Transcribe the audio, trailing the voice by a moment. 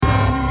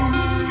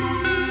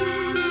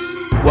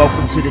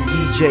Welcome to the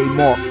DJ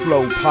Mark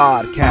Flow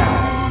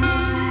podcast.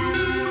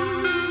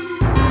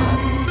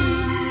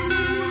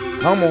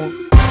 Come on.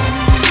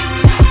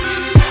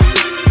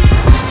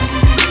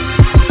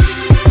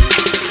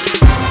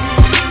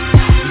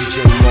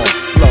 DJ Mark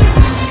Flow.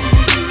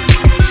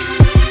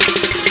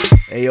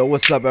 Hey yo,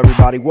 what's up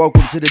everybody?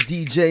 Welcome to the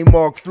DJ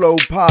Mark Flow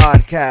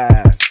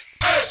podcast.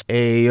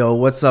 Hey yo,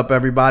 what's up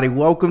everybody?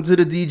 Welcome to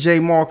the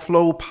DJ Mark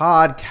Flow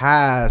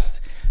podcast.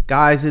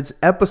 Guys, it's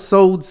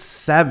episode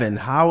 7.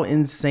 How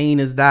insane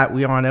is that?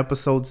 We are on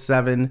episode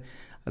 7.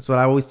 That's what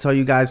I always tell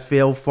you guys,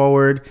 fail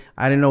forward.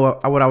 I didn't know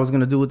what I was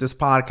going to do with this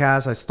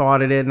podcast. I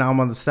started it. Now I'm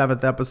on the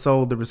 7th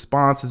episode. The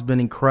response has been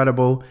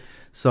incredible.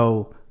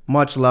 So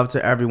much love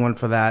to everyone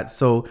for that.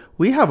 So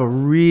we have a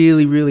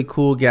really, really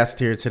cool guest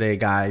here today,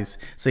 guys.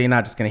 So you're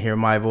not just going to hear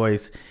my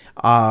voice.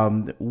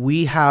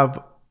 We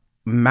have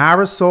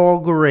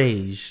Marisol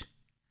Gouraige.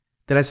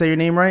 Did I say your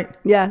name right?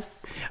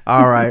 Yes.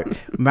 All right.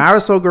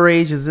 Marisol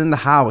Gouraige is in the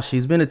house.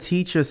 She's been a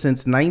teacher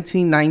since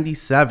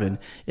 1997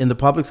 in the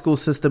public school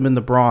system in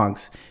the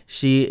Bronx.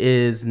 She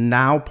is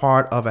now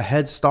part of a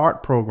Head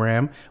Start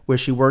program where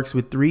she works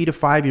with 3 to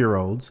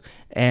 5-year-olds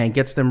and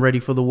gets them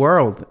ready for the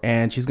world.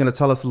 And she's going to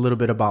tell us a little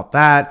bit about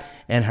that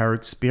and her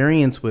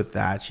experience with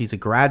that. She's a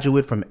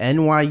graduate from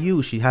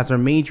NYU. She has her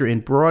major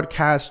in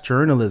broadcast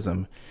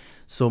journalism.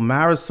 So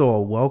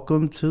Marisol,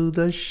 welcome to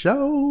the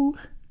show.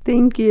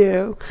 Thank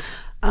you.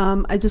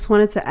 I just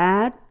wanted to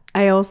add,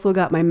 I also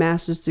got my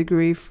master's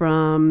degree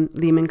from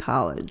Lehman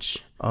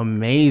College.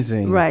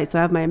 Amazing. Right. So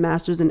I have my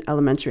master's in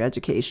elementary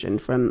education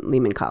from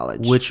Lehman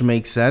College. Which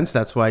makes sense.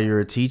 That's why you're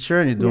a teacher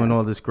and you're doing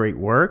all this great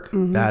work.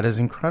 Mm-hmm. That is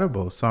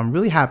incredible. So I'm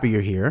really happy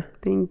you're here.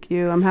 Thank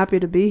you. I'm happy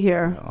to be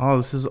here. Oh,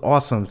 this is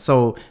awesome.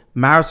 So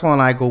Marisol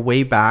and I go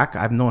way back.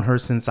 I've known her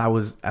since I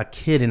was a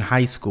kid in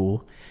high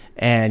school.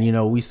 And, you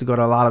know, we used to go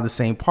to a lot of the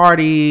same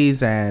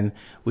parties and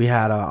we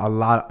had a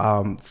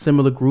lot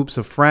similar groups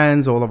of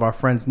friends. All of our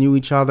friends knew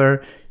each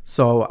other.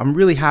 So I'm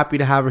really happy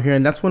to have her here.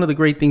 And that's one of the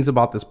great things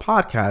about this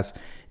podcast.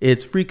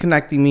 It's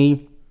reconnecting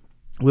me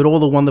with all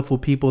the wonderful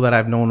people that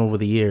I've known over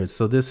the years.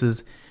 So this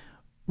is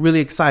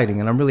really exciting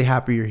and I'm really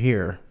happy you're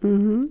here.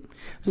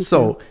 Mm-hmm.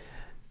 So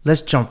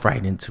let's jump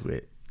right into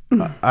it. All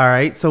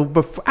right. So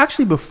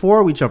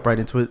before we jump right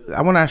into it,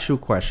 I want to ask you a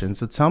question.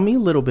 So tell me a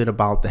little bit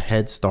about the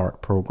Head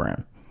Start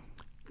program.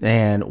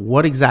 And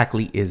what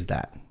exactly is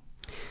that?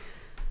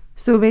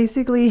 So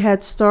basically,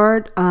 Head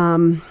Start,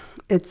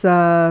 it's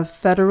a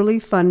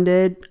federally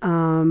funded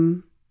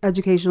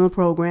educational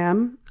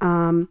program.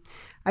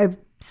 I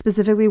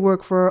specifically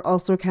work for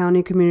Ulster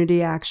County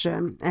Community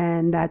Action,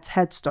 and that's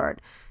Head Start.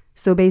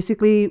 So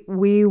basically,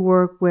 we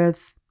work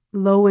with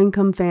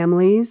low-income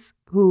families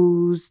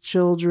whose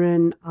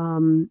children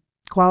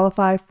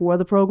qualify for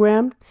the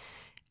program.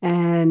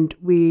 And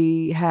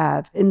we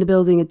have, in the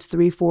building, it's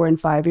 3, 4,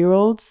 and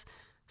 5-year-olds.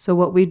 So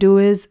what we do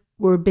is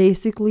we're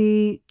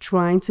basically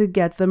trying to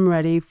get them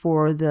ready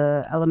for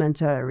the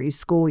elementary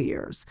school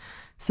years.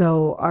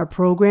 So our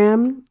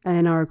program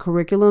and our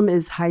curriculum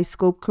is high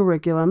scope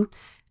curriculum.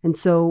 And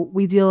so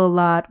we deal a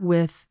lot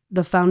with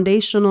the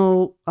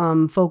foundational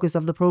focus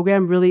of the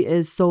program really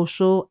is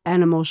social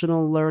and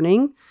emotional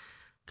learning.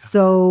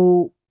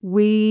 So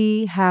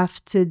we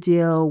have to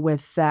deal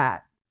with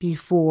that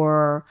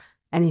before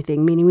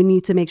anything, meaning we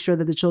need to make sure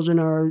that the children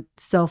are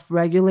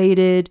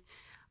self-regulated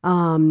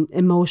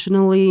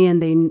emotionally,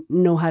 and they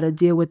know how to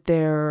deal with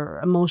their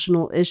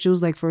emotional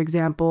issues. Like, for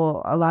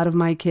example, a lot of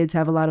my kids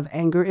have a lot of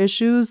anger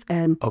issues,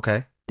 and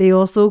they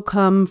also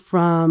come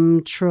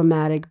from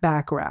traumatic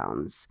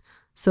backgrounds.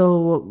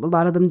 So a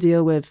lot of them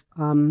deal with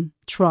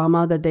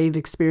trauma that they've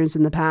experienced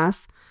in the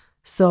past.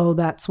 So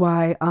that's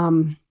why a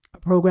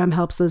program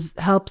helps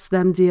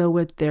them deal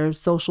with their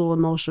social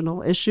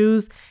emotional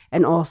issues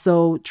and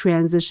also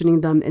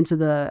transitioning them into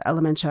the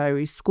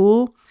elementary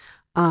school.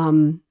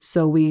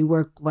 So we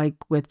work like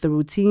with the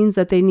routines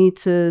that they need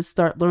to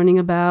start learning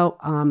about,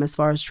 as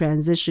far as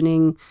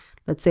transitioning.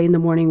 Let's say in the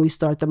morning, we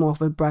start them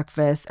off with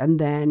breakfast and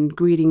then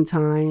greeting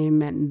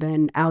time and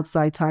then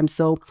outside time.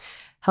 So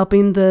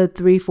helping the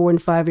 3, 4,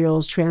 and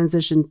 5-year-olds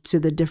transition to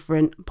the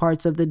different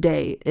parts of the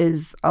day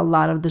is a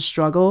lot of the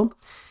struggle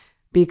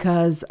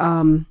because,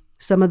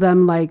 some of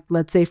them, like,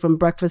 let's say from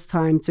breakfast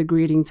time to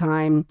greeting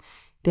time,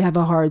 they have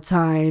a hard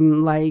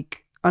time,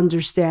 like,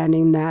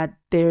 understanding that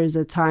there's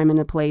a time and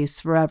a place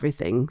for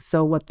everything.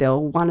 So what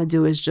they'll want to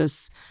do is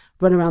just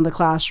run around the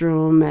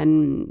classroom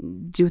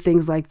and do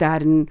things like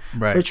that. And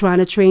we're trying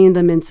to train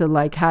them into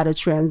like how to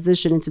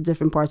transition into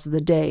different parts of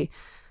the day.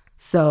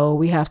 So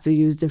we have to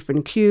use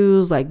different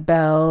cues like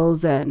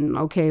bells and,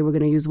 okay, we're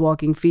going to use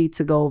walking feet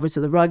to go over to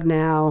the rug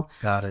now.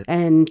 Got it.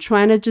 And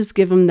trying to just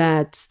give them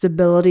that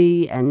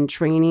stability and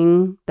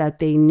training that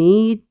they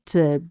need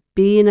to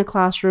be in a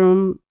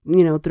classroom,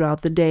 you know,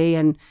 throughout the day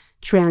and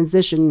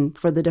transition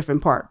for the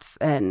different parts.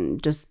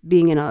 And just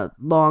being in a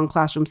long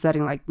classroom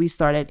setting, like we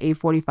start at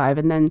 8:45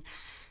 and then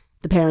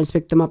the parents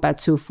pick them up at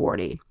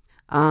 2:40.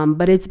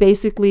 But it's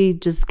basically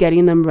just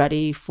getting them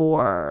ready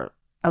for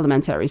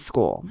elementary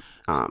school.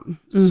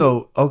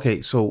 So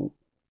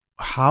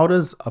how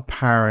does a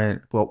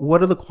parent, well,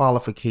 what are the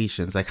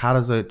qualifications? Like, how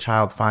does a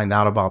child find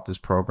out about this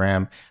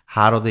program?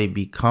 How do they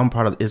become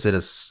part of, is it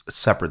a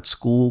separate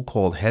school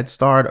called Head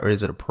Start, or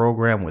is it a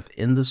program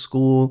within the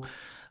school?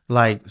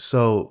 Like,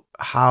 so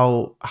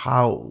how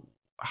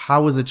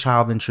is a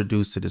child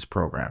introduced to this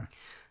program?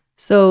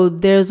 So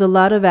there's a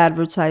lot of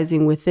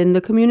advertising within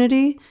the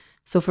community.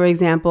 So for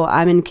example,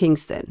 I'm in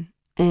Kingston,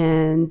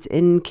 and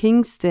in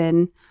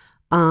Kingston,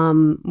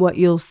 what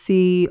you'll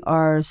see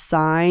are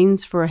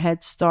signs for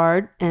Head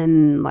Start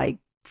and like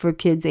for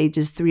kids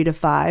ages 3 to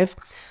 5.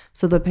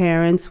 So the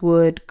parents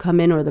would come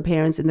in, or the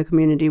parents in the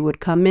community would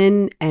come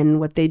in, and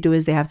what they do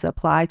is they have to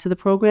apply to the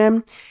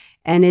program,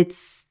 and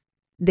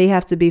they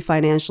have to be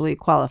financially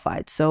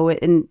qualified. So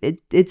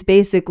it's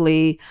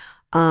basically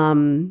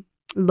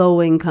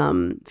low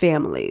income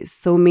families.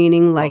 So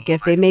meaning like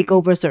if they make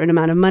over a certain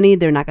amount of money,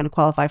 they're not going to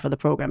qualify for the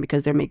program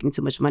because they're making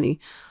too much money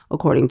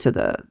according to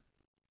the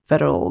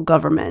federal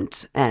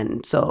government.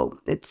 And so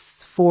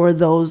it's for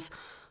those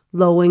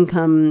low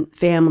income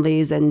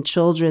families and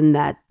children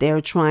that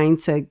they're trying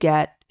to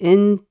get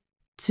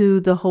into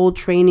the whole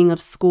training of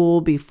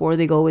school before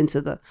they go into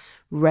the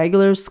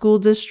regular school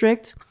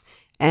district.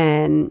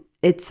 And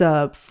it's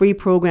a free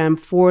program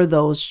for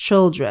those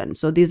children.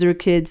 So these are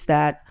kids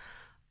that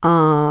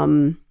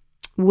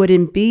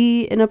wouldn't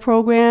be in a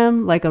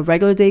program like a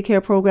regular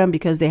daycare program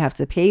because they have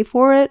to pay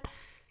for it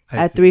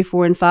at 3,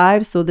 4, and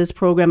 5. So this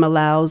program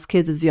allows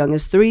kids as young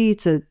as 3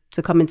 to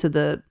come into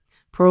the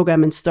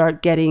program and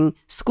start getting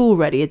school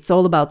ready. It's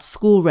all about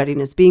school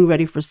readiness, being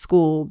ready for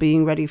school,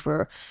 being ready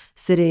for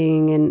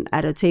sitting and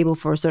at a table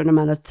for a certain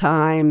amount of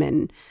time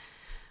and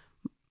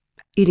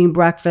eating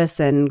breakfast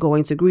and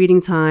going to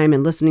greeting time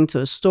and listening to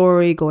a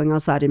story, going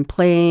outside and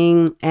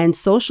playing and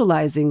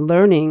socializing,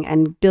 learning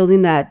and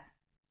building that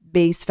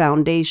base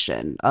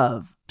foundation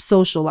of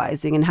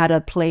socializing and how to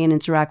play and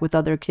interact with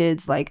other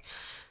kids, like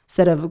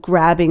instead of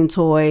grabbing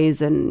toys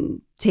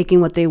and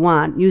taking what they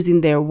want,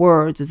 using their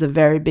words is a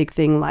very big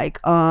thing. Like,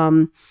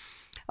 oh,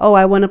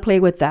 I want to play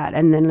with that.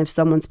 And then if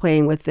someone's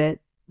playing with it,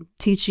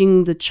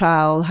 teaching the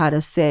child how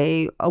to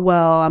say, oh,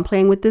 well, I'm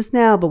playing with this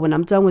now, but when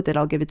I'm done with it,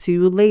 I'll give it to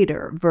you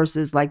later,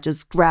 versus like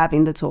just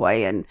grabbing the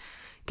toy and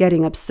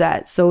getting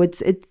upset. So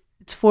it's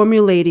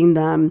formulating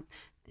them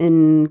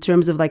in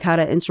terms of like how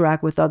to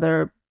interact with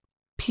other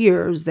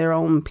peers, their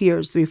own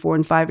peers, 3, 4,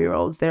 and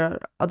 5-year-olds, their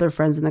other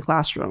friends in the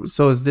classroom.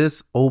 So is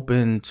this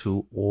open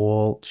to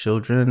all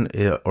children,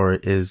 or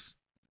is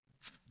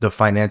the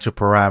financial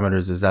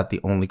parameters, is that the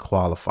only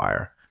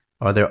qualifier?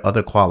 Are there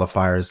other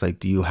qualifiers? Like,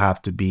 do you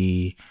have to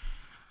be,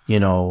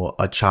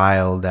 a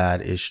child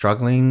that is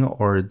struggling,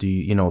 or do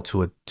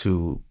you,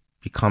 to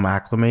become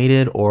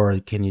acclimated, or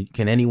can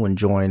anyone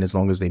join as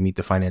long as they meet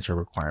the financial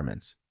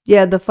requirements?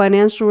 Yeah, the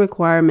financial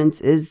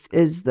requirements is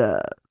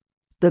the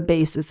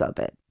basis of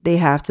it. They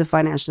have to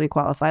financially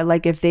qualify.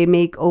 Like if they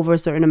make over a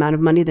certain amount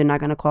of money, they're not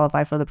going to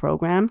qualify for the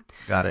program.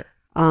 Got it.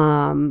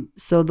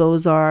 So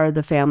those are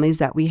the families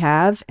that we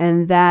have.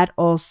 And that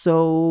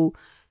also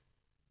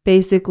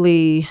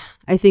basically,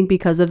 I think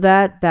because of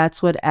that,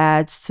 that's what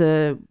adds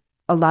to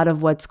a lot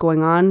of what's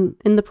going on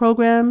in the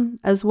program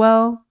as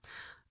well.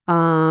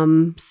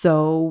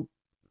 So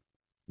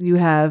you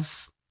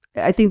have,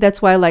 I think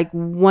that's why like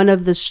one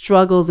of the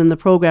struggles in the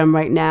program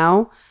right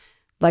now,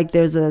 like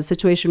there's a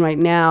situation right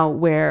now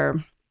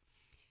where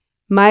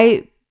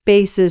my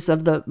basis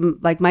of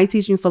my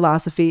teaching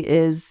philosophy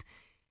is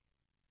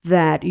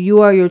that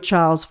you are your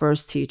child's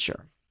first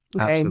teacher.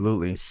 Okay?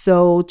 Absolutely.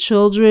 So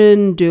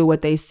children do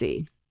what they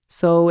see.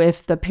 So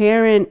if the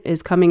parent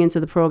is coming into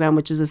the program,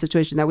 which is a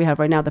situation that we have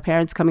right now, the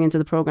parent's coming into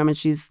the program and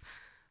she's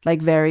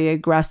like very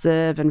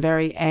aggressive and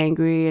very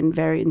angry and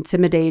very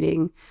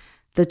intimidating,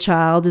 the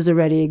child is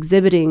already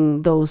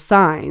exhibiting those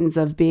signs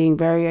of being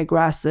very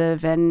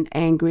aggressive and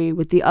angry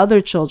with the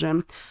other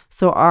children.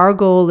 So our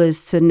goal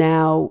is to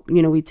now,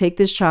 we take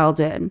this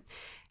child in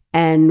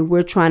and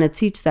we're trying to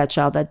teach that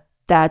child that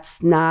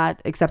that's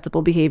not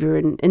acceptable behavior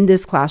in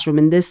this classroom,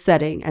 in this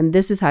setting. And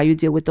this is how you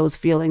deal with those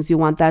feelings. You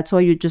want that toy,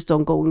 you just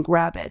don't go and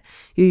grab it.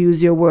 You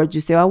use your words.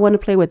 You say, oh, I want to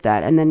play with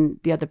that. And then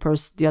the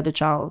other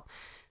child,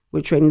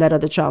 we're training that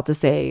other child to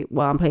say,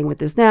 well, I'm playing with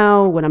this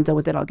now. When I'm done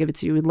with it, I'll give it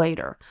to you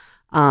later.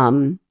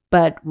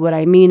 But what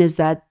I mean is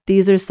that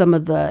these are some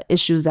of the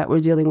issues that we're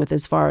dealing with,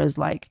 as far as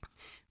like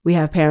we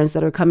have parents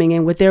that are coming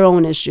in with their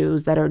own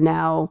issues that are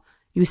now,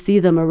 you see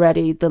them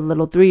already, the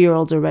little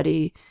 3-year-olds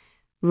already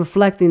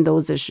reflecting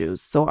those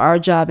issues. So our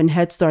job in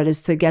Head Start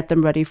is to get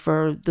them ready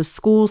for the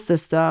school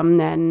system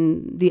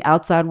and the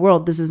outside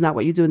world. This is not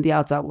what you do in the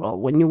outside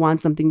world. When you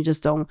want something, you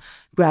just don't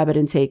grab it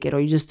and take it, or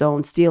you just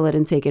don't steal it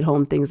and take it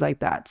home, things like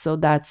that. So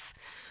that's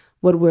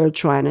what we're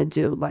trying to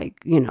do, like,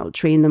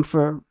 train them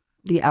for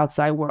the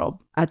outside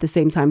world, at the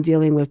same time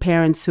dealing with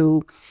parents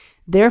who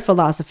their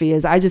philosophy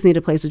is, I just need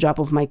a place to drop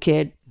off my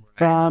kid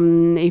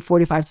from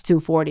 8:45 to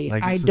 2:40.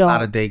 Like, this is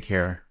not a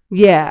daycare.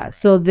 Yeah.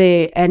 So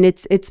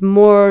it's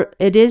more,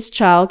 it is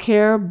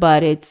childcare,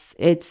 but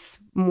it's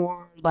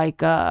more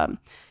like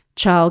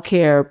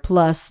childcare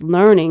plus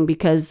learning,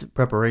 because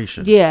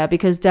preparation. Yeah,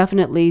 because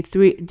definitely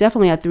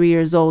at 3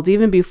 years old,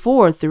 even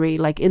before 3,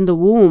 like in the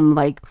womb,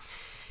 like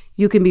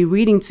you can be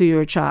reading to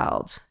your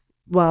child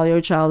while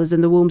your child is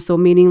in the womb. So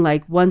meaning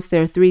like once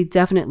they're 3,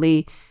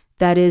 definitely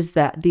that is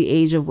the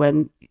age of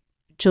when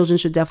children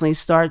should definitely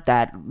start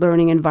that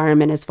learning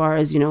environment, as far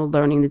as,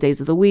 learning the days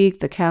of the week,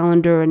 the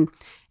calendar,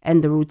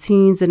 and the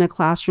routines in a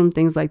classroom,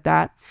 things like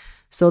that.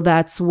 So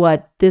that's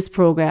what this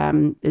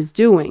program is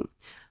doing.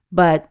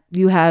 But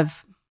you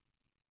have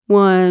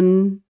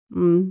one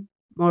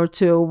or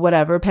two,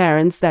 whatever,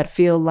 parents that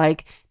feel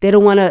like they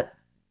don't want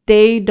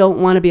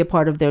to be a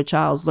part of their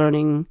child's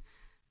learning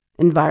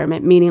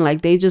environment, meaning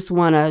like they just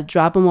want to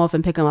drop them off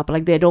and pick them up.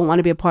 Like they don't want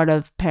to be a part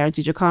of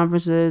parent-teacher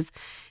conferences.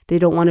 They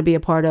don't want to be a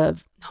part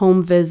of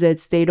home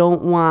visits. They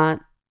don't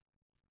want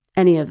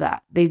any of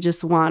that. They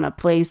just want a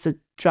place to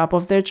drop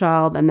off their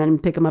child and then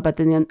pick them up at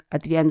the end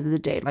of the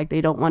day. Like they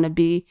don't want to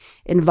be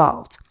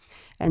involved.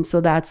 And so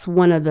that's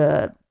one of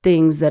the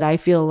things that I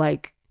feel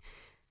like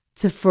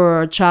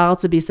for a child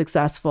to be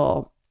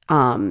successful,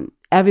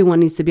 everyone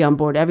needs to be on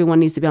board. Everyone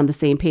needs to be on the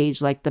same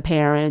page, like the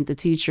parent, the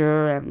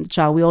teacher, and the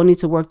child. We all need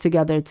to work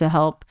together to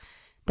help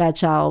that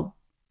child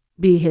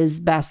be his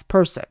best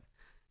person.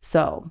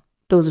 So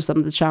those are some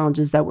of the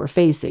challenges that we're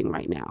facing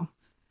right now.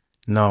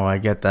 No, I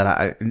get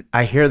that.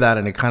 I hear that,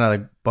 and it kind of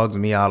like bugs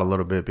me out a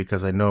little bit,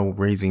 because I know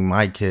raising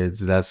my kids,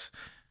 that's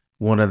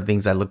one of the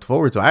things I looked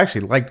forward to. I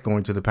actually liked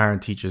going to the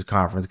parent-teachers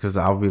conference, because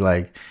I'll be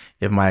like,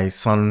 if my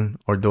son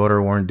or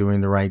daughter weren't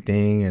doing the right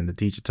thing and the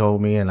teacher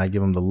told me, and I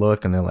give them the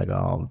look and they're like,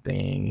 oh,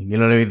 dang, you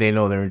know what I mean? They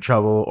know they're in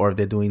trouble. Or if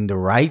they're doing the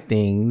right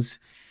things,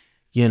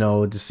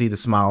 to see the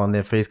smile on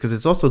their face. Because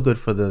it's also good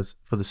for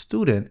the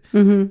student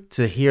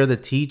to hear the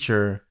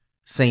teacher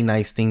say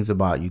nice things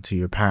about you to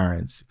your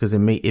parents, because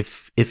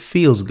it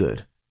feels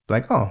good.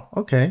 Like, oh,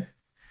 okay,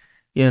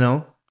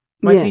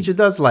 my teacher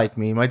does like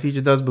me. My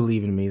teacher does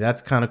believe in me.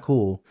 That's kind of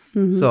cool.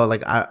 So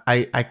like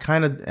I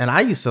kind of, and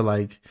I used to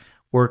like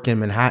work in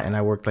Manhattan.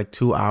 I worked like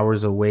 2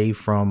 hours away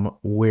from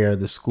where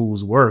the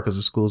schools were, because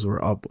the schools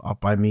were up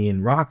by me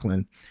in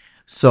Rockland.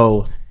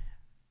 So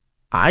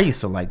I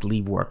used to like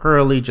leave work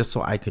early just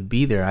so I could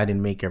be there. I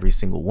didn't make every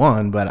single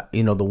one, but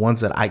the ones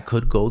that I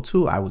could go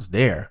to, I was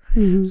there.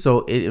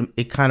 So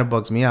it kind of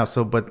bugs me out.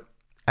 So, but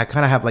I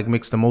kind of have like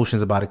mixed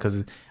emotions about it,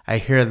 because I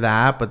hear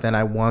that, but then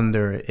I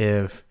wonder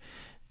if,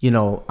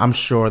 I'm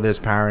sure there's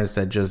parents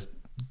that just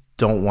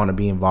don't want to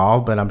be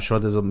involved, but I'm sure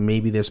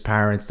there's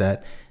parents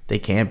that they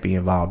can't be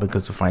involved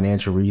because of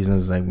financial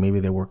reasons. Like maybe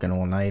they're working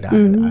all night. I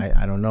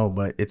don't know,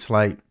 but it's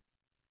like,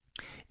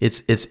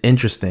 it's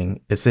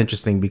interesting. It's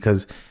interesting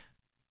because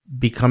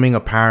becoming a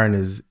parent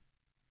is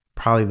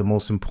probably the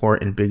most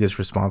important, biggest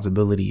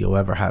responsibility you'll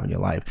ever have in your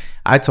life.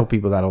 I tell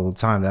people that all the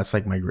time. That's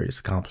like my greatest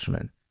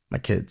accomplishment, my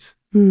kids,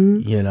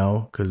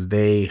 because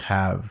they've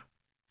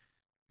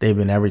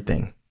been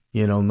everything,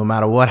 no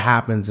matter what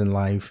happens in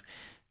life.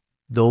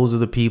 Those are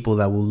the people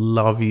that will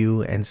love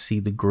you and see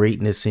the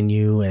greatness in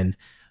you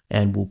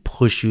and will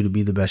push you to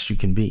be the best you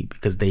can be,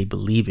 because they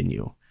believe in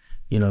you.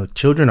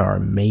 Children are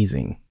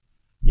amazing,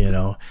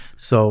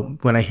 so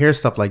when I hear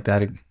stuff like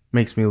that, it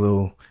makes me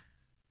feel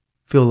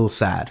a little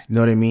sad. You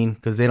know what I mean?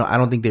 Because I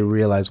don't think they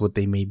realize what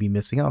they may be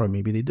missing out, or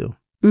maybe they do.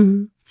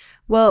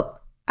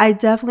 Well, I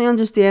definitely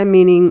understand.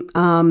 Meaning,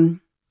 in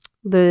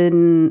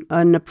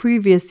the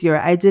previous year,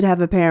 I did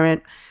have a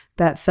parent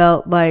that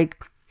felt like,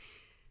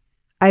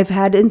 I've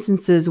had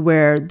instances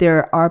where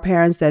there are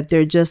parents that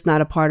they're just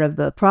not a part of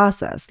the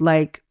process.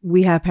 Like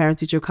we have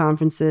parent-teacher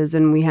conferences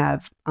and we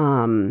have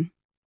home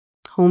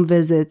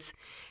visits,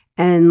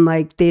 and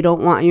like they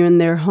don't want you in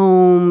their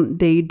home.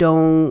 They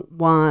don't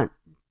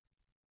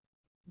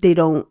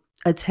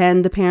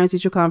attend the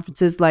parent-teacher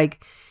conferences.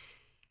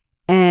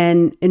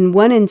 And in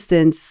one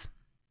instance,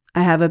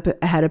 I had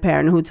a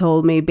parent who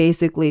told me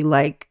basically,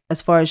 like,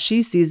 as far as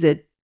she sees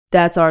it,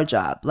 that's our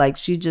job. Like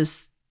she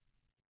just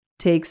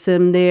takes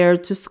him there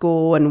to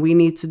school and we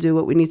need to do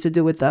what we need to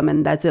do with them,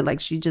 and that's it. Like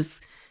she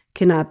just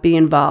cannot be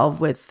involved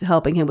with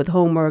helping him with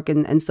homework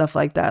and stuff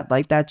like that.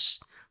 Like that's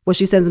what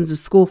she sends him to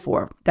school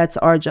for. That's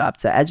our job,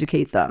 to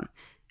educate them,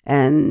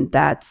 and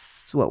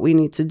that's what we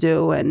need to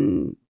do,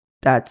 and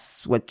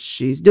that's what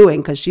she's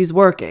doing because she's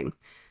working.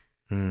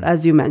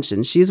 As you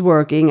mentioned, she's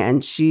working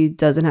and she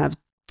doesn't have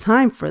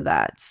time for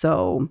that.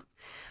 So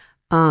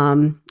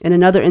in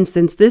another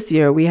instance this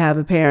year, we have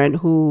a parent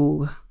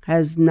who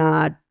has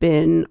not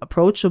been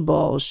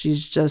approachable.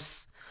 She's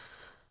just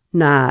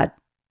not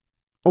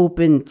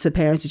open to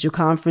parent-teacher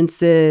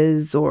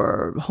conferences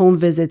or home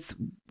visits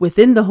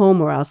within the home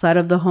or outside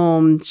of the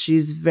home.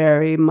 She's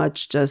very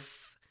much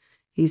just,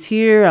 he's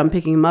here, I'm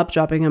picking him up,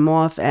 dropping him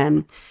off.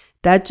 And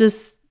that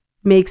just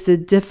makes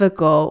it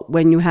difficult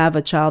when you have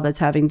a child that's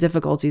having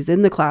difficulties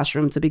in the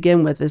classroom to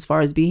begin with, as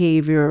far as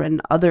behavior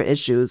and other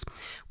issues,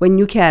 when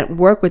you can't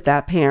work with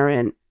that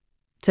parent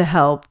to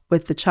help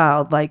with the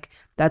child. Like,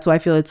 that's why I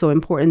feel it's so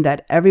important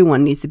that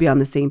everyone needs to be on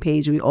the same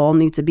page. We all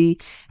need to be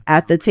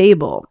at the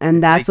table.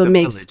 And that's what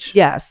makes,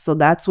 yes, so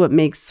that's what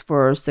makes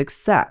for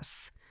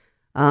success.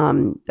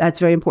 That's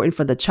very important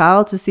for the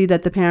child to see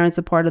that the parents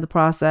are part of the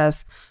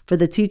process, for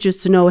the teachers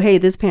to know, hey,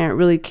 this parent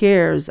really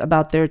cares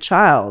about their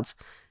child,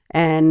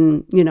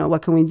 and,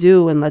 what can we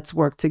do, and let's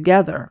work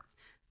together.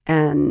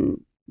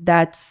 And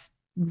that's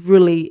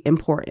really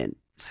important.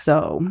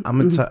 So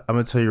I'm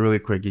gonna tell you really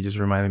quick. You just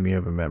reminded me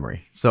of a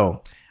memory.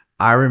 So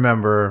I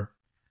remember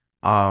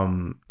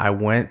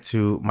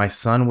my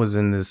son was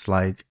in this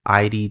like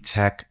ID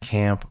tech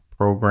camp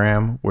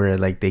program where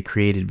like they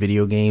created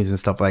video games and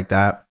stuff like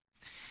that.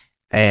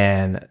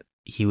 And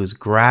he was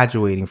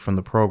graduating from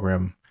the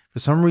program. For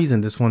some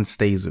reason, this one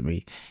stays with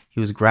me. He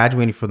was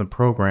graduating from the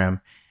program,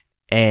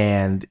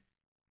 and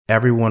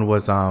everyone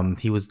was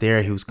he was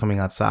there. He was coming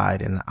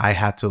outside, and I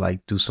had to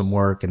like do some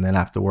work, and then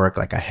after work,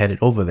 like I headed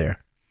over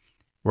there,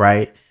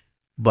 right?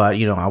 But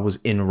I was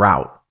en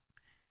route,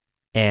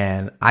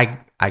 and I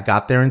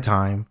got there in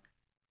time,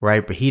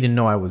 right? But he didn't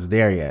know I was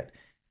there yet,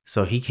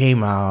 so he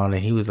came out,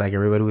 and he was like,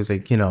 everybody was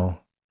like,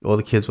 all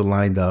the kids were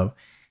lined up.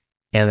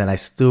 And then I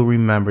still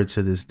remember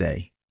to this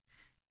day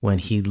when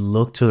he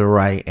looked to the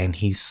right and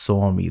he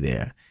saw me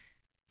there,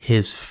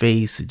 his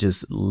face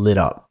just lit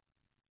up.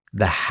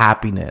 The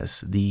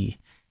happiness, it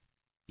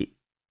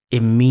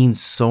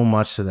means so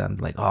much to them.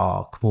 Like,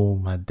 oh, cool,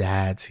 my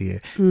dad's here.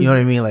 Mm-hmm. You know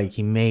what I mean? Like,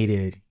 he made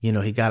it.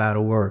 He got out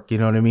of work. You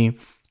know what I mean?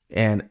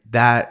 And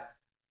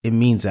it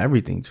means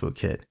everything to a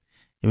kid.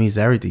 It means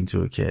everything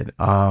to a kid.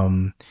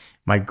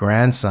 My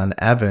grandson,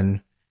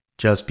 Evan,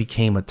 just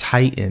became a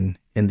Titan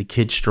in the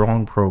Kid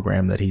Strong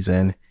program that he's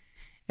in.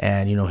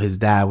 And, his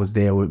dad was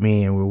there with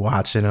me, and we're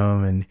watching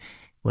him. And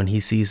when he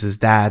sees his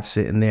dad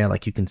sitting there,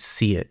 like, you can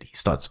see it. He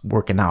starts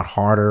working out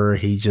harder.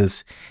 He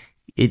just,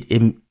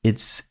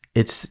 it's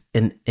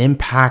an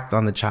impact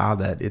on the child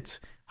that it's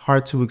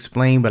hard to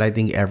explain, but I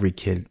think every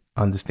kid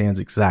understands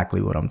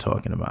exactly what I'm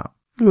talking about.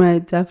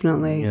 Right,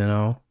 definitely.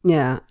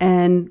 Yeah.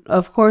 And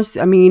of course,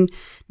 I mean,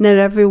 not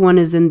everyone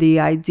is in the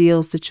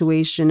ideal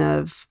situation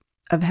of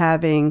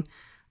having,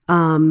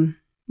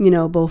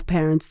 both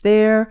parents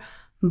there.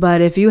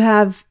 But if you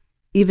have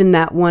even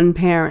that one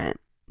parent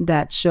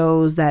that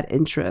shows that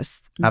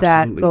interest,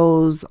 Absolutely. That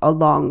goes a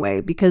long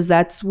way, because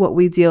that's what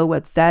we deal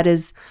with. That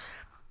is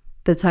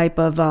the type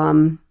of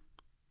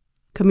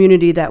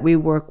community that we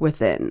work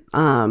within.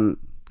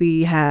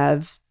 We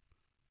have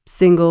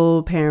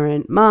single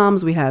parent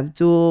moms, we have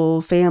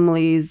dual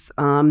families,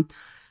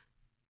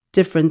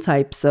 different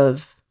types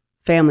of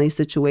family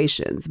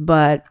situations.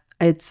 But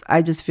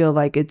I just feel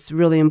like it's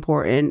really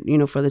important,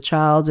 for the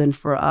child and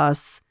for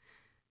us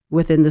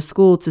within the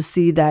school to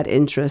see that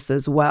interest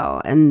as well.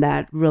 And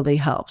that really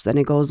helps, and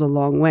it goes a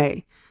long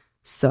way.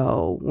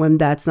 So when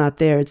that's not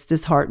there, it's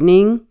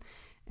disheartening,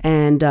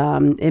 and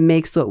it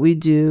makes what we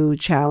do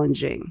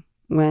challenging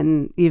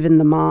when even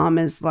the mom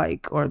is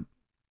like, or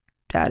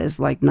dad is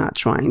like, not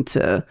trying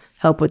to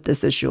help with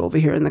this issue over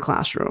here in the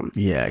classroom.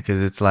 Yeah,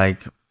 because it's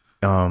like,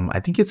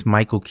 I think it's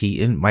Michael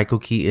Keaton. Michael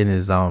Keaton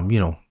is,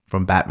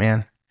 from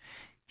Batman.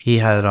 He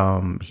had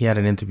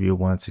an interview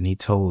once, and he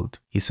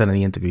said in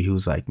the interview, he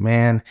was like,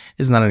 man,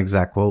 it's not an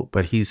exact quote,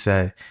 but he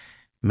said,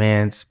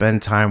 man,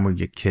 spend time with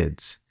your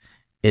kids.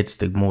 It's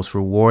the most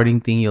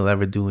rewarding thing you'll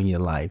ever do in your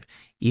life.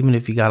 Even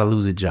if you got to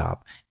lose a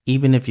job,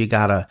 even if you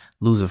got to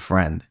lose a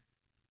friend,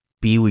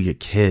 be with your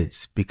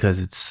kids, because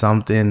it's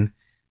something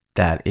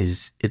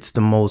it's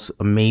the most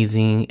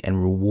amazing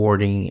and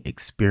rewarding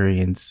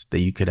experience that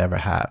you could ever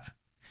have.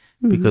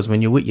 Mm-hmm. Because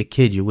when you're with your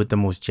kid, you're with the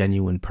most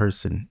genuine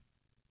person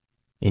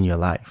in your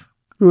life.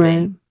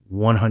 Right. They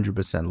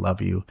 100%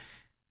 love you.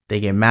 They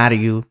get mad at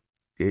you.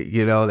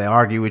 They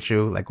argue with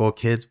you like all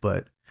kids,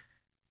 but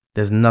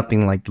there's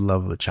nothing like the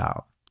love of a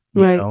child.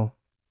 Right. You know?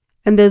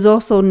 And there's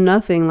also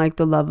nothing like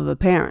the love of a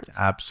parent.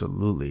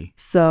 Absolutely.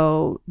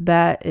 So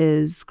that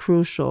is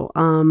crucial.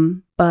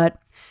 But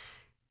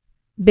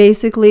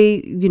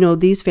basically,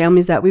 these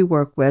families that we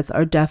work with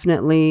are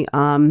definitely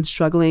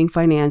struggling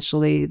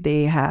financially.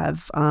 They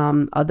have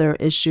other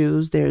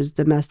issues. There's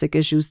domestic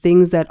issues,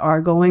 things that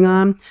are going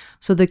on.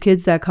 So the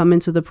kids that come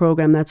into the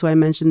program, that's why I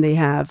mentioned they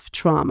have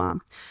trauma.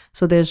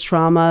 So there's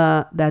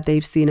trauma that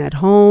they've seen at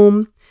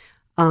home,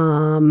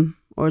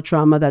 or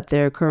trauma that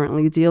they're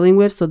currently dealing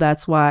with. So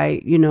that's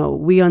why,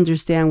 we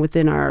understand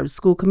within our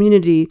school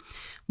community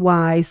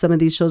why some of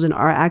these children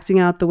are acting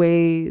out the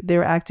way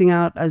they're acting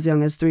out as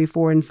young as 3,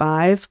 4, and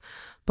 5.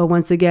 But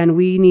once again,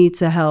 we need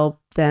to help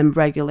them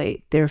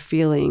regulate their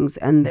feelings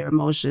and their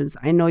emotions.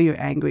 I know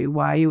you're angry.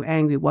 Why are you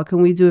angry? What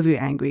can we do if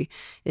you're angry?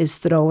 Is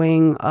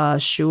throwing a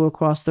shoe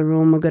across the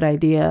room a good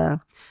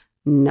idea?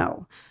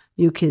 No.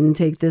 You can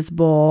take this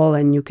ball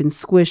and you can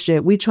squish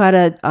it. We try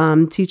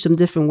to teach them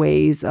different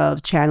ways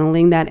of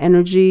channeling that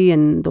energy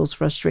and those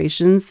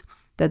frustrations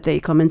that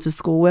they come into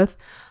school with.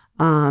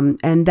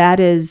 And that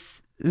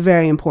is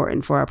very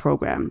important for our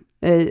program.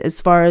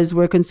 As far as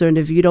we're concerned,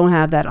 if you don't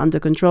have that under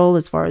control,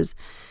 as far as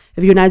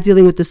if you're not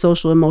dealing with the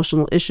social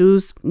emotional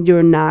issues,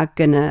 you're not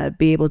going to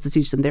be able to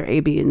teach them their A,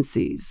 B, and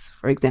C's,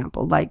 for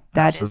example. Like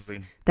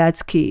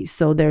that's key.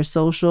 So their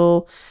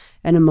social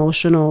and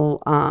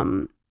emotional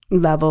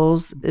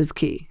levels is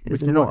key.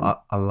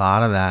 A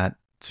lot of that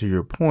to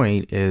your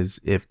point is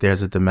if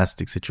there's a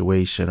domestic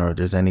situation or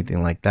there's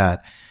anything like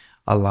that,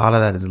 a lot of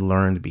that is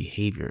learned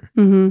behavior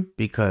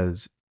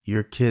because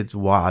your kids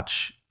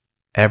watch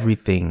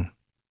everything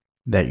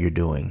that you're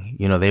doing.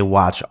 You know, they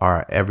watch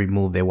our every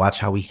move. They watch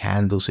how we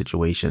handle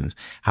situations,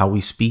 how we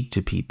speak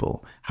to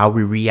people, how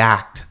we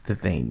react to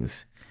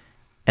things,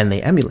 and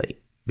they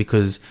emulate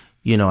because,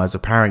 you know, as a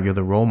parent, you're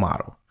the role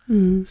model.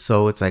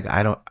 So it's like,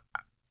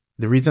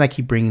 the reason I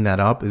keep bringing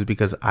that up is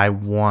because I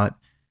want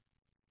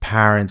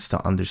parents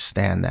to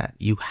understand that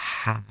you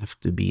have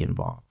to be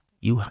involved.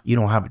 You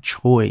don't have a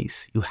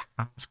choice. You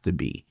have to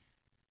be,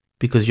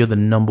 because you're the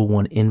number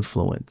one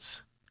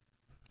influence,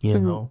 you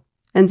know?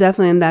 And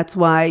definitely, and that's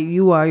why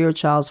you are your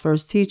child's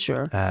first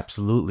teacher.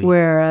 Absolutely.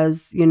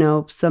 Whereas, you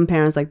know, some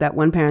parents, like that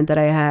one parent that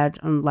I had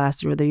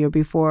last year or the year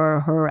before,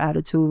 her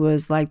attitude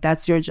was like,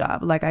 that's your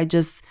job. Like, I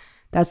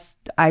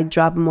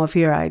drop them off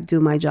here, I do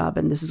my job,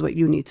 and this is what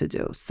you need to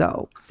do.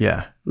 So,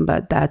 yeah.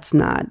 But that's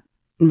not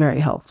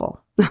very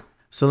helpful.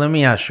 So let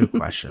me ask you a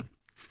question.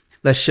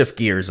 Let's shift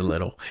gears a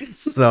little.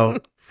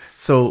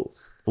 So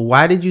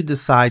why did you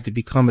decide to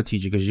become a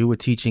teacher? Because you were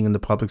teaching in the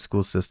public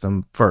school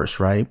system first,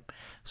 right?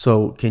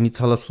 So can you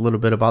tell us a little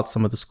bit about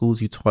some of the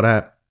schools you taught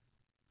at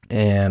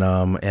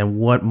and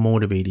what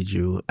motivated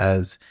you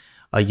as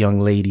a young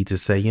lady to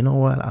say, you know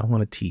what, I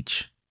want to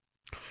teach?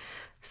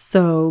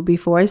 So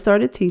before I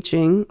started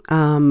teaching,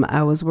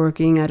 I was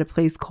working at a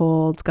place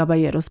called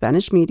Caballero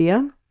Spanish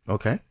Media.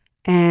 Okay.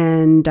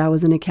 And I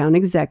was an account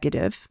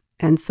executive.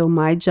 And so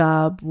my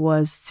job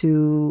was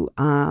to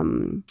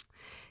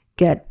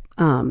get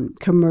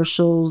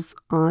commercials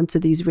onto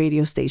these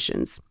radio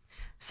stations.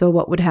 So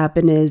what would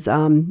happen is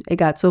it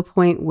got to a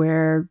point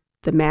where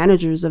the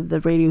managers of the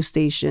radio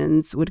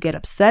stations would get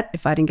upset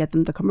if I didn't get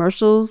them the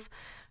commercials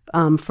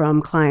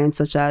from clients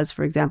such as,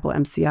 for example,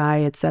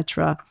 MCI,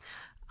 etc.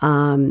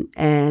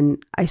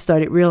 And I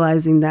started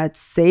realizing that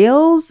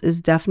sales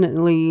is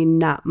definitely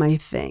not my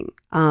thing.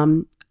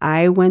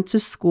 I went to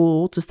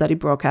school to study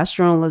broadcast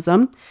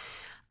journalism.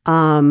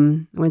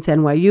 Went to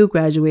NYU,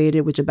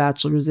 graduated with a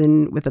bachelor's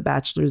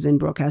in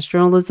broadcast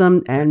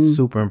journalism. And that's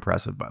super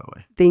impressive, by the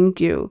way. Thank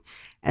you.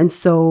 And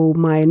so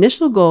my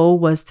initial goal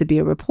was to be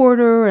a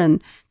reporter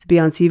and to be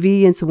on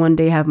TV and to one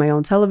day have my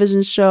own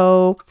television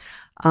show.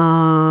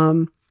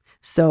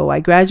 So I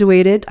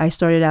graduated. I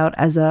started out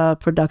as a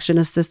production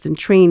assistant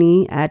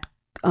trainee at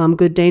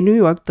Good Day New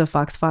York, the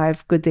Fox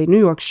 5 Good Day New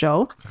York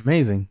show.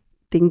 Amazing.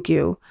 Thank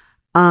you.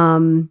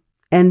 And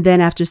then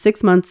after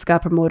 6 months,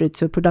 got promoted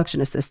to production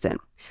assistant.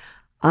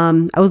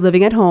 I was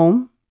living at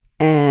home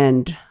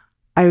and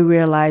I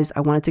realized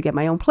I wanted to get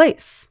my own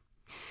place.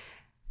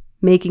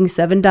 Making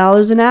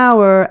 $7 an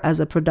hour as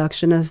a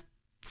production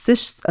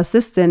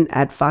assistant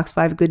at Fox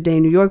 5 Good Day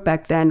New York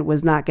back then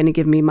was not going to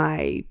give me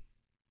my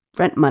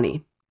rent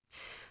money.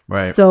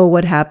 Right. So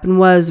what happened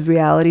was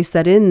reality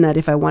set in that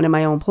if I wanted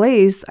my own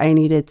place, I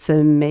needed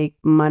to make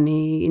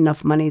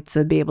enough money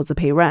to be able to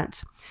pay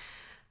rent.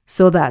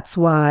 So that's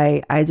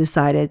why I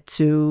decided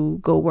to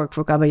go work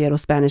for Caballero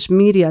Spanish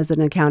Media as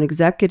an account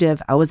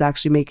executive. I was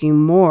actually making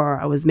more.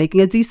 I was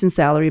making a decent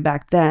salary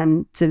back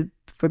then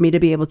for me to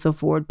be able to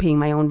afford paying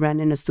my own rent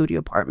in a studio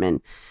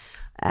apartment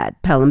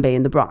at Pelham Bay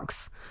in the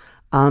Bronx.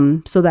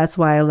 So that's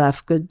why I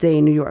left Good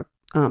Day New York,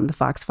 the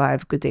Fox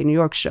 5 Good Day New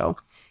York show.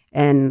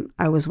 And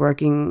I was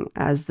working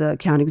as the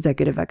account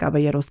executive at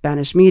Caballero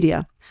Spanish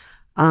Media.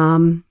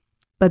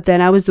 But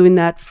then I was doing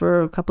that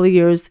for a couple of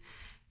years.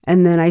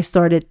 And then I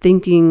started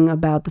thinking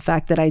about the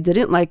fact that I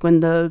didn't like when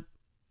the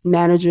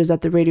managers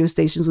at the radio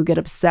stations would get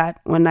upset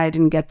when I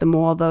didn't get them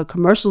all the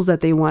commercials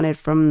that they wanted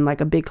from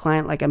like a big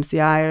client like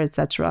MCI or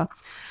etc.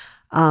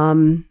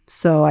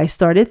 So I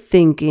started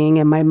thinking,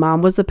 and my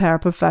mom was a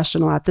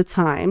paraprofessional at the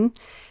time,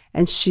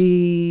 and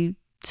she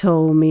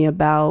told me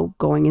about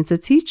going into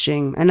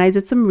teaching. And I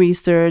did some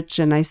research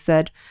and I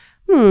said,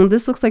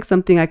 this looks like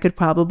something I could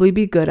probably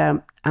be good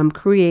at. I'm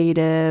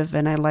creative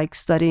and I like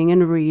studying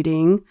and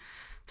reading.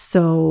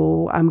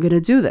 So I'm going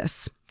to do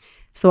this.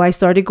 So I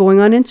started going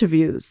on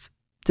interviews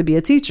to be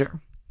a teacher.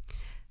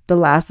 The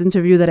last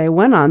interview that I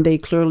went on, they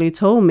clearly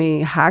told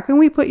me, how can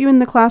we put you in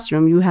the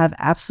classroom? You have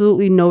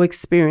absolutely no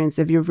experience.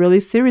 If you're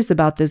really serious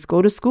about this,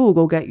 go to school,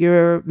 go get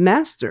your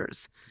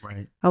master's.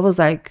 Right. I was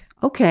like,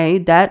 okay,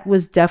 that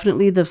was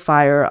definitely the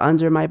fire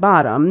under my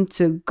bottom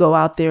to go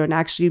out there and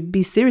actually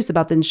be serious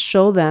about this and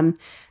show them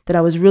that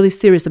I was really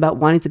serious about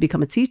wanting to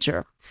become a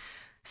teacher.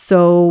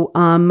 So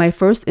my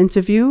first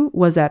interview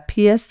was at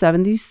PS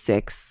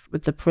 76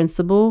 with the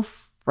principal,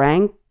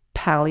 Frank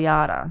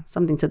Pagliata,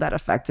 something to that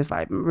effect, if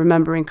I'm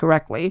remembering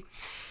correctly.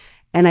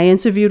 And I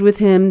interviewed with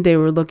him. They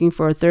were looking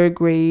for a third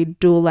grade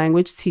dual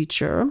language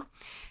teacher.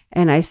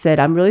 And I said,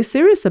 I'm really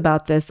serious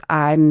about this.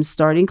 I'm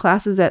starting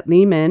classes at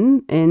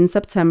Lehman in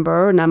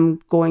September, and I'm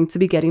going to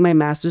be getting my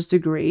master's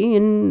degree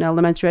in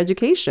elementary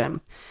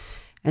education.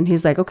 And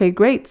he's like, okay,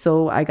 great.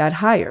 So I got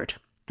hired.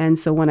 And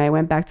so when I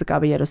went back to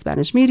Caballero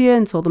Spanish Media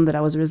and told them that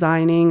I was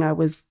resigning, I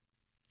was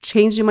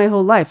changing my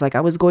whole life. Like I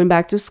was going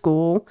back to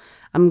school.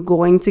 I'm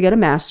going to get a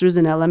master's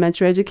in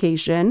elementary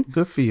education.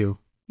 Good for you.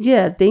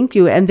 Yeah, thank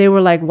you. And they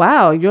were like,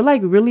 wow, you're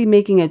like really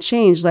making a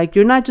change. Like,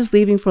 you're not just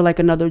leaving for like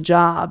another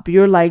job.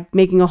 You're like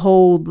making a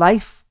whole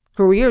life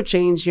career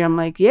change here. I'm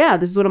like, yeah,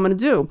 this is what I'm going to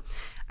do.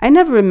 I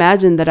never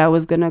imagined that I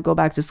was going to go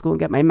back to school and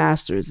get my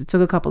master's. It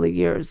took a couple of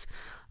years.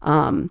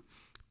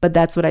 But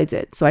that's what I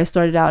did. So I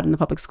started out in the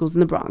public schools in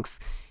the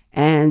Bronx.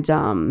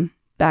 And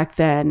back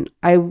then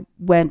I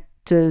went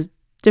to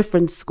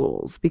different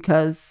schools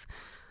because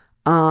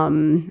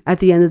at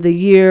the end of the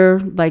year,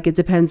 like it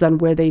depends on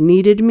where they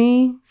needed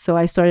me. So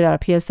I started out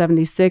at PS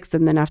 76,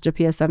 and then after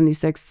PS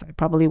 76, I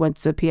probably went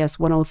to PS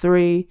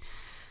 103.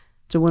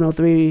 To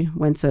 103,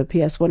 went to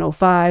PS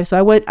 105.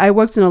 So I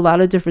worked in a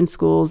lot of different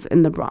schools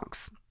in the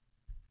Bronx.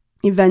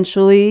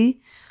 Eventually,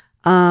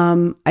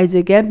 I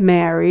did get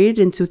married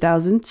in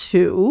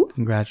 2002.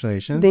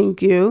 Congratulations.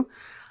 Thank you.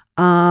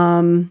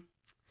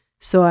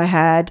 So I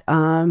had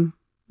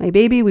my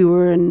baby. We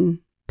were in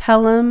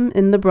Pelham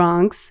in the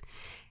Bronx.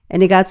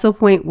 And it got to a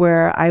point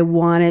where I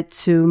wanted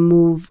to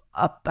move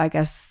up, I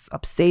guess,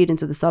 upstate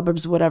into the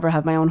suburbs, whatever,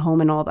 have my own home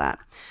and all that.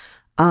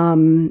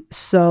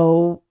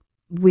 So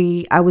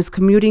I was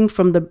commuting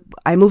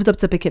I moved up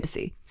to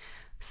Poughkeepsie.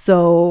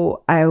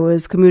 So I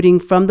was commuting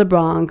from the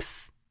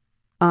Bronx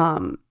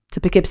to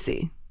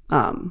Poughkeepsie.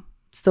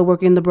 Still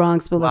working in the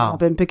Bronx, but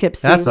up in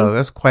Poughkeepsie.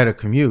 That's quite a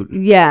commute.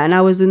 Yeah, and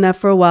I was doing that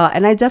for a while.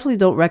 And I definitely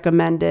don't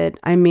recommend it.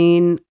 I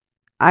mean,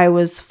 I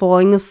was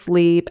falling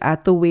asleep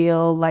at the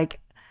wheel, like,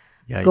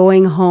 yikes.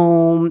 Going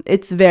home.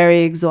 It's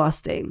very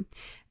exhausting.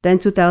 Then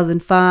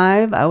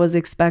 2005, I was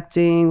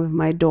expecting with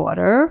my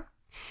daughter,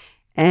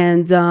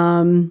 and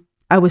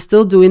I was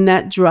still doing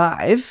that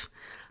drive.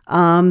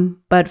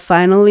 But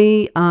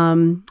finally,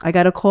 I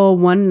got a call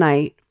one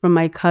night from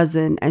my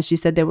cousin, and she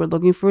said they were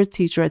looking for a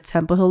teacher at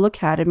Temple Hill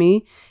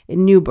Academy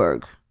in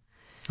Newburgh.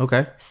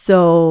 Okay.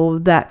 So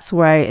that's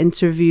where I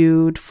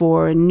interviewed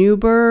for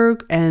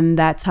Newburgh, and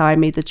that's how I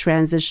made the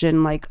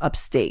transition like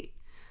upstate.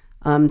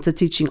 To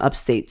teaching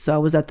upstate. So I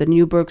was at the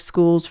Newburgh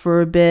schools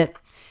for a bit.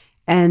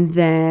 And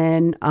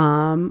then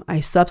I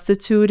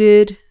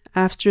substituted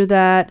after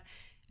that.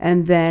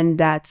 And then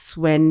that's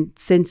when,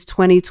 since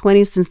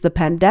 2020, since the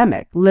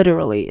pandemic,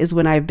 literally, is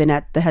when I've been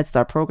at the Head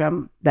Start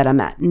program that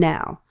I'm at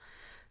now.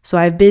 So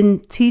I've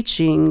been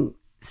teaching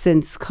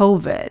since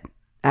COVID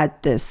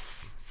at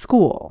this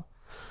school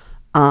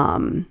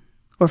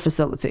or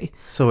facility.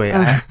 So wait,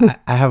 I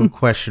have a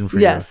question for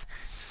you. Yes.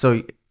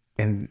 So,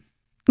 and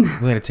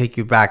I'm going to take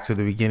you back to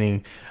the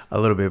beginning a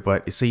little bit,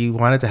 but so you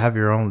wanted to have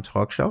your own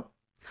talk show?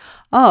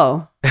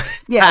 Oh,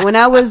 yeah. What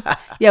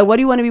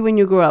do you want to be when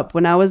you grow up?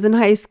 When I was in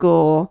high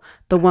school,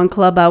 the one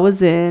club I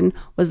was in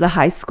was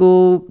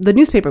the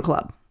newspaper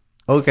club.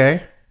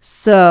 Okay.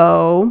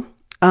 So,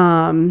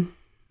 I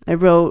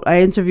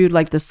interviewed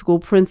like the school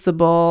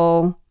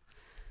principal.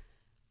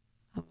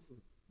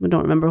 I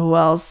don't remember who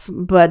else,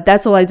 but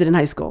that's all I did in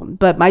high school.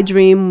 But my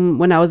dream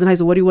when I was in high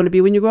school, what do you want to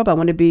be when you grow up? I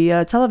want to be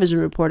a television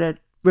reporter.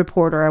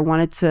 I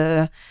wanted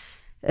to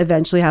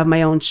eventually have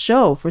my own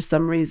show for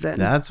some reason.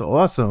 That's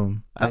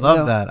awesome. I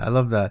love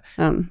that.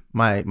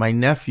 My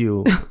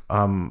nephew,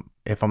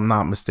 if I'm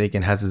not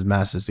mistaken, has his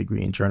master's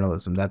degree in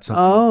journalism. That's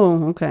something.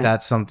 Oh, okay.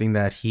 That's something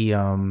that he's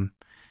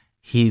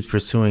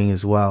pursuing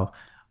as well.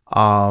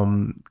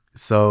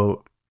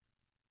 So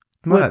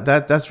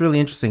that's really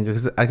interesting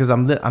because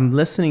I'm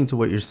listening to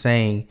what you're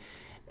saying,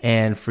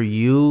 and for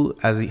you,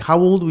 how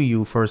old were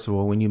you first of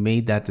all when you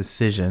made that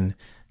decision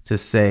to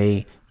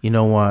say, you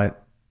know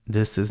what,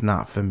 this is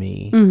not for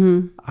me.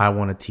 Mm-hmm. I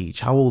want to teach.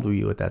 How old were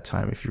you at that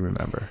time, if you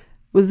remember?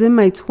 Was in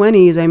my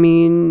 20s. I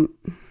mean,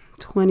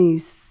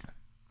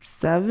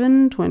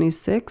 27,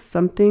 26,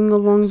 something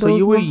along those lines. So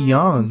you were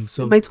young.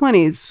 So my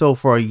 20s. So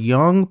for a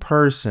young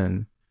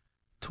person,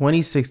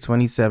 26,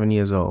 27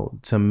 years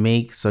old, to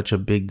make such a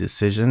big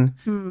decision,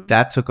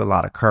 that took a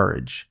lot of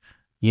courage,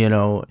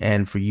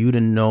 and for you to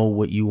know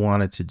what you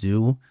wanted to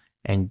do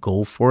and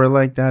go for it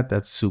like that,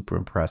 that's super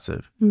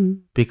impressive.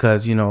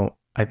 Because,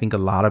 I think a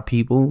lot of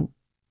people,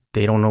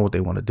 they don't know what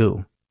they want to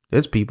do.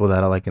 There's people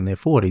that are like in their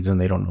 40s and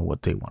they don't know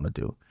what they want to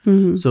do.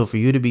 Mm-hmm. So for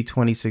you to be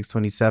 26,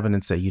 27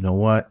 and say, you know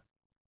what,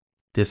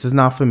 this is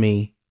not for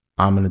me,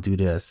 I'm going to do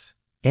this.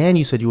 And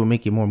you said you were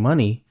making more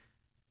money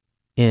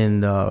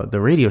in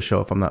the radio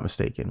show, if I'm not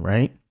mistaken,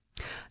 right?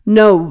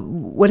 No,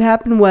 what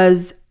happened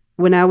was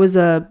when I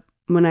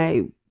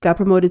got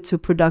promoted to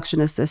production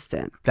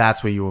assistant.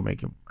 That's where you were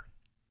making money.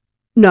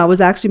 No, I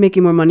was actually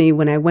making more money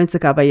when I went to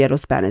Caballero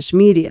Spanish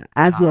Media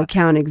as the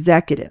account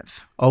executive.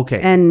 Okay.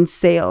 And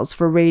sales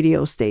for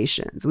radio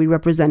stations. We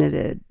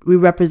represented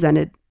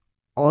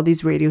all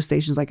these radio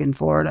stations like in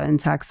Florida and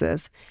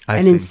Texas.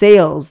 I see. In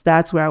sales,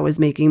 that's where I was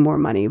making more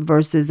money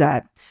versus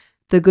at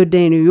the Good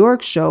Day New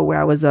York show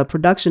where I was a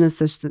production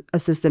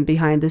assistant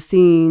behind the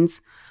scenes.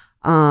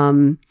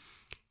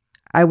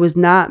 I was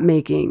not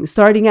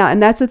starting out.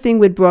 And that's the thing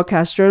with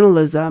broadcast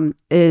journalism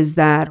is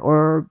that,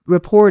 or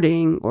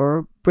reporting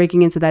or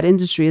breaking into that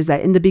industry, is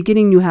that in the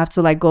beginning, you have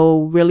to like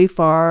go really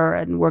far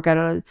and work at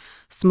a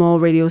small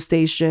radio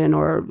station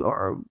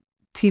or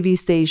TV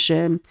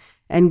station.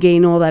 and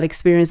gain all that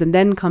experience and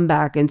then come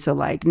back into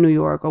like New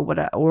York or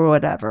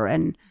whatever.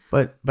 And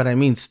but I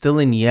mean, still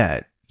and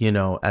yet, you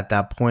know, at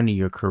that point in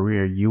your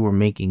career, you were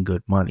making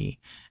good money,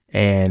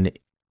 and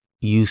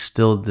you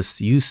still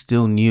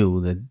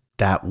knew that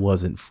that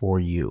wasn't for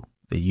you,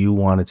 that you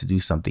wanted to do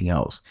something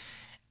else.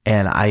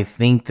 And I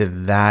think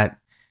that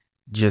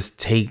just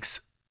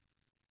takes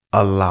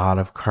a lot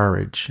of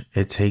courage.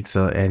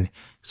 And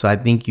so I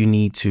think you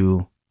need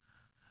to,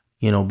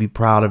 you know, be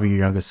proud of your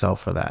younger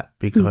self for that,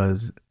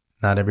 because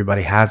not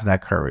everybody has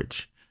that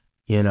courage,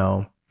 you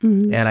know.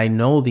 And I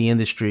know the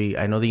industry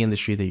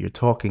that you're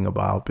talking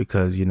about,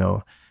 because, you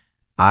know,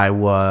 I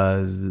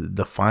was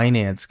the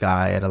finance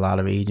guy at a lot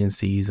of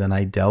agencies, and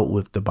I dealt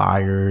with the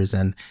buyers,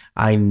 and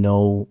I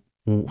know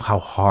how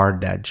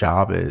hard that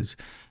job is.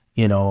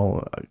 You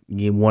know,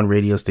 one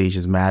radio station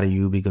is mad at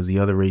you because the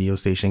other radio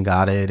station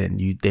got it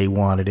and they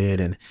wanted it.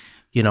 And,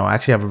 you know, I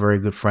actually have a very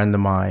good friend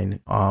of mine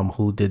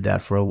who did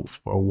that for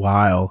a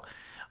while.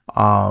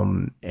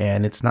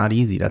 And it's not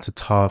easy. That's a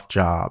tough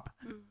job.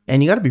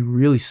 And you got to be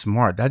really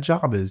smart. That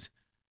job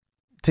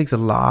takes a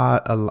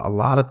lot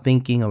of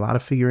thinking, a lot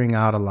of figuring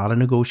out, a lot of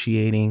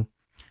negotiating.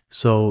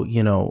 So,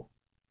 you know,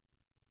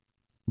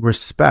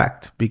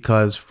 respect,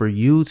 because for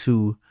you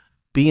to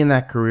be in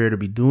that career, to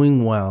be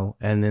doing well,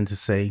 and then to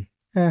say,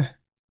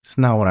 it's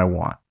not what I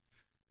want,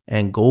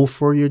 and go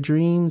for your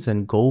dreams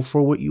and go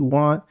for what you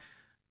want.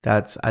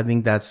 I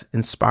think that's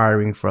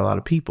inspiring for a lot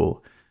of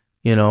people,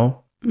 you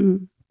know,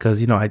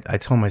 because, you know, I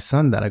tell my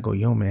son that, I go,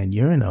 yo, man,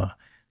 you're in a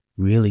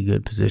really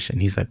good position.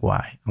 He's like,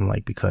 why? I'm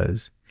like,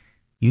 because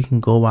you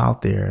can go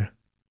out there,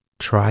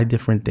 try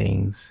different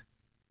things,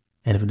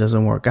 and if it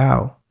doesn't work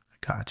out,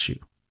 I got you.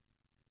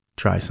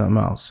 Try something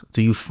else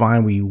till you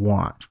find what you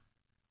want.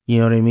 You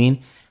know what I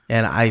mean?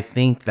 And I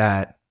think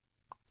that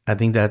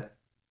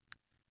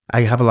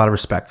I have a lot of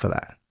respect for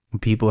that, when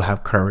people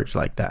have courage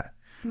like that.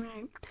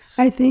 Right.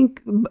 I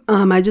think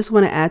I just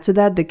want to add to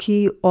that. The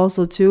key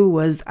also too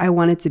was I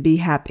wanted to be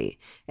happy,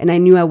 and I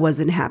knew I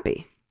wasn't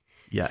happy.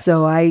 Yes.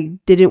 So I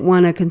didn't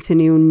want to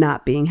continue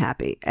not being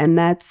happy. And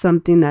that's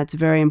something that's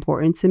very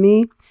important to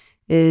me,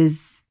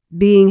 is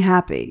being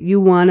happy.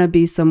 You want to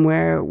be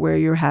somewhere where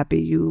you're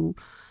happy. You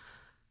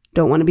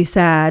don't want to be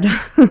sad.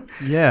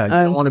 Yeah. You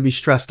don't want to be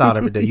stressed out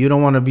every day. You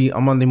don't want to be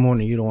on Monday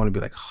morning. You don't want to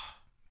be like, oh.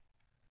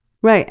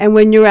 Right. And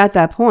when you're at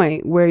that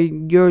point where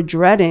you're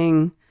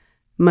dreading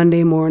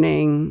Monday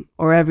morning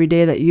or every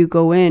day that you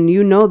go in,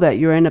 you know that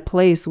you're in a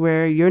place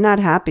where you're not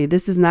happy.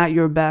 This is not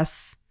your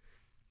best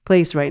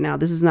place right now.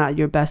 This is not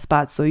your best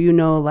spot. So, you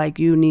know, like,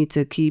 you need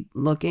to keep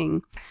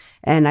looking.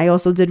 And I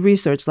also did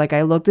research. Like,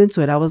 I looked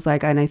into it. I was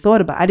like, and I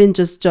thought about, I didn't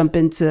just jump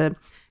into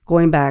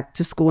going back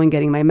to school and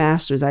getting my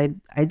master's. I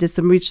did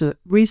some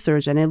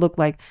research, and it looked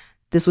like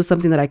this was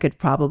something that I could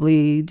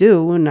probably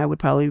do and I would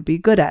probably be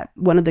good at.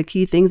 One of the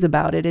key things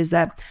about it is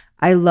that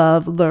I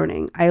love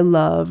learning. I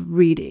love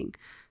reading.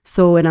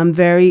 So, and I'm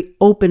very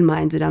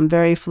open-minded. I'm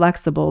very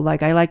flexible.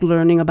 Like, I like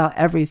learning about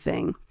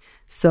everything.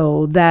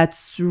 So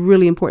that's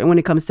really important when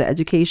it comes to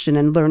education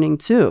and learning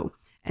too,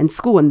 and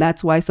school. And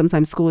that's why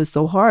sometimes school is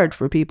so hard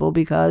for people,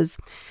 because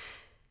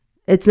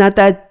it's not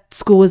that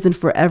school isn't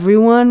for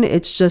everyone.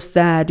 It's just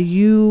that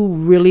you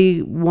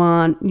really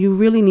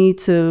need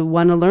to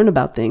want to learn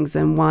about things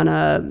and want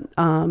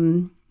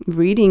to,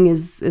 reading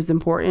is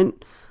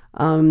important.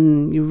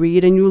 You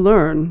read and you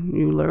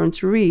learn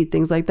to read,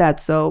 things like that.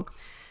 So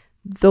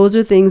those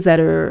are things that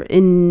are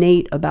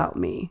innate about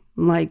me,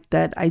 like,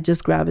 that I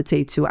just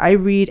gravitate to. I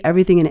read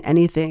everything and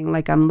anything.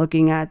 Like, I'm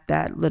looking at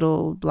that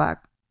little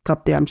black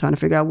cup there. I'm trying to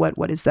figure out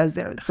what it says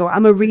there. So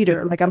I'm a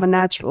reader. Like, I'm a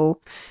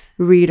natural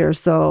reader.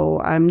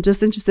 So I'm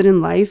just interested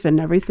in life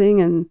and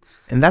everything. And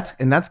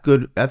that's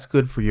good. That's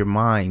good for your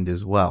mind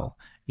as well.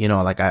 You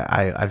know, like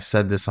I've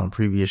said this on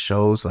previous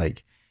shows,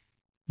 like,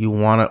 you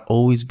want to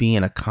always be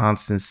in a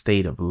constant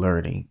state of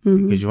learning,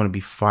 because you want to be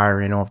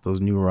firing off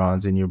those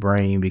neurons in your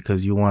brain,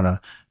 because you want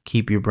to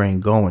keep your brain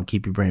going,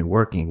 keep your brain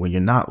working. When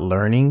you're not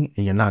learning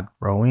and you're not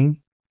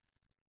growing,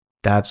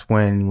 that's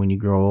when you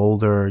grow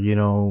older, you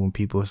know, when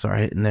people start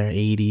hitting their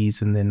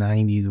 80s and their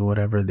 90s or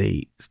whatever,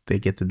 they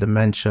get the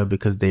dementia,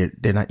 because they're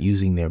not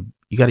using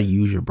you got to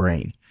use your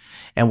brain.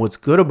 And what's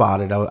good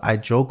about it, I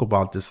joke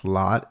about this a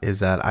lot, is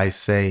that I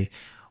say,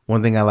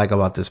 one thing I like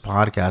about this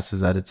podcast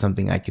is that it's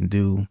something I can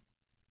do.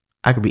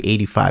 I could be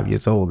 85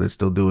 years old and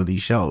still doing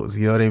these shows.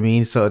 You know what I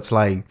mean? So it's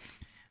like,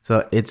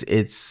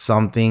 it's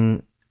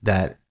something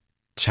that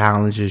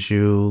challenges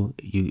you,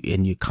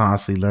 and you're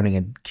constantly learning.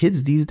 And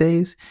kids these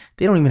days,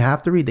 they don't even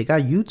have to read. They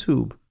got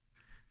YouTube.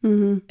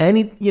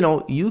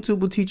 YouTube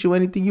will teach you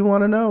anything you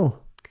want to know,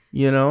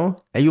 you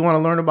know, and you want to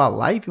learn about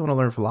life. You want to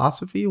learn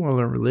philosophy. You want to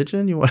learn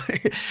religion.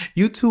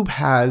 YouTube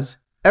has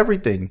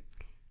everything.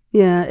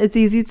 Yeah, it's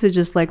easy to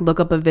just like look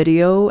up a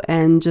video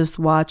and just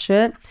watch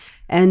it.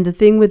 And the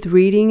thing with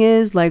reading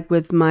is, like,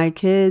 with my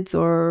kids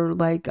or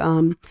like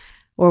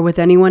or with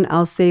anyone,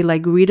 I'll say,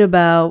 like, read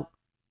about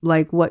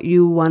like what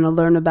you want to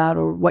learn about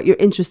or what you're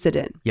interested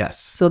in. Yes.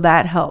 So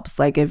that helps.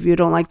 Like, if you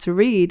don't like to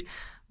read,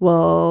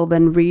 well,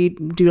 then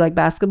do you like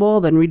basketball?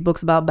 Then read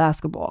books about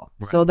basketball.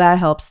 Right. So that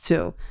helps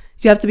too.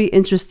 You have to be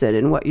interested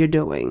in what you're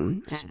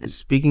doing.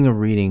 Speaking of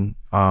reading,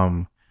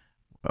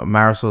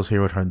 Marisol's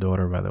here with her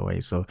daughter, by the way.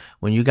 So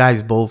when you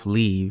guys both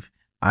leave,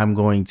 I'm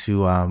going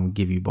to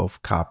give you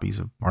both copies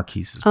of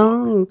Marquise's book.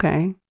 Oh,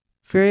 okay.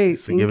 Great.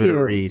 So give it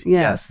a read.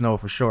 Yes, no,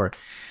 for sure.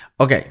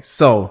 Okay,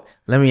 so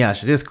let me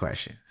ask you this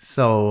question.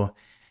 So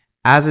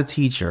as a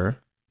teacher,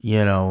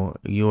 you know,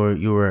 you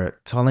were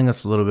telling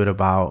us a little bit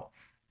about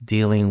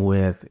dealing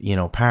with, you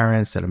know,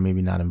 parents that are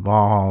maybe not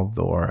involved,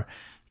 or,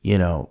 you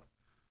know,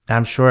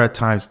 I'm sure at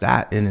times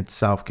that in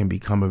itself can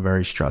become a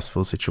very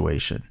stressful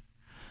situation.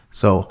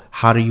 So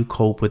how do you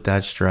cope with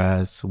that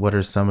stress? What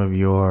are some of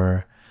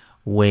your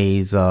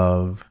ways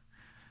of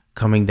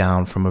coming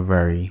down from a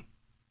very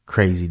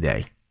crazy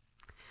day?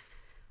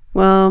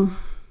 Well,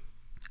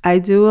 I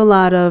do a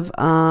lot of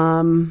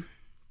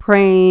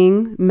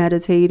praying,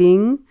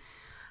 meditating,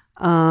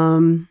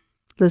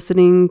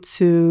 listening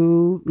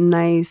to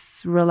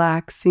nice,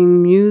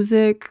 relaxing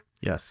music.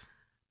 Yes.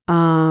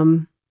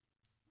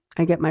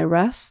 I get my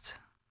rest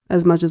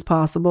as much as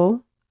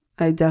possible.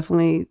 I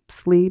definitely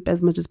sleep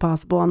as much as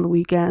possible on the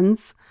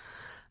weekends,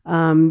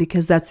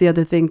 because that's the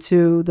other thing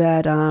too,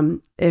 that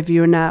if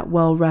you're not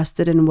well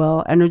rested and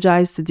well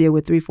energized to deal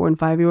with 3, 4, and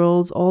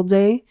 5-year-olds all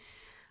day,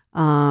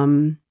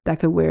 that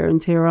could wear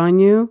and tear on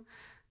you.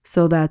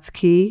 So that's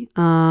key.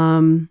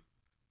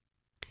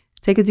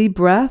 Take a deep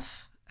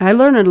breath. I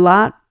learned a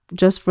lot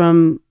just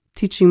from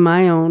teaching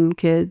my own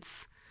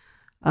kids.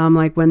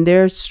 Like when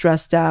they're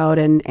stressed out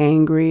and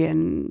angry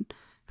and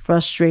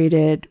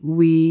frustrated,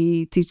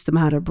 we teach them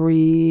how to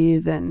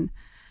breathe and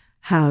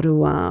how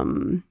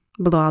to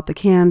blow out the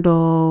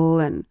candle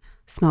and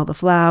smell the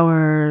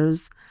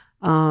flowers.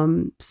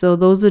 So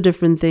those are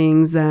different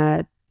things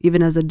that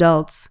even as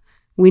adults,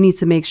 we need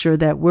to make sure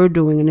that we're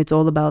doing, and it's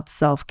all about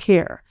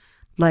self-care.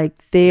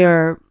 Like they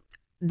are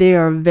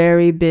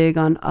very big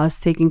on us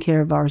taking care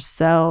of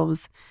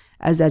ourselves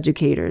as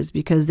educators,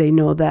 because they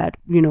know that,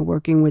 you know,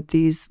 working with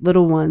these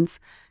little ones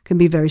can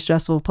be very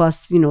stressful.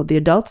 Plus, you know, the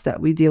adults that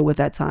we deal with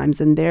at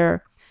times and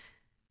their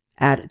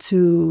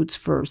attitudes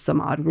for some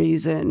odd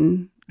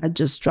reason at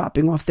just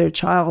dropping off their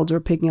child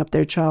or picking up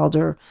their child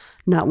or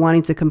not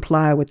wanting to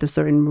comply with the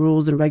certain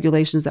rules and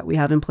regulations that we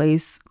have in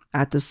place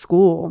at the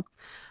school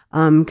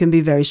can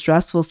be very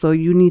stressful. So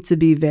you need to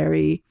be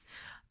very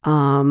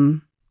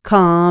calm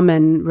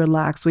and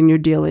relaxed when you're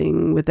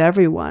dealing with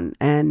everyone.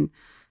 And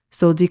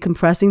so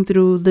decompressing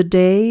through the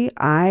day,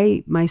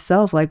 I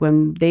myself, like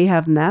when they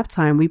have nap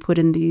time, we put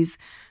in these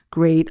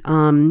great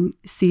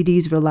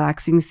CDs,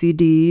 relaxing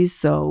CDs.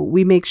 So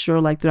we make sure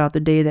like throughout the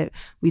day that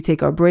we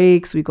take our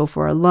breaks, we go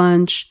for our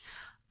lunch,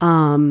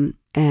 and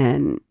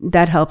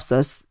that helps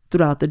us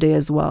throughout the day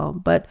as well.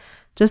 But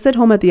just at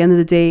home at the end of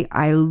the day,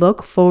 I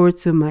look forward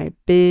to my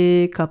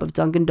big cup of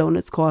Dunkin'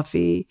 Donuts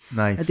coffee.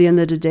 Nice. At the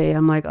end of the day,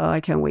 I'm like, oh, I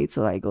can't wait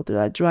till I go through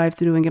that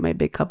drive-thru and get my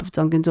big cup of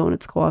Dunkin'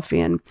 Donuts coffee,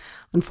 and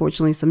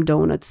unfortunately some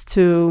donuts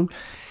too.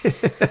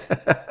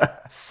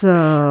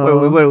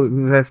 So wait,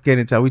 let's get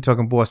into it. Are we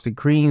talking Boston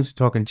creams?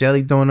 We're talking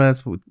jelly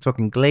donuts? We're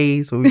talking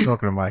glaze? What are we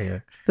talking about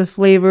here? The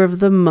flavor of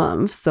the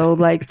month. So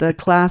like the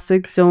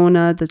classic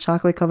donut, the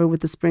chocolate covered with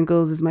the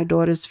sprinkles is my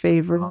daughter's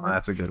favorite. Oh,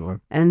 that's a good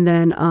one. And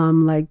then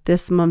like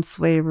this month's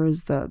flavor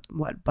is the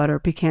butter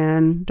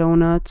pecan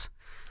donut.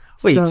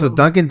 Wait, so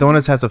Dunkin'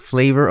 Donuts has a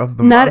flavor of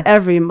the month? Not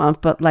every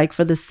month, but like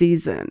for the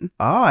season.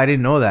 Oh, I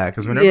didn't know that,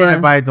 because whenever I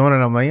buy a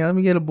donut, I'm like, yeah, let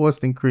me get a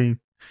Boston cream.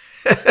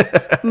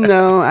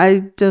 No,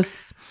 I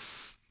just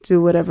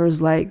do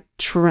whatever's like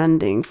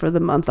trending for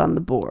the month on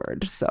the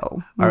board.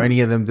 So are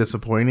any of them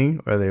disappointing,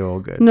 or are they all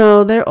good?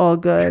 No, they're all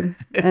good.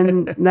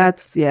 And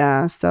that's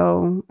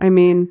so I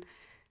mean,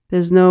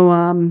 there's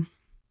no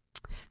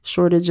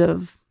shortage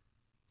of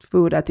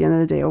food at the end of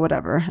the day or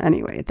whatever.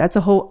 Anyway, that's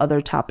a whole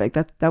other topic.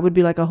 That would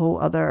be like a whole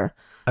other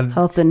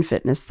health and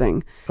fitness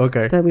thing.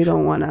 Okay. That we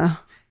don't want to.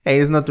 Hey,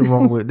 there's nothing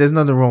wrong with a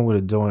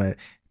donut.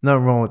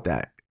 Nothing wrong with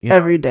that. You know,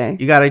 every day.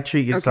 You gotta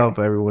treat yourself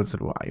every once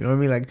in a while. You know what I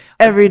mean? Like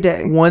every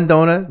day. One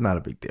donut, not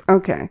a big deal.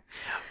 Okay.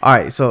 All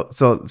right. So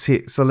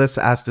let's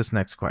ask this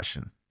next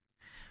question.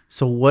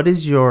 So what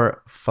is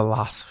your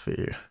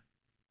philosophy?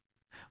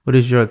 What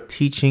is your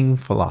teaching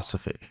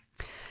philosophy?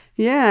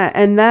 Yeah,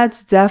 and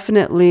that's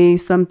definitely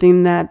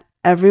something that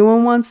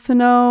everyone wants to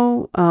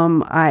know.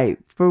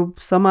 For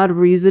some odd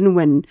reason,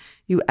 when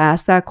you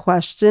ask that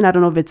question, I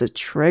don't know if it's a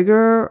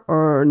trigger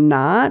or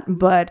not,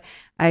 but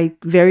I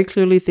very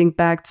clearly think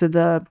back to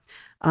the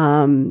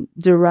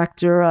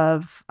director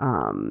of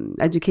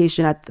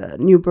education at the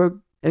Newburgh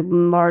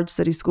Large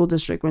City School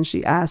District when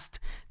she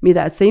asked me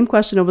that same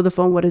question over the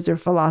phone: what is your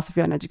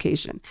philosophy on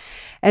education?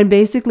 And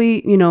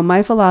basically, you know,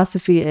 my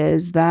philosophy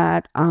is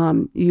that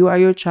you are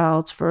your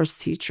child's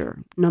first teacher,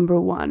 number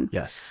one.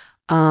 Yes.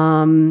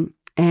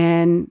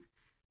 And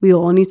we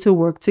all need to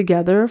work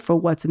together for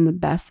what's in the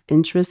best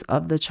interest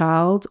of the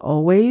child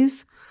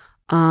always.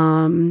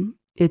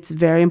 It's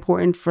very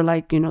important for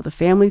the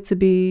family to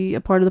be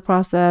a part of the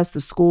process, the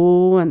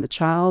school and the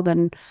child,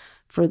 and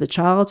for the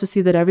child to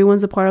see that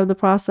everyone's a part of the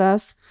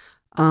process.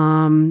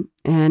 And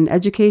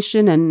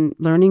education and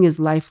learning is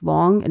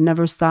lifelong. It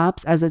never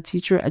stops. As a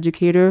teacher,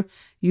 educator,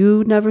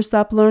 you never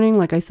stop learning.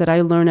 Like I said,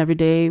 I learn every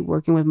day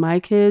working with my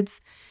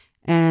kids.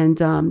 And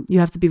you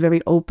have to be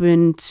very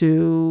open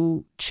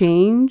to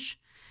change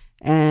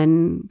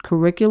and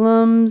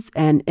curriculums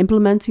and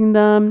implementing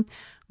them,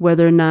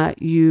 whether or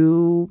not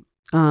you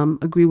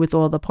agree with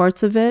all the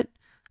parts of it.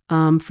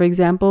 For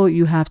example,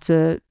 you have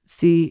to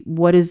see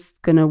what is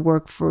going to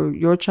work for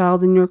your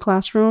child in your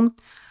classroom.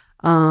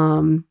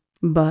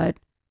 But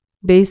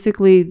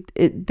basically,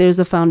 there's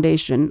a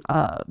foundation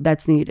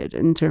that's needed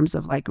in terms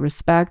of like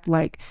respect.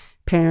 Like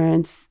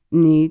parents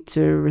need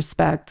to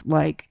respect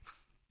like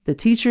the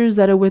teachers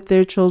that are with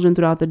their children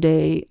throughout the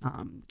day.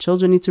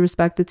 Children need to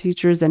respect the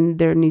teachers, and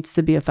there needs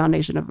to be a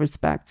foundation of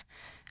respect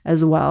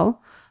as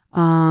well.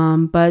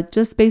 But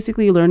just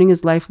basically, learning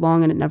is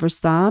lifelong and it never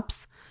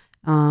stops.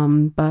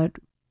 But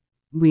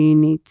we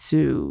need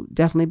to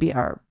definitely be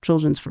our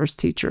children's first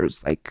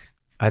teachers. Like,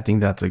 I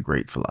think that's a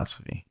great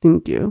philosophy.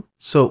 Thank you.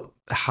 So,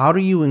 how do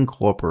you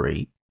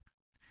incorporate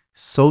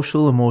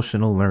social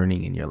emotional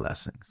learning in your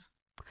lessons?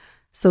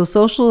 So,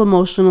 social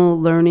emotional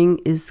learning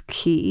is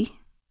key.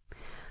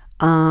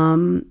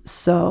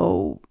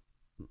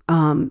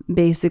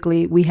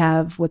 Basically, we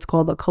have what's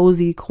called a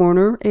cozy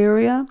corner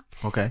area.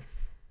 Okay.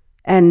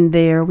 And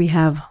there we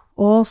have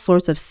all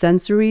sorts of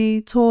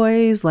sensory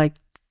toys, like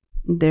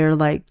they're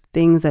like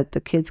things that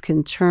the kids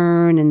can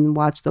turn and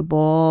watch the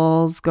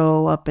balls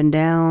go up and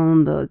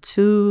down the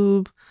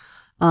tube.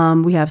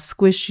 We have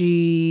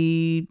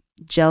squishy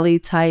jelly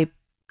type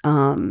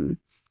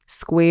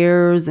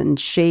squares and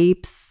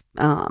shapes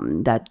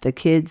that the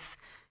kids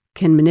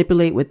can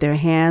manipulate with their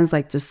hands,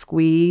 like to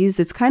squeeze.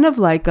 It's kind of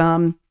like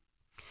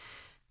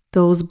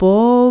those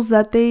balls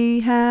that they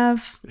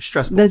have.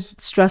 Stress balls.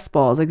 The stress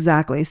balls,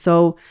 exactly.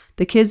 So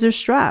the kids are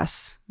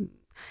stressed.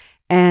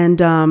 And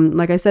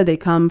like I said, they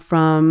come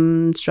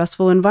from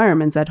stressful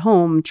environments at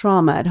home,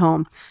 trauma at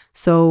home.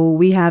 So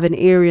we have an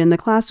area in the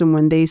classroom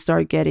when they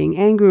start getting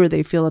angry or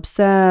they feel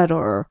upset,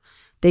 or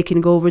they can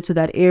go over to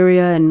that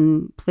area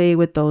and play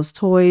with those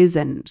toys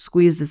and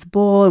squeeze this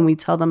ball. And we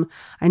tell them,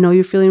 I know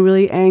you're feeling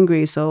really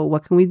angry, so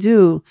what can we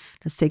do?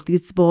 Let's take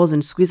these balls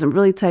and squeeze them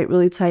really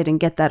tight and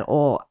get that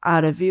all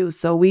out of you.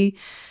 So we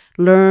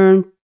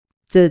learn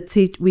to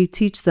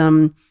teach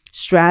them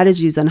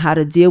strategies on how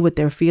to deal with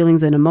their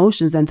feelings and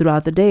emotions. And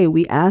throughout the day,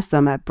 we ask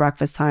them at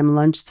breakfast time,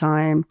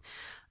 lunchtime,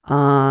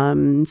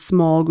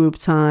 small group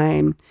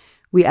time.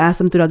 We ask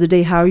them throughout the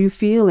day, how are you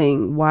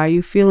feeling? Why are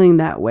you feeling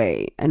that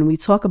way? And we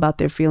talk about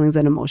their feelings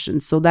and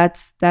emotions. So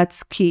that's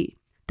key.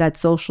 That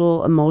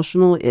social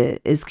emotional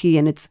is key.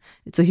 And it's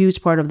a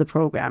huge part of the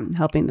program,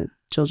 helping the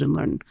children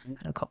learn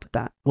how to cope with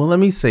that. Well, let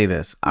me say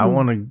this. I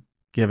want to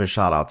give a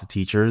shout out to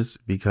teachers,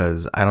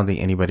 because I don't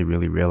think anybody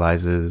really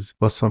realizes,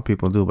 well, some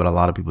people do, but a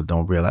lot of people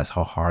don't realize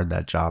how hard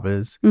that job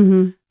is.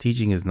 Mm-hmm.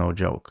 Teaching is no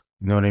joke.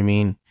 You know what I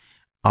mean?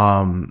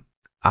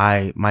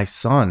 My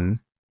son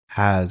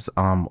has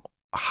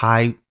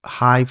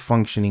high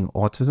functioning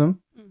autism.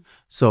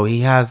 So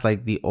he has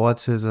like the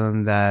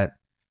autism that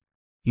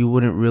you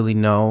wouldn't really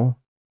know,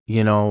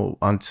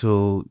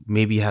 until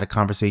maybe you had a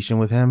conversation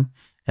with him,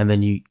 and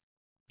then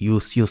you'll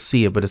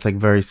see it, but it's like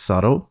very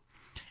subtle.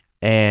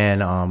 And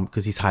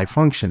because he's high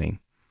functioning.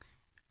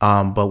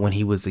 But when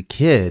he was a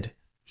kid,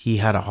 he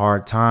had a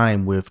hard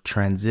time with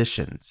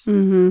transitions.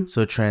 Mm-hmm.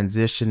 So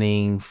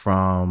transitioning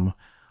from,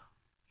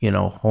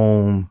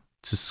 home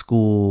to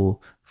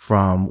school,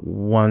 from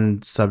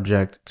one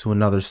subject to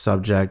another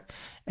subject.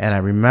 And I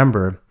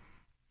remember,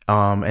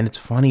 and it's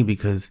funny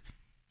because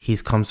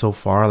he's come so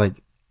far,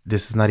 like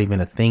this is not even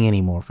a thing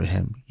anymore for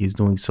him. He's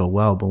doing so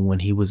well. But when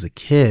he was a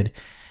kid,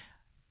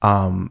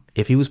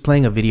 if he was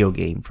playing a video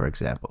game, for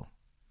example,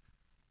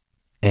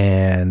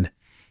 and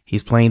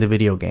he's playing the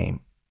video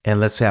game, and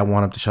let's say I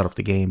want him to shut off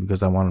the game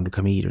because I want him to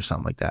come eat or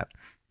something like that.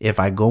 If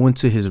I go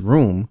into his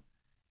room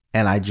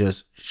and I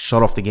just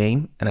shut off the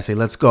game and I say,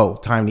 let's go,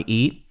 time to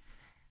eat,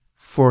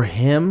 for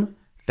him,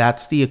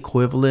 that's the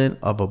equivalent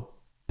of a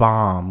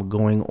bomb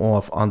going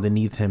off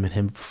underneath him and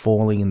him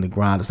falling in the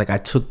ground. It's like I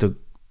took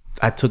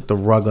the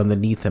rug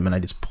underneath him and I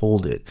just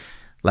pulled it.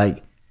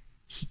 Like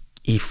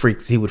he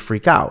would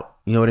freak out.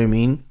 You know what I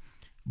mean?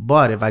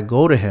 But if I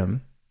go to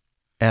him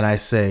and I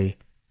say,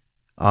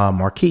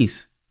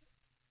 Marquise,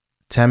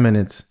 10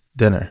 minutes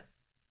dinner,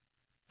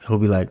 he'll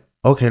be like,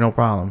 okay, no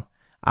problem.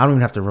 I don't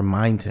even have to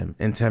remind him.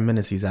 In 10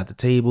 minutes, he's at the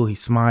table,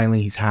 he's smiling,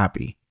 he's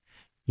happy.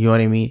 You know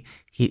what I mean?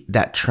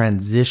 That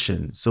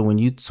transition. So when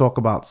you talk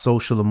about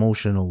social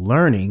emotional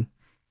learning,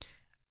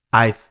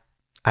 I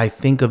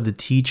think of the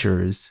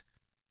teachers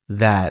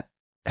that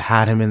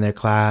had him in their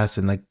class,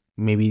 and like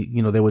maybe,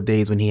 there were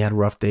days when he had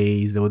rough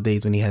days. There were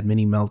days when he had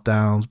mini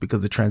meltdowns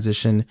because the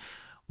transition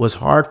was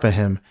hard for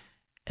him.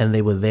 And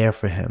they were there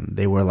for him.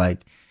 They were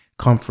like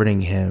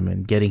comforting him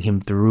and getting him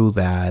through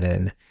that.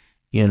 And,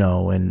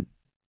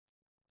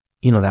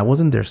 that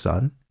wasn't their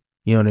son.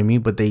 You know what I mean?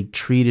 But they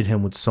treated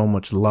him with so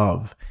much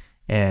love.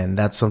 And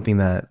that's something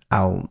that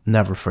I'll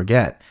never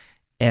forget.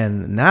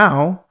 And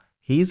now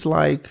he's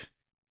like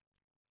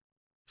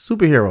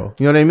superhero.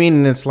 You know what I mean?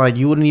 And it's like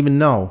you wouldn't even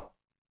know,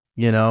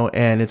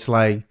 and it's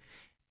like,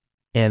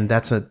 and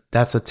that's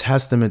a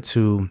testament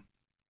to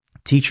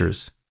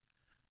teachers.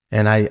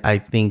 And I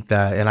think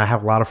that, and I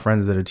have a lot of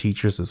friends that are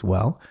teachers as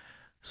well.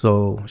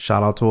 So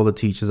shout out to all the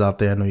teachers out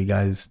there. I know you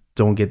guys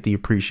don't get the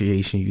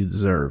appreciation you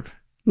deserve.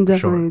 Definitely.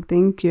 Sure.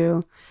 Thank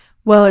you.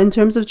 Well, in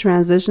terms of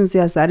transitions,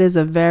 yes, that is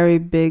a very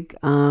big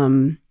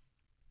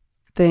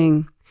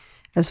thing.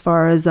 As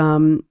far as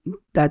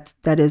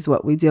that is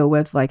what we deal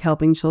with, like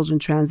helping children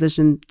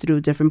transition through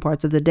different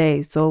parts of the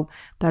day. So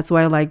that's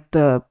why, like,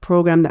 the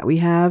program that we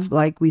have,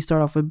 like, we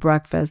start off with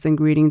breakfast and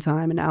greeting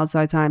time and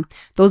outside time.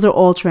 Those are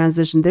all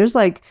transition. There's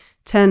like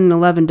 10,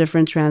 11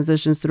 different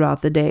transitions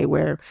throughout the day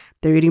where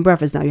they're eating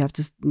breakfast. Now you have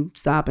to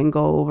stop and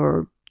go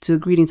over to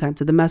greeting time,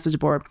 to the message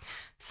board.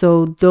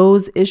 So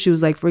those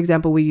issues, like, for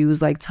example, we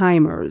use like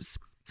timers.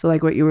 So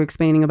like what you were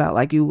explaining about,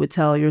 like you would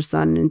tell your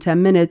son in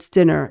 10 minutes,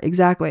 dinner.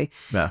 Exactly.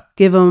 Yeah.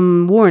 Give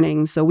them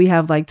warning. So we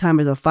have like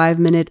timers of 5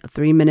 minute, a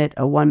 3 minute,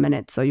 a 1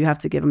 minute. So you have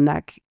to give them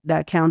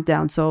that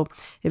countdown. So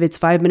if it's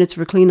 5 minutes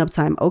for cleanup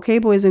time, okay,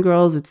 boys and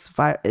girls,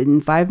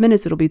 in 5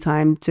 minutes, it'll be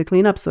time to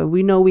clean up. So if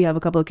we know we have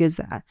a couple of kids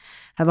that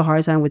have a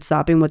hard time with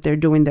stopping what they're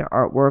doing, their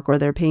artwork or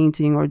their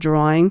painting or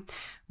drawing,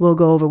 we'll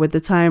go over with the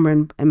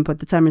timer and put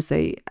the timer and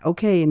say,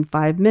 okay, in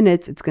 5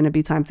 minutes, it's going to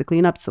be time to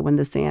clean up. So when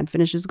the sand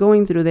finishes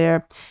going through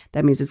there,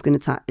 that means it's going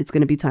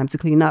to be time to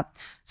clean up.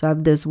 So I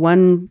have this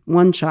one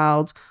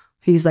child.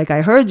 He's like,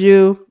 I heard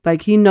you.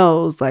 Like, he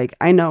knows, like,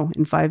 I know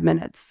in 5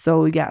 minutes.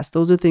 So yes,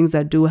 those are things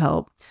that do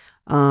help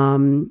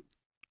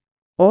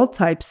all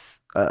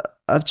types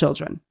of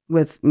children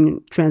with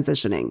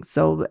transitioning.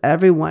 So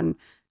everyone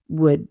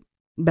would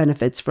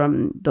benefits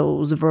from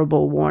those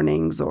verbal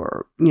warnings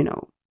or,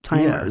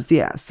 timers.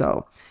 Yeah.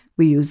 So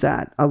we use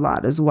that a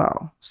lot as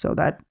well. So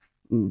that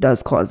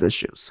does cause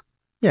issues.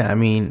 Yeah. I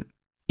mean,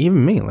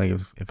 even me, like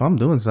if I'm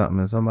doing something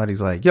and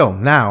somebody's like, yo,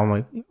 now, I'm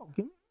like,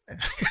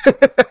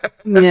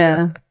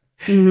 yeah.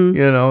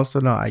 Mm-hmm. So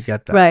no, I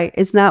get that. Right.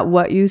 It's not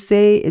what you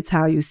say, it's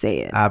how you say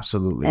it.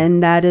 Absolutely.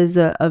 And that is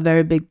a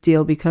very big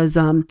deal because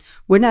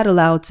we're not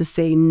allowed to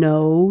say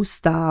no,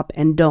 stop,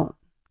 and don't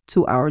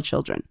to our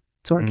children,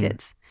 to our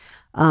kids.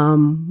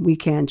 We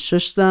can't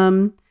shush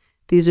them.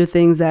 These are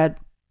things that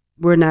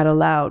we're not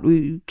allowed.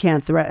 We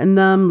can't threaten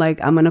them. Like,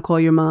 I'm going to call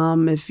your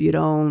mom if you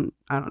don't,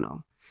 I don't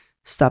know,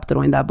 stop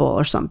throwing that ball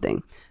or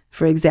something,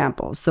 for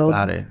example. So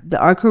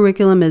our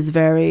curriculum is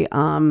very...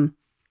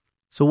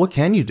 So what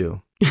can you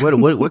do?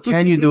 What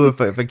can you do if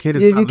a kid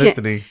is not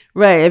listening?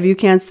 Right. If you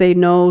can't say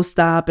no,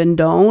 stop, and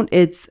don't,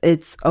 it's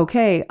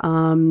okay.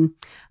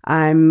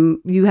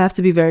 You have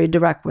to be very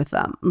direct with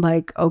them.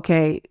 Like,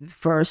 okay,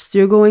 first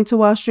you're going to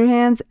wash your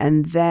hands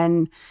and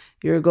then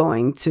you're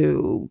going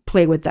to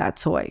play with that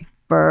toy.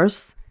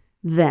 First,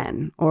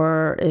 then,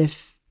 or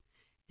if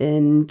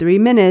in 3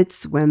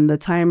 minutes when the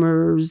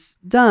timer's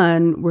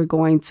done, we're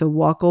going to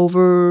walk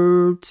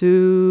over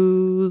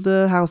to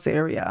the house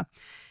area.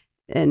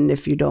 And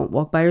if you don't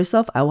walk by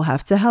yourself, I will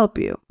have to help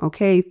you.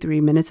 Okay, 3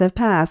 minutes have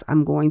passed.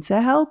 I'm going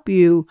to help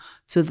you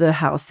to the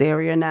house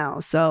area now.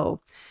 So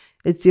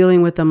it's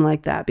dealing with them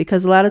like that.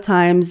 Because a lot of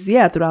times,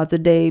 throughout the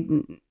day,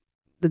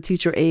 the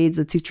teacher aides,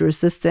 the teacher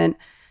assistant,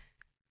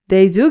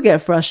 they do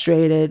get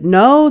frustrated.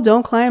 No,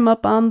 don't climb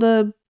up on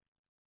the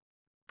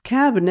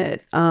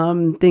cabinet,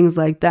 things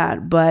like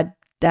that. But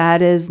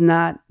that is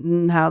not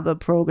how the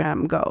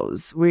program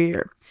goes.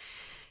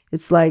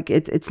 It's like,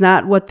 it's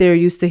not what they're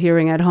used to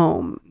hearing at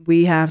home.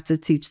 We have to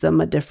teach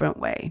them a different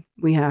way.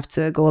 We have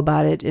to go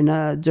about it in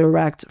a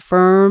direct,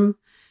 firm,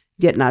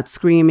 yet not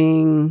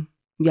screaming,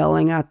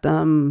 yelling at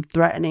them,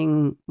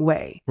 threatening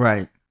way.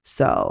 Right.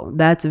 So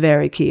that's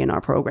very key in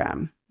our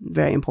program.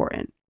 Very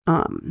important.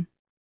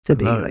 To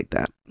be like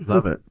that.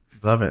 Love it.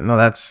 No,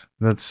 that's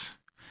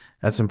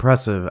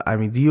impressive. I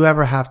mean, do you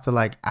ever have to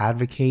like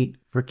advocate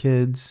for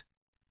kids?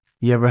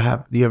 Do you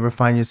ever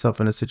find yourself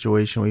in a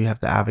situation where you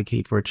have to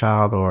advocate for a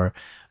child or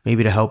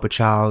maybe to help a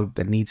child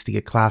that needs to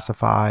get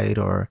classified,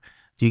 or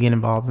do you get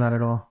involved in that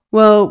at all?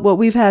 Well, what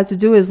we've had to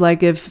do is,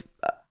 like, if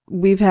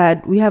we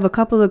have a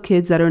couple of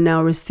kids that are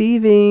now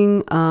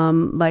receiving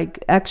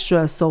like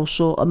extra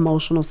social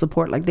emotional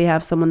support. Like, they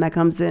have someone that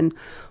comes in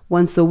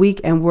once a week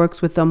and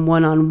works with them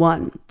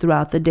one-on-one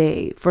throughout the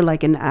day for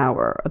like an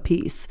hour a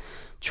piece,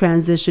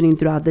 transitioning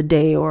throughout the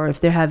day. Or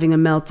if they're having a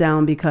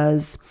meltdown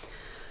because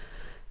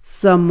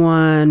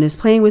someone is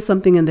playing with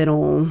something and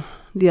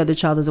the other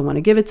child doesn't want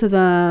to give it to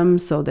them,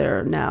 so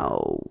they're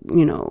now,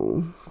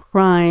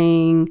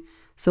 crying.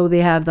 So they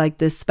have like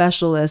this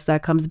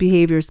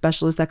behavior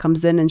specialist that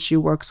comes in, and she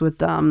works with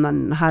them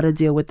on how to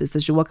deal with this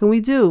issue. What can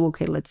we do?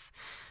 Okay, let's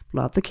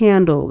blow out the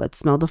candle. Let's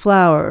smell the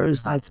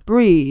flowers. Let's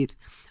breathe.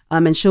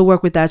 And she'll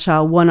work with that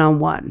child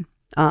one-on-one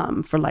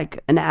for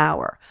like an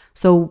hour.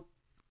 So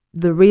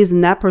the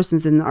reason that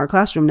person's in our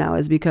classroom now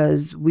is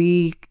because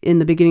in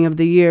the beginning of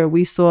the year,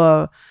 we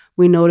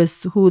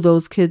noticed who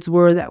those kids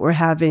were that were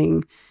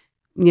having,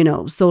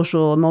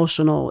 social,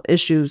 emotional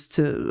issues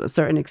to a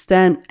certain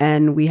extent,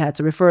 and we had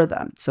to refer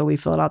them. So we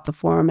filled out the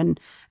form and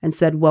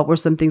said, what were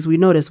some things we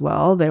noticed?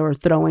 Well, they were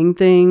throwing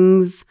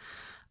things,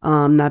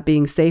 not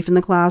being safe in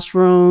the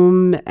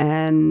classroom,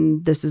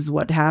 and this is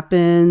what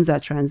happens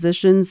at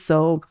transitions.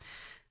 So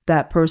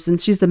that person,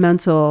 she's the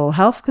mental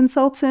health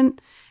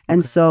consultant,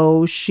 and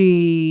so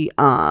she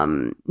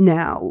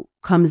now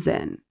comes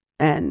in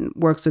and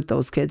works with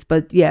those kids.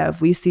 But yeah,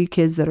 if we see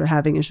kids that are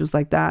having issues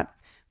like that,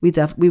 we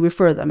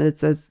refer them.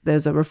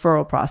 There's a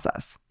referral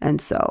process,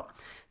 and so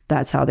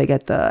that's how they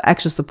get the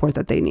extra support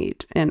that they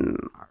need in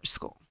our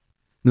school.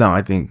 No,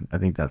 I think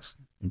that's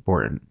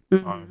important.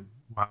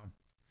 Wow.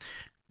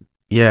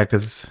 Yeah,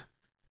 because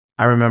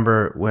I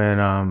remember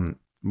when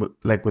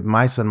like with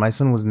my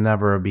son was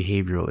never a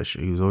behavioral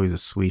issue. He was always a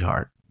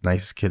sweetheart,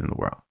 nicest kid in the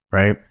world,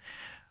 right?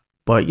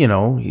 But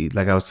he,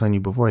 like I was telling you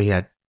before, he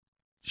had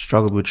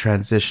struggled with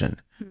transition.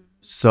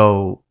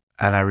 So,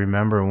 and I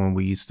remember when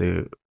we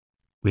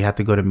had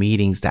to go to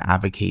meetings to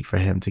advocate for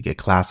him to get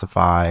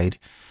classified,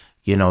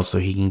 so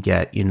he can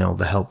get,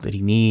 the help that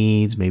he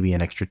needs, maybe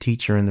an extra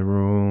teacher in the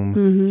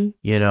room,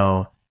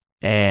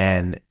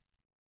 and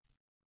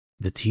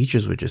the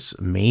teachers were just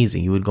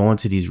amazing. You would go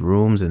into these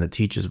rooms and the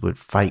teachers would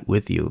fight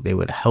with you. They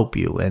would help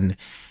you and,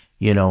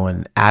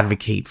 and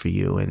advocate for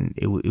you. And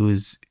it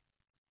was,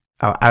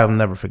 I'll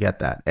never forget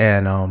that.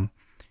 And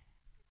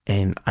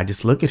I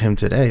just look at him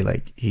today,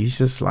 like, he's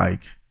just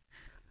like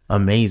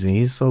amazing.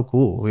 He's so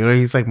cool.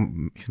 He's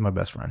my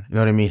best friend. You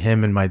know what I mean?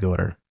 Him and my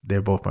daughter,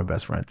 they're both my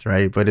best friends.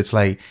 Right. But it's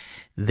like,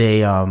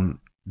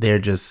 they're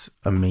just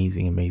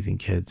amazing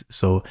kids.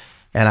 So,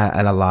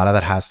 and a lot of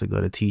that has to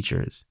go to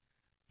teachers.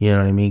 You know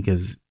what I mean?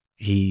 Because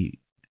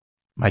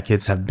my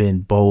kids have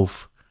been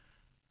both,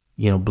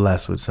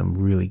 blessed with some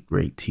really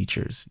great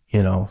teachers,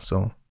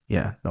 so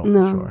yeah, for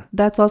sure.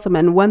 That's awesome.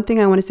 And one thing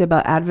I want to say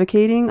about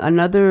advocating,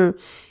 another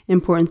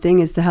important thing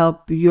is to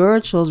help your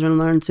children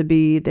learn to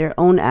be their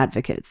own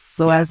advocates.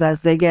 So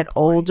as they get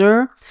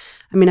older,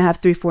 I mean, I have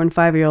 3, 4, and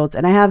 5-year-olds,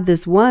 and I have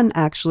this one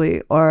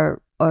actually,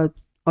 or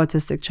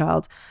autistic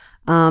child.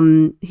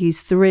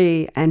 He's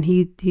 3, and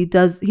he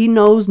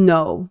knows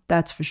no,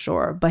 that's for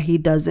sure, but he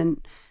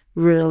doesn't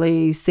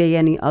really say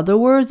any other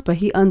words, but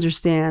he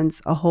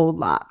understands a whole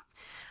lot.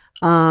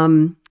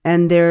 And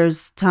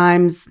there's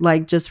times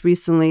like just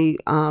recently,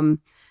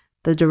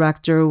 the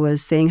director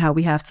was saying how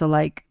we have to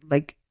like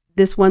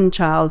this one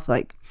child,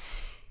 like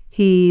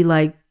he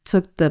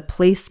took the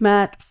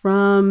placemat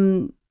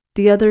from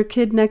the other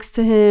kid next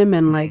to him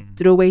and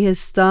threw away his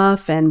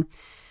stuff. And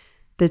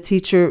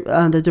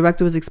the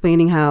director was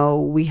explaining how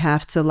we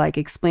have to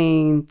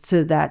explain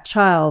to that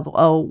child,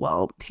 oh,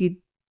 well,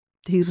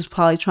 he was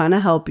probably trying to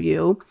help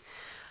you.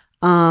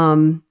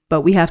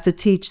 But we have to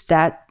teach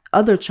that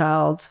other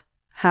child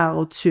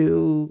how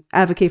to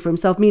advocate for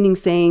himself, meaning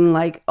saying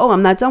oh,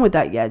 I'm not done with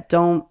that yet.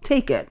 Don't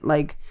take it.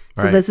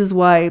 So This is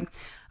why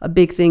a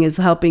big thing is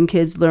helping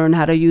kids learn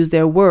how to use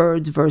their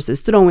words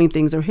versus throwing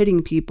things or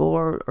hitting people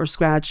or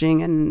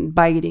scratching and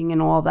biting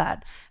and all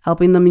that,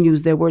 helping them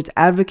use their words,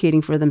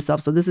 advocating for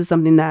themselves. So this is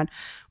something that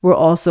we're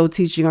also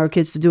teaching our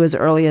kids to do as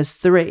early as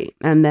 3.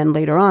 And then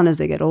later on, as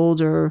they get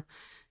older,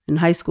 in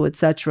high school,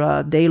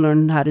 etc., they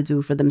learn how to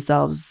do for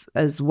themselves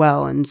as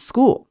well in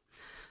school.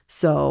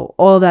 So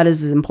all that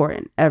is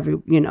important.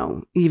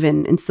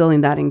 Even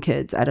instilling that in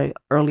kids at an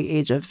early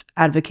age of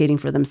advocating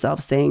for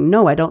themselves, saying,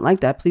 no, I don't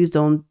like that. Please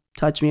don't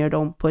touch me or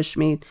don't push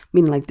me.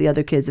 Meaning the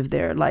other kids, if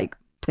they're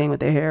playing with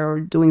their hair or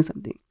doing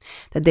something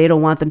that they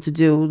don't want them to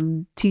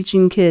do,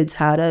 teaching kids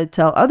how to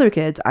tell other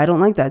kids, I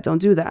don't like that. Don't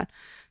do that.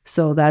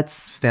 So that's...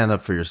 Stand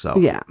up for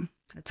yourself. Yeah,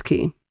 that's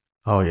key.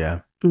 Oh,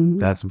 yeah. Mm-hmm.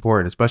 That's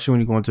important, especially when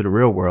you go into the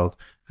real world.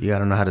 You got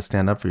to know how to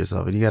stand up for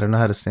yourself, and you got to know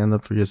how to stand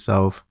up for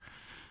yourself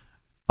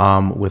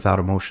without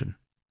emotion.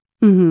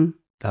 Mm-hmm.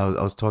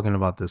 I was talking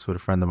about this with a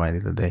friend of mine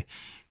the other day.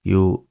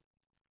 You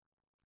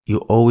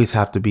always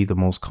have to be the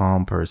most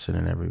calm person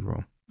in every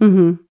room,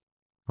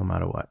 no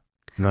matter what.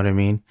 You know what I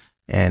mean?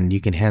 And you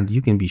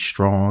can be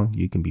strong,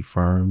 you can be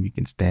firm, you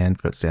can stand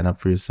up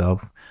for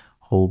yourself,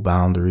 hold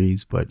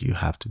boundaries, but you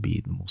have to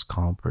be the most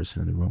calm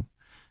person in the room.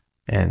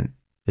 And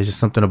there's just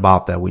something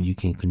about that when you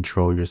can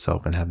control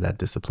yourself and have that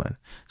discipline.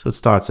 So it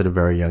starts at a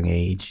very young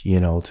age,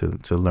 to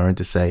learn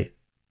to say,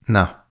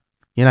 no,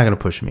 you're not going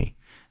to push me.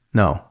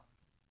 No,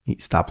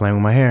 stop playing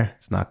with my hair.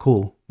 It's not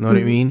cool. You know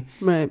what I mean?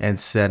 Right. And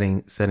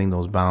setting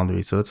those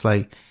boundaries. So it's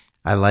I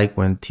like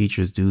when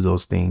teachers do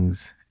those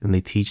things and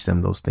they teach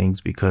them those things,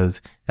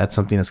 because that's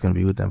something that's going to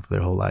be with them for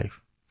their whole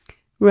life.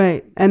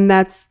 Right. And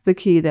that's the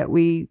key, that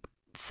we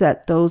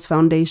set those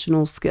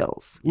foundational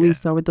skills. Yeah. We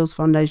start with those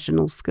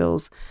foundational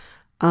skills.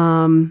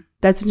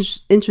 That's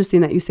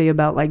interesting that you say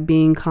about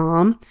being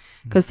calm,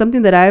 because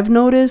something that I've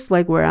noticed,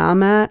 where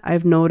I'm at,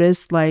 I've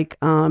noticed like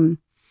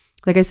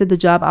I said, the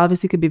job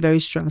obviously could be very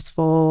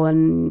stressful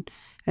and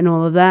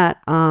all of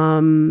that.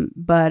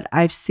 But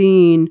I've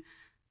seen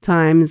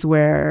times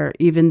where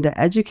even the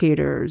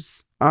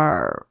educators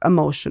are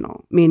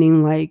emotional,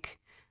 meaning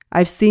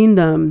I've seen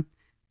them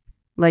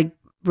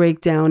break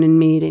down in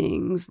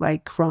meetings,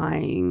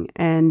 crying,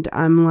 and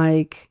I'm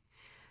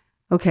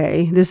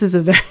okay, this is a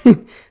very,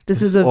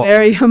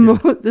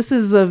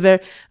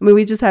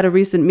 we just had a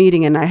recent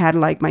meeting, and I had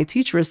my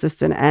teacher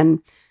assistant and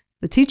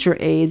the teacher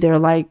aide, they're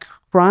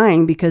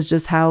crying because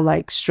just how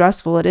like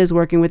stressful it is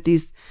working with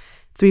these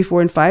 3,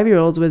 4, and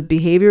 5-year-olds with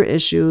behavior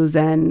issues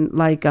and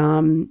like,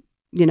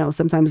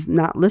 sometimes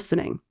not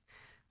listening.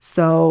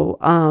 So,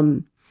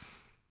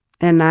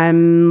 and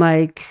I'm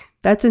like,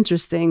 that's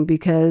interesting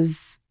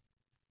because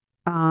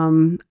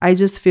I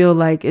just feel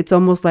like it's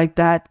almost like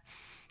that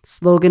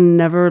slogan,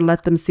 never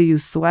let them see you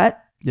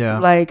sweat. Yeah.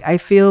 Like, I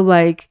feel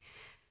like,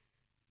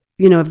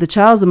 if the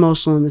child's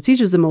emotional and the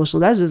teacher's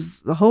emotional, that's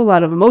just a whole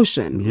lot of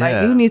emotion. Yeah.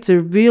 Like, you need to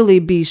really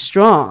be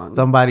strong.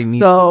 Somebody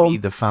needs to be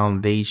the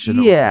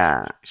foundational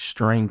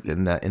strength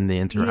in the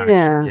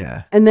interaction.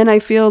 Yeah. And then I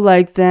feel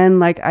like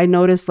I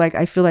notice, like,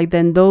 I feel like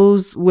then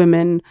those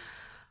women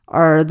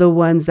are the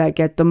ones that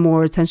get the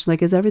more attention.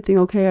 Like, is everything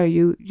okay? Are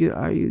you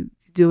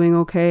doing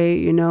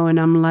okay? And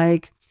I'm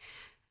like,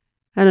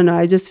 I don't know.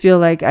 I just feel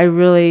like I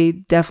really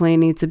definitely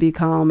need to be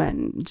calm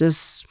and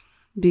just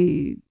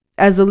be,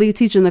 as the lead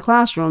teacher in the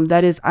classroom,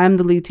 that is, I'm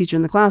the lead teacher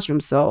in the classroom.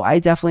 So I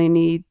definitely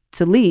need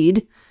to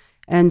lead.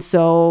 And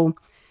so,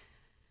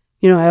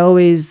 I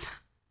always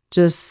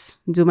just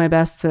do my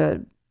best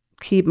to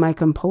keep my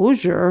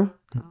composure.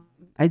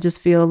 I just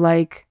feel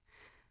like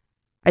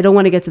I don't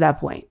want to get to that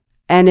point.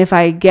 And if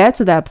I get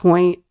to that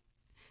point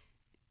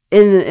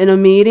in a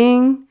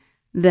meeting,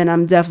 then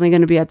I'm definitely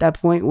going to be at that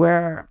point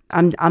where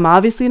I'm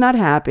obviously not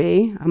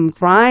happy. I'm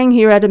crying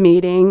here at a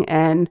meeting,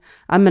 and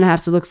I'm going to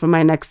have to look for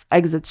my next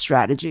exit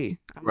strategy.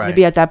 I'm going to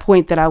be at that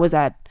point that I was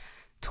at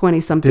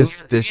 20-something.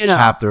 This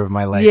chapter of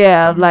my life.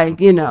 Yeah,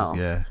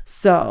 Yeah.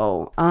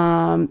 So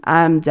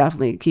I'm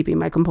definitely keeping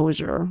my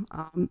composure.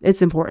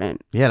 It's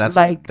important. Yeah,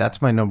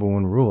 that's my number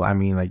one rule. I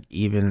mean, like,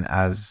 even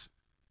as,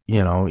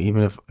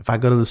 even if I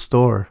go to the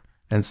store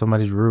and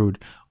somebody's rude,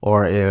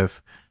 or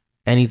if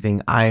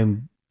anything,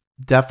 I'm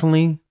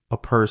definitely a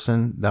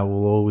person that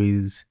will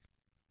always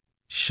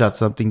shut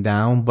something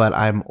down, but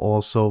I'm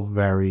also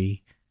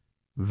very,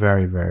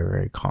 very, very,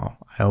 very calm.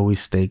 I always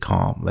stay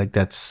calm. Like,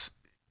 it's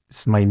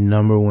my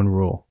number one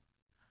rule.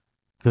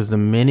 Because the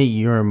minute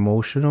you're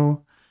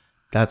emotional,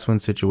 that's when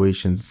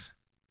situations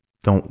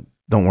don't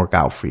work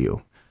out for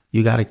you.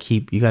 You gotta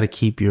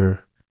keep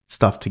your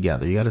stuff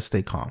together. You gotta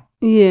stay calm.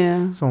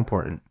 Yeah. So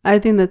important. I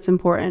think that's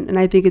important. And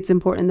I think it's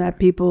important that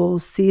people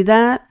see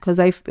that, because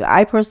I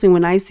personally,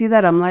 when I see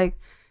that, I'm like,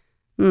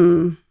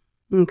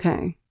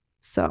 okay.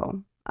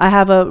 So I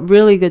have a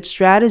really good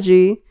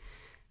strategy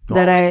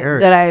that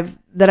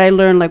I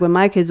learned, like, when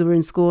my kids were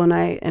in school, and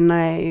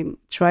I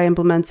try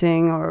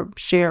implementing or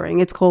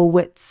sharing. It's called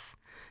WITS.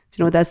 Do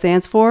you know what that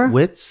stands for?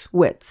 WITS?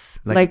 WITS.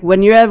 Like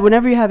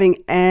whenever you're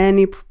having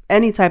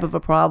any type of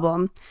a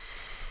problem,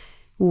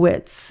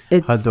 WITS.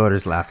 Her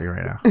daughter's laughing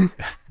right now.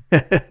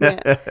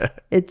 Yeah.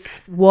 It's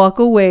walk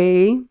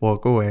away,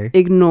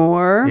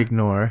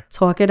 ignore,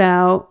 talk it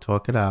out,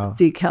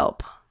 seek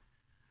help.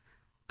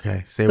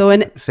 Okay, say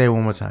it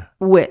one more time.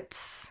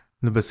 WITS.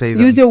 No, but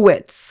use your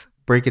wits.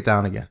 Break it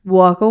down again.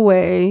 Walk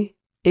away,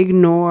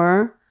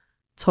 ignore,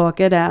 talk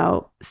it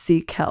out,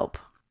 seek help.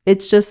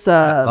 It's just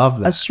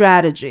a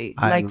strategy,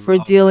 like, for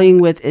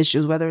dealing with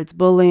issues, whether it's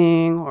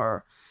bullying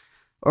or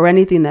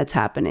anything that's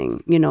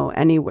happening,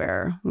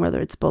 anywhere,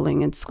 whether it's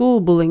bullying in school,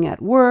 bullying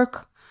at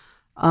work.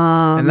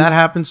 And that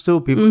happens too.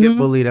 People get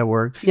bullied at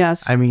work.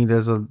 Yes. I mean,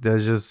 there's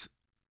just,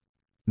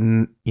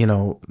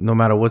 no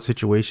matter what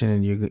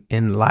situation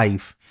in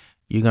life,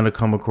 you're going to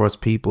come across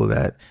people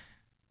that,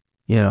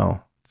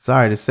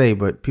 sorry to say,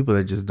 but people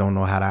that just don't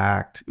know how to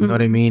act. You know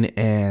what I mean?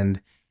 And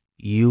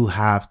you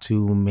have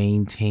to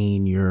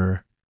maintain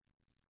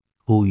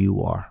who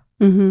you are.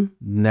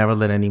 Never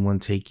let anyone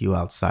take you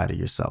outside of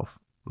yourself.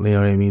 You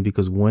know what I mean?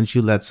 Because once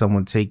you let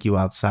someone take you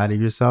outside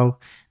of yourself,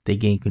 they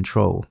gain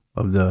control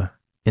of the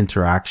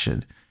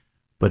interaction.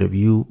 But if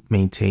you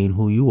maintain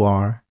who you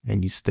are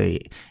and you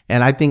stay,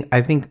 and I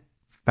think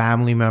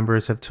family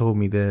members have told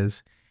me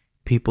this,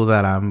 people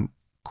that I'm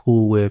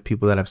cool with,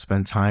 people that I've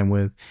spent time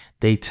with,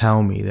 they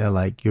tell me, they're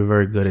like, you're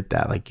very good at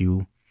that. Like,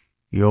 you're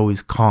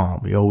always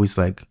calm. You're always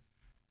like,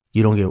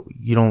 you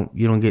don't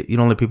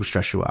let people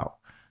stress you out.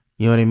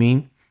 You know what I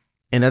mean?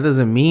 And that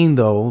doesn't mean,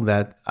 though,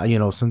 that,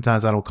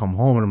 sometimes I don't come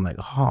home and I'm like,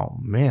 oh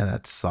man,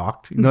 that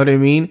sucked. You know what I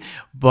mean?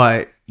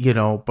 But,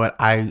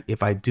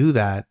 if I do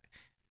that,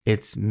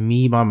 it's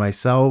me by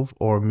myself,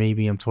 or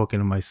maybe I'm talking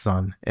to my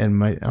son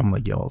and I'm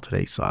like, yo,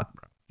 today sucked,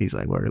 bro. He's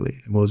like,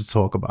 really? We'll just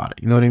talk about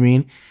it. You know what I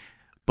mean?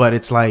 But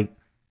it's like,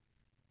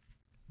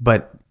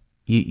 but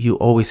you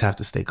always have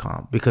to stay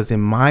calm, because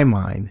in my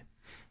mind,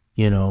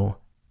 like,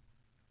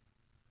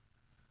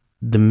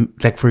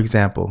 for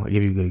example, I'll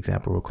give you a good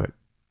example real quick.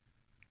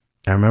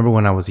 I remember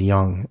when I was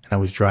young and I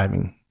was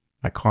driving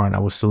my car, and I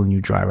was still a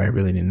new driver. I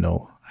really didn't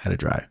know how to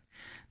drive.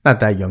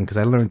 Not that young, because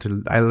I learned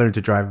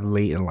to drive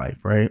late in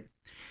life, right?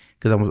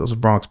 Because I was a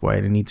Bronx boy. I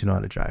didn't need to know how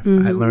to drive.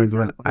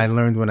 I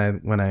learned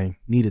when I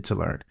needed to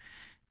learn.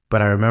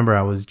 But I remember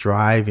I was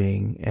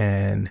driving,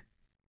 and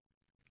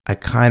I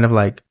kind of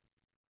like,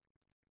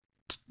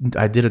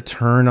 I did a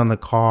turn on the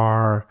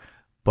car,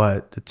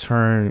 but the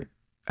turn,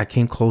 I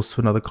came close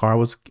to another car.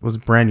 It was a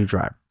brand new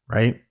drive,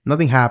 right?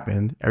 Nothing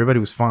happened. Everybody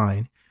was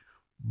fine.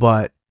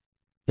 But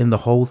in the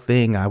whole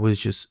thing, I was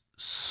just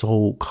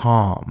so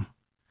calm.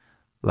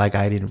 Like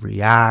I didn't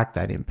react,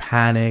 I didn't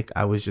panic.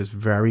 I was just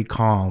very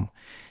calm.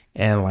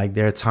 And like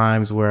there are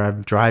times where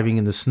I'm driving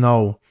in the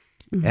snow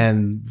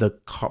and the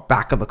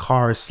back of the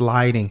car is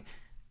sliding.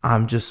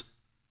 I'm just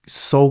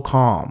so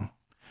calm.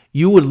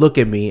 You would look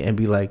at me and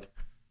be like,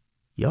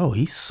 yo,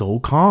 he's so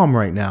calm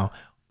right now.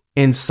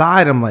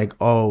 Inside, I'm like,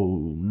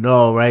 oh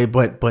no, right?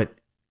 But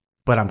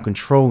I'm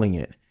controlling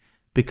it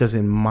because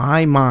in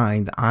my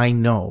mind, I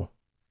know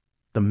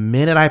the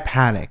minute I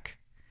panic,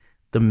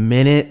 the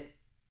minute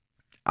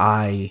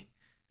I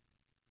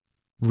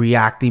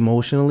react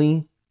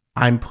emotionally,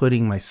 I'm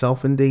putting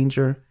myself in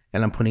danger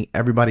and I'm putting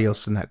everybody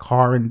else in that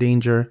car in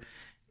danger.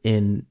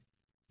 In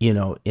in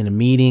a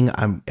meeting,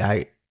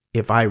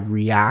 if I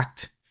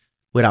react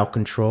without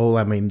control,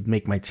 I may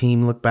make my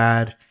team look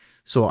bad.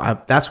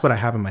 So that's what I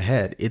have in my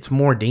head. It's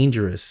more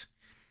dangerous.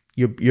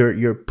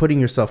 You're putting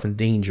yourself in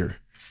danger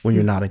when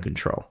you're not in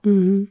control.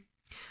 Mm-hmm.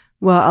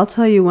 Well, I'll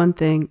tell you one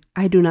thing.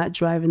 I do not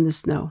drive in the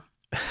snow.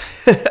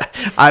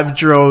 I've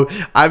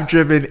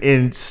driven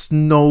in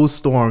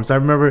snowstorms. I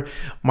remember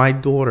my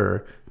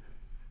daughter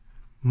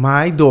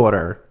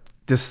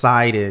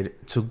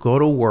decided to go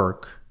to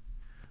work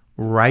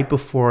right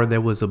before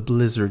there was a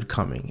blizzard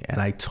coming. And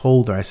I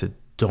told her, I said,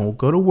 don't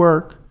go to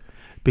work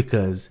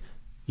because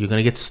you're going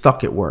to get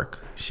stuck at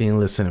work. She didn't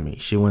listen to me.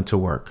 She went to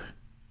work.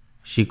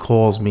 She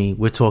calls me.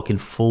 We're talking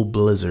full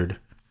blizzard.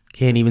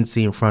 Can't even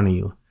see in front of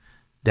you.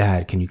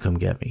 Dad, can you come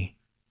get me?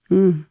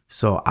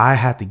 So I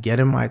had to get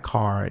in my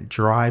car and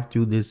drive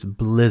through this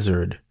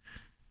blizzard.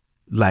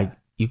 Like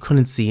you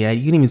couldn't see it.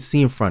 You couldn't even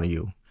see in front of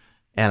you.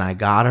 And I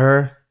got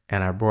her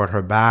and I brought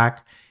her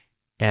back.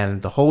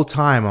 And the whole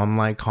time I'm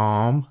like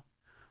calm,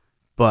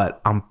 but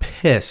I'm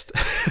pissed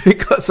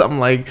because I'm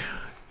like,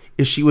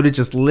 if she would have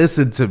just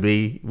listened to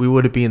me, we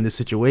wouldn't be in this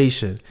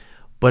situation.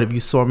 But if you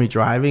saw me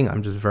driving,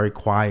 I'm just very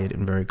quiet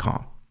and very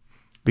calm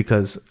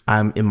because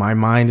I'm in my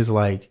mind is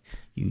like,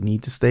 you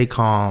need to stay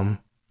calm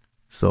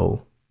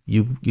so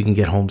you can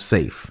get home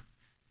safe.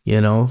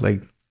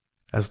 Like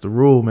that's the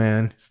rule,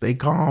 man. Stay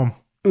calm.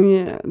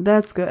 Yeah,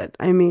 that's good.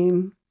 I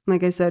mean,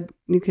 like I said,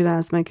 you could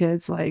ask my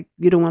kids, like,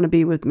 you don't want to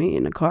be with me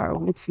in a car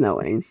when it's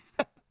snowing.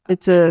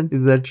 Is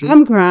that true?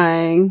 I'm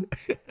crying.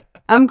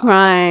 I'm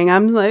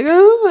like,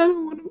 oh, I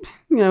don't want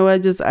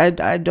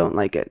to, I don't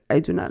like it. I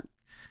do not.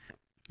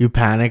 You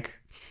panic?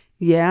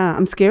 Yeah,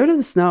 I'm scared of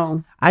the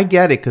snow. I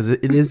get it because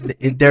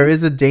there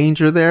is a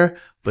danger there,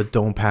 but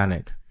don't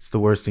panic. It's the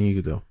worst thing you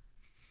could do.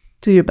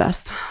 Do your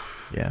best.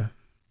 Yeah.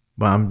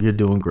 Mom, you're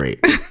doing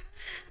great.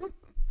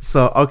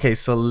 So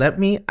let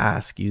me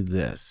ask you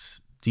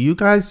this. Do you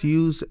guys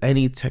use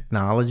any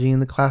technology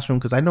in the classroom?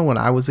 Because I know when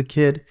I was a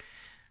kid,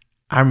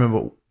 I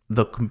remember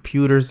the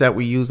computers that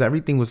we used,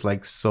 everything was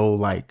like so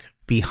like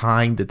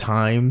behind the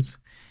times.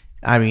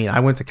 I mean, I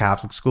went to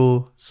Catholic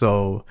school.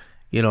 So,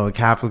 in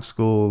Catholic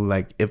school,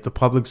 like if the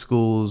public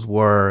schools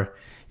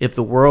if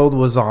the world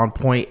was on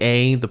point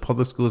A, the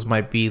public schools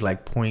might be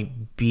like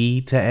point B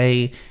to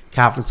A.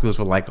 Catholic schools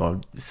were like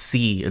on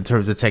C in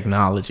terms of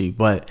technology.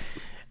 But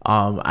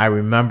I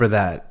remember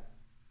that.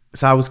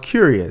 So I was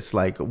curious,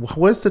 like,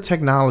 what's the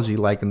technology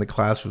like in the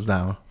classrooms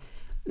now?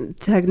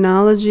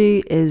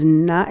 Technology is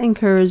not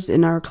encouraged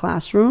in our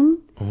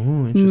classroom.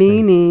 Oh, interesting.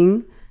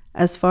 Meaning,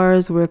 as far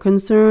as we're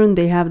concerned,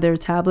 they have their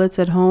tablets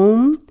at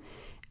home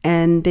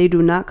and they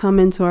do not come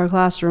into our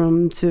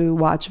classroom to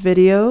watch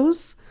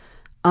videos.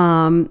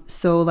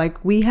 So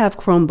like we have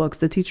Chromebooks,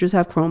 the teachers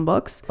have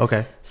Chromebooks.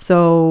 Okay.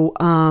 So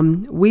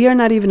we are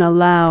not even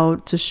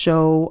allowed to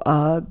show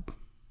a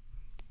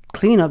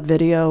cleanup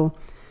video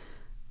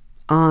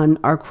on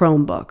our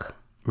Chromebook.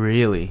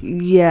 Really?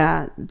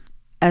 Yeah.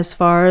 As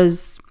far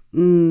as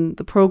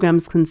the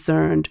program's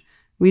concerned,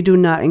 we do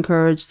not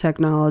encourage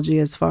technology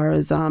as far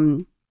as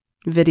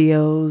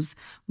videos.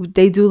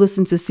 They do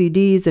listen to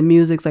CDs and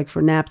music like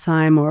for nap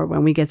time or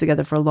when we get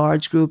together for a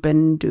large group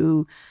and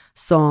do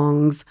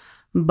songs.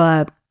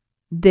 But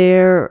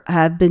there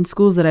have been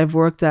schools that I've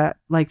worked at,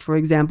 like, for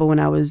example, when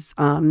I was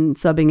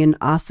subbing in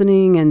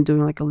Ossining and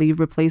doing like a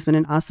leave replacement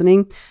in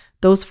Ossining,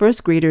 those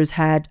first graders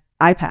had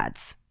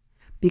iPads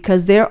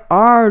because there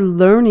are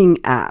learning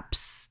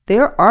apps.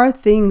 There are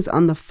things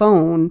on the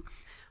phone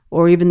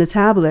or even the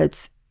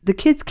tablets. The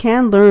kids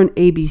can learn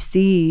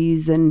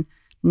ABCs and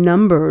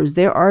numbers.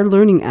 There are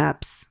learning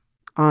apps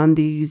on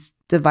these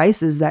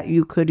devices that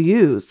you could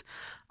use.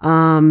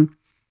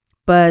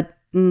 But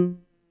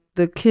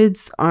the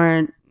kids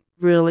aren't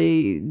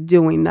really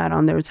doing that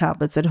on their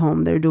tablets at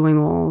home. They're doing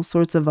all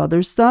sorts of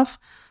other stuff.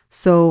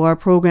 So our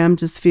program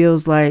just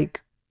feels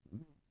like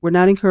we're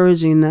not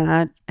encouraging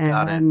that.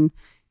 And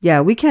yeah,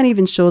 we can't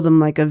even show them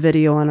like a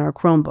video on our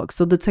Chromebook.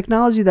 So the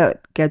technology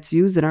that gets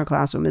used in our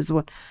classroom is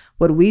what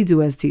we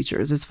do as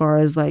teachers, as far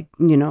as like,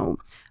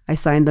 I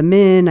sign them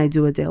in, I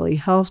do a daily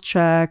health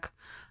check.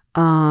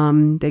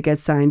 They get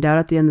signed out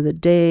at the end of the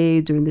day.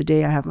 During the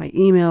day, I have my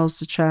emails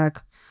to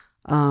check.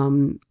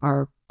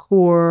 Our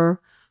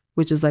core,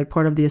 which is like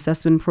part of the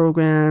assessment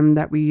program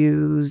that we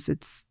use,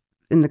 it's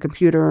in the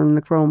computer and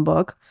the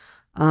Chromebook.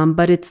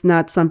 But it's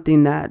not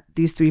something that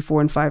these 3,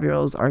 4, and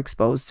 5-year-olds are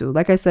exposed to.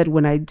 Like I said,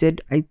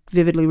 I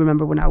vividly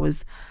remember when I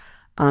was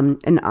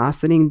in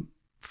Austin,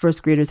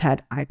 first graders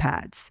had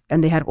iPads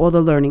and they had all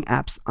the learning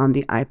apps on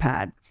the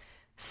iPad.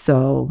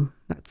 So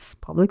that's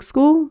public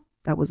school.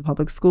 That was a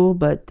public school,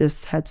 but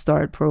this Head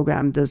Start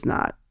program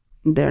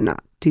they're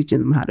not teaching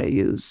them how to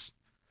use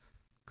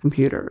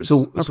computers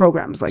or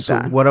programs like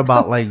that. What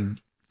about like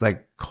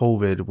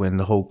COVID, when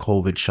the whole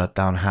COVID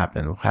shutdown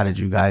happened? What did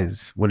you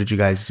guys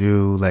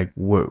do?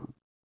 What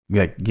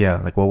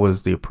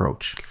was the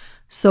approach?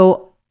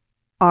 So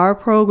our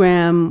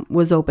program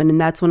was open, and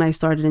that's when I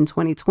started in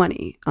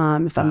 2020.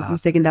 If I'm not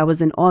mistaken, that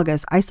was in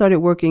August. I started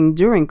working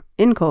during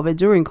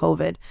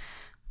COVID,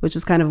 which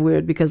was kind of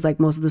weird because like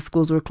most of the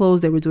schools were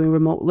closed. They were doing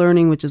remote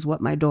learning, which is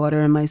what my daughter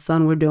and my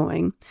son were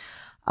doing.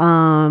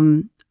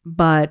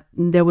 But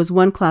there was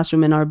one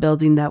classroom in our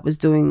building that was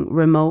doing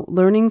remote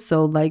learning.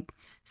 So like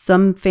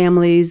some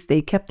families,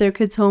 they kept their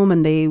kids home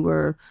and they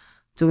were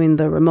doing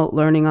the remote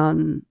learning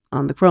on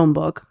the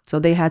Chromebook. So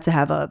they had to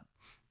have a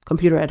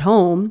computer at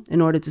home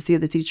in order to see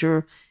the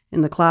teacher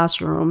in the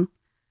classroom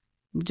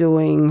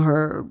doing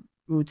her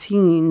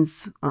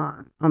routines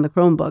on the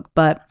Chromebook.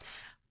 But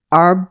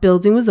our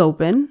building was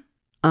open.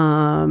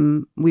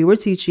 We were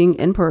teaching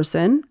in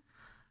person.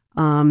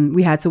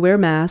 We had to wear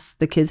masks.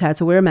 The kids had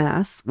to wear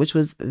masks, which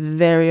was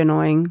very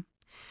annoying.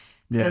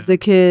 Because the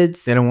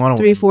kids, they don't want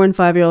to. 3, 4, and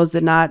 5-year-olds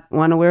did not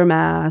want to wear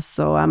masks.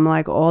 So I'm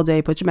like, all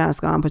day, put your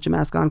mask on,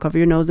 cover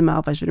your nose and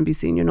mouth. I shouldn't be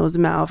seeing your nose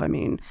and mouth. I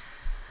mean,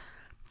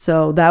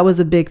 so that was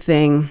a big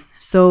thing.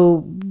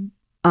 So,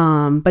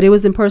 but it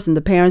was in person.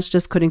 The parents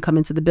just couldn't come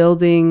into the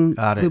building.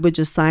 We would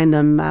just sign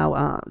them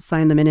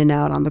in and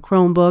out on the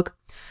Chromebook.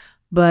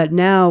 But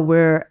now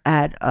we're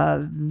at a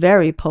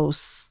very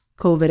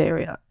post-COVID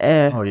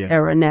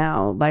era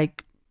now.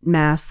 Like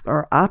masks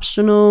are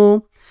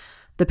optional.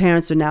 The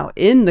parents are now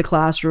in the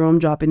classroom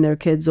dropping their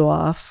kids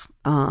off.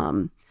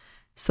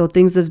 So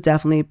things have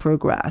definitely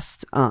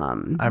progressed.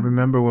 I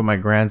remember with my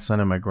grandson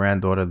and my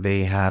granddaughter,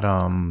 they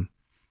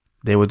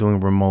were doing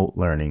remote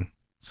learning.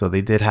 So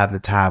they did have the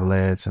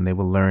tablets and they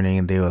were learning,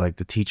 and they were like,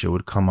 the teacher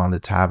would come on the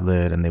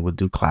tablet and they would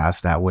do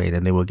class that way.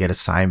 Then they would get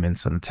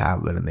assignments on the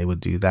tablet and they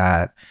would do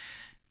that,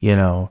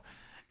 and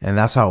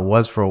that's how it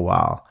was for a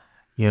while,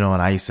 and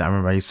I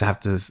remember I used to have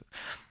to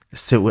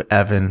sit with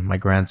Evan, my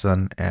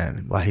grandson,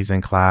 and while he's in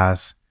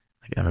class,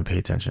 like, Evan, pay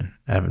attention.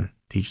 Evan,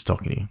 teacher's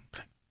talking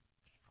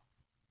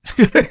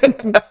to you.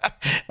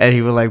 And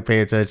he would like pay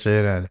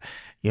attention,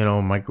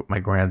 and my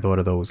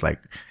granddaughter though was like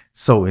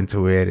so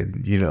into it,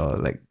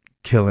 and like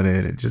killing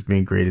it and just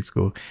being great at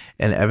school.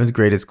 And Evan's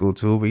great at school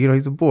too, but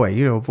he's a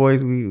boy.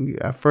 Boys, we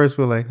at first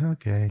we're like,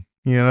 okay,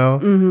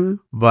 Mm-hmm.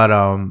 but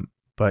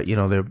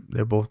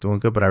they're both doing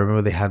good. But I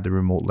remember they had the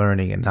remote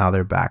learning, and now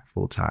they're back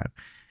full time.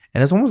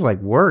 And it's almost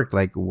like work.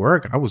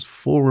 I was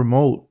full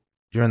remote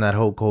during that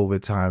whole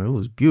COVID time. It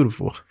was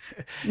beautiful.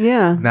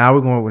 Yeah. Now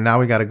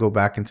we got to go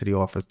back into the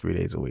office 3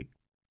 days a week.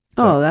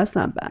 So that's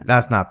not bad.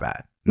 That's not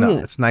bad. No,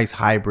 It's nice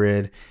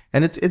hybrid.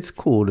 And it's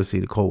cool to see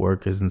the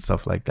coworkers and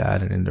stuff like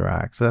that and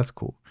interact. So that's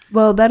cool.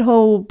 Well, that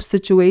whole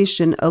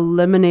situation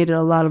eliminated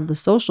a lot of the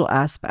social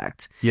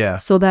aspect. Yeah.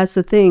 So that's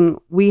the thing.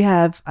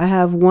 I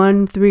have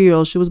one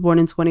 3-year-old. She was born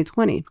in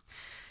 2020.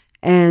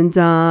 And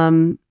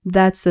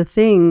that's the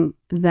thing,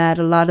 that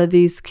a lot of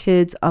these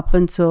kids, up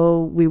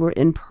until we were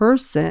in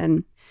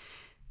person,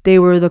 they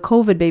were the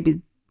COVID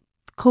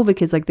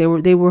kids. Like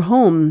they were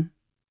home,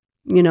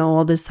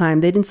 all this time.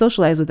 They didn't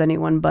socialize with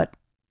anyone but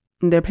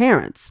their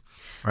parents.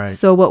 Right.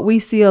 So what we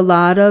see a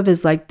lot of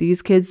is like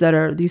these kids that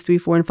are these 3,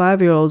 4, and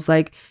 5-year-olds,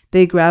 like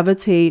they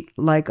gravitate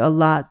like a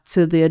lot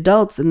to the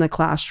adults in the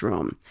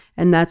classroom.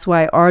 And that's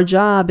why our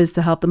job is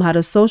to help them how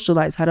to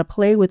socialize, how to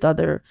play with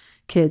other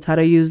kids, how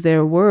to use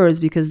their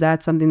words, because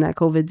that's something that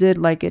COVID did.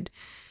 Like it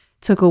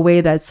took away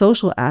that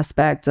social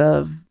aspect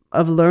of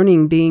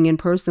learning, being in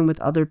person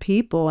with other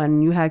people.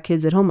 And you had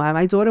kids at home.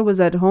 My daughter was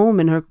at home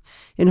in her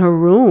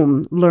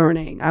room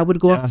learning. I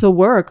would go off to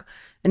work.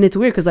 And it's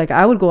weird because like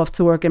I would go off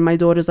to work and my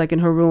daughter's like in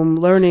her room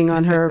learning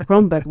on her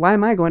Chromebook. Why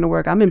am I going to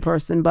work? I'm in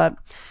person. But,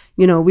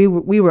 we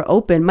were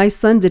open. My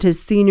son did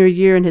his senior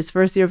year and his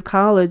first year of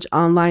college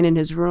online in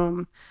his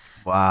room.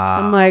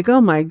 Wow. I'm like,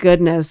 oh my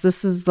goodness,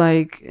 this is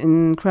like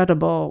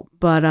incredible.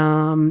 But,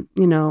 I'm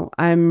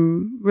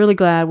really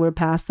glad we're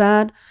past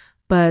that.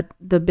 But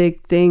the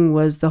big thing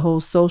was the whole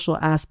social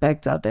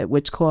aspect of it,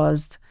 which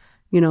caused,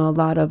 a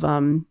lot of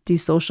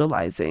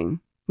desocializing.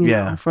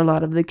 For a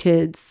lot of the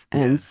kids.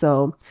 And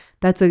so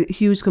that's a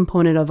huge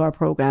component of our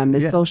program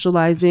is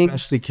socializing.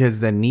 Especially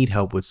kids that need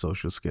help with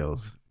social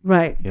skills.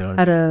 Right.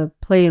 How to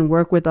play and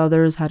work with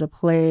others, how to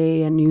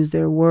play and use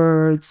their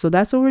words. So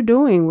that's what we're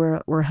doing.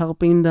 We're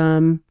helping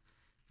them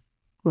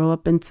grow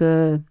up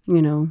into,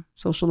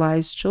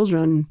 socialized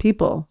children,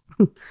 people.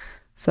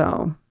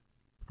 So.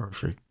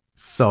 Perfect.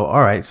 So,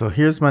 all right. So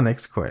here's my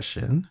next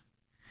question.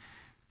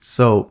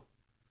 So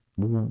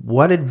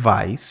what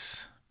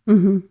advice...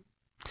 Mm-hmm.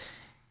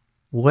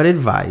 What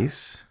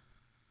advice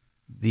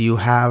do you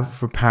have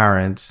for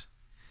parents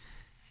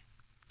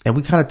and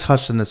we kind of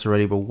touched on this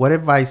already, but what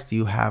advice do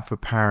you have for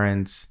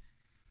parents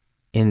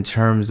in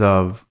terms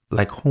of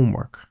like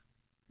homework,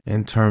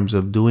 in terms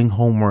of doing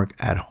homework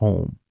at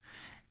home,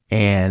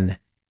 and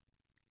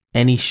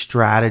any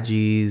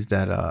strategies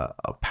that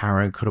a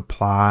parent could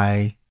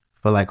apply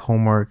for like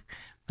homework?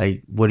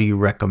 Like, what do you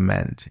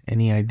recommend?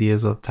 Any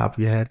ideas off the top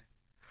of your head?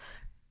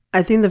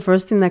 I think the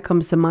first thing that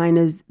comes to mind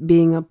is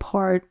being a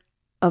part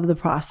of the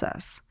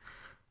process.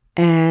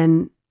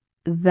 And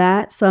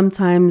that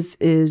sometimes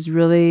is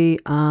really,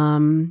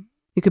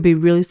 you could be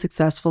really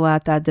successful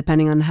at that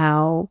depending on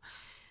how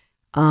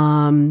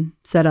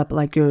set up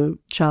like your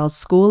child's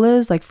school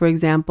is. Like, for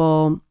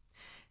example,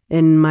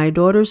 in my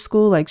daughter's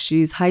school, like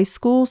she's high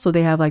school, so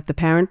they have like the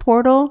parent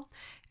portal.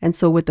 And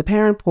so with the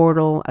parent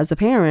portal, as a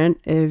parent,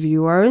 if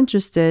you are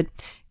interested,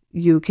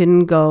 you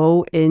can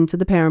go into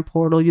the parent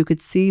portal. You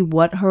could see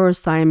what her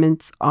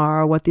assignments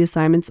are, what the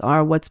assignments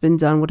are, what's been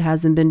done, what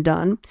hasn't been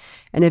done.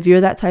 And if you're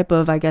that type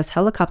of, I guess,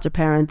 helicopter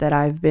parent that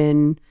I've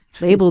been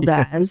labeled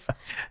as.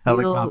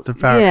 Helicopter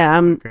parent.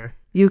 Yeah, okay.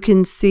 You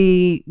can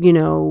see,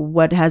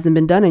 what hasn't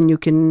been done, and you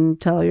can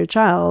tell your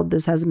child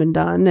this hasn't been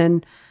done,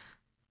 and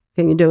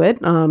can you do it?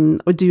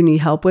 Or do you need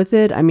help with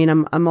it? I mean,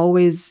 I'm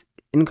always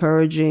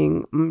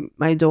encouraging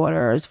my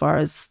daughter as far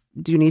as,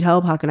 do you need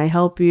help? How can I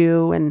help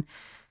you? And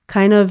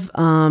kind of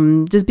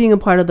just being a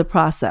part of the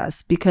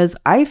process, because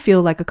I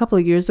feel like a couple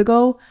of years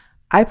ago,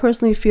 I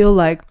personally feel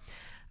like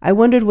I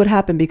wondered what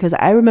happened, because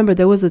I remember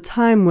there was a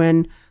time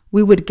when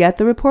we would get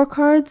the report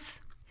cards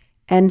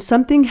and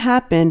something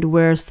happened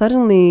where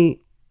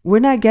suddenly we're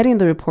not getting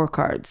the report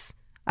cards.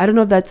 I don't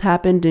know if that's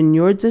happened in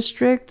your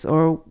district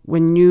or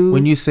when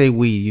you say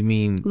we, you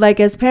mean like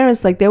as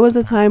parents, like there was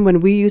a time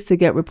when we used to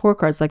get report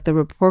cards, like the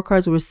report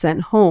cards were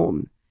sent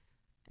home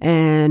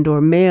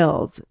or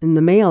mailed in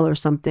the mail or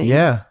something.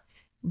 Yeah.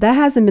 That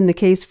hasn't been the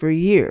case for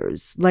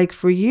years. Like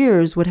for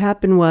years, what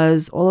happened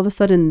was all of a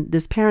sudden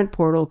this parent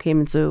portal came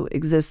into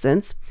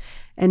existence.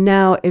 And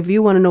now if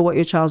you want to know what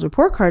your child's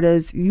report card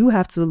is, you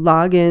have to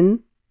log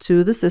in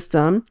to the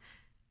system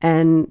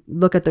and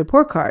look at the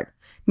report card.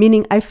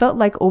 Meaning I felt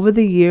like over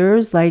the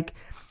years, like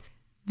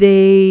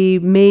they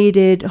made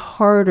it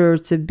harder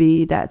to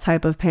be that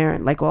type of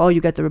parent. Like, well,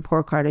 you get the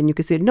report card and you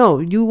can see it. No,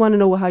 you want to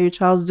know how your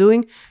child's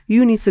doing.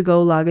 You need to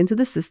go log into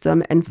the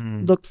system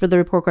and look for the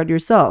report card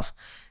yourself.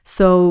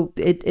 So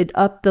it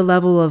upped the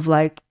level of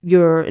like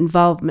your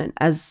involvement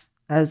as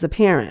a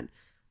parent.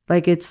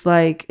 Like it's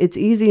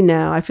easy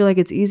now. I feel like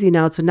it's easy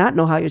now to not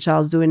know how your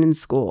child's doing in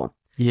school.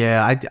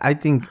 Yeah, I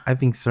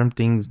think some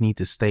things need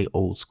to stay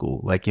old school.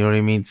 Like, you know what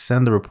I mean?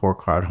 Send the report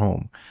card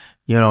home.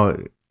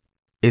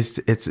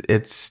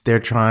 It's they're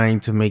trying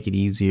to make it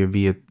easier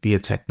via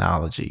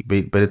technology.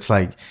 But it's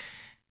like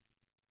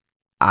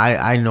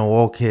I know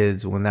all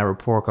kids, when that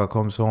report card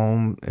comes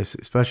home,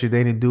 especially if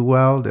they didn't do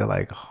well, they're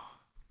like, oh,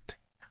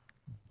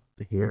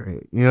 to hear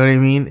it. You know what I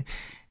mean?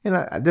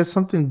 And there's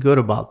something good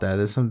about that.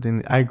 There's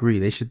something, I agree.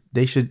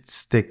 They should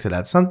stick to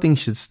that. Something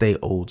should stay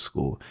old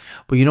school.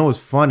 But you know what's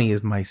funny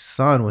is my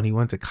son, when he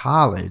went to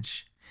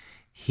college,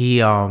 he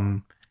he's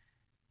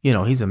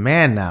a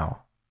man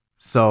now.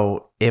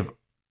 So if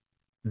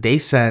they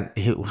sent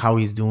how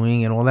he's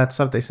doing and all that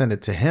stuff, they send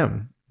it to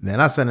him. They're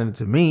not sending it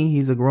to me.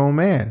 He's a grown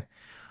man.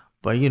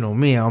 But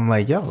me, I'm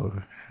like,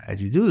 yo, how'd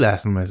you do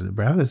last semester,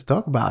 bro? Let's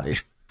talk about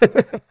it.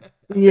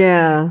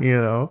 Yeah.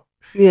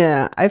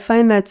 Yeah, I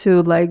find that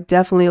too. Like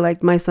definitely,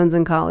 like my son's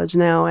in college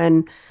now,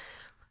 and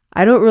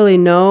I don't really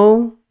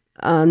know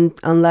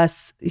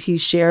unless he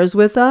shares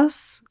with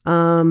us.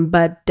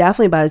 But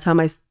definitely by the time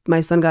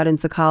my son got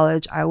into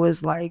college, I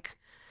was like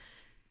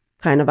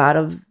kind of out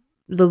of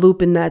the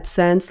loop in that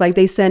sense. Like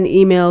they send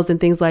emails and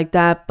things like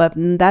that, but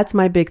that's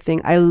my big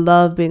thing. I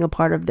love being a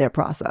part of their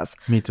process.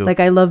 Me too. Like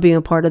I love being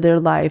a part of their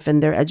life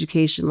and their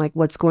education, like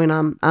what's going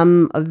on.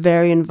 I'm a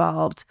very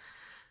involved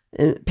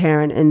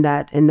parent in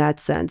that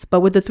sense. But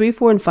with the 3,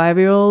 4, and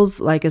 5-year-olds,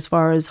 like as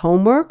far as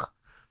homework,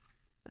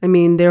 I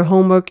mean, their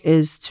homework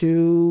is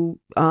to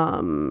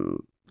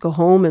go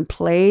home and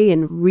play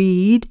and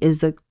read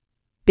is a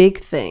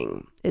big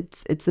thing.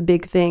 It's a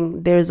big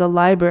thing. There's a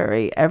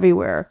library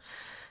everywhere.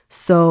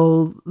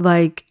 So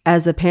like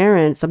as a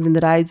parent, something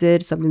that I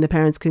did, something the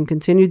parents can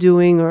continue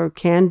doing or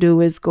can do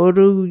is go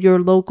to your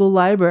local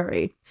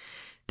library.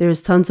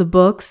 There's tons of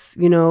books,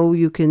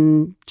 you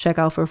can check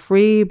out for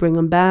free, bring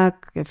them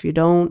back. If you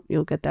don't,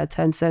 you'll get that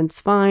 10 cents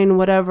fine,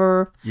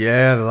 whatever.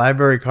 Yeah, the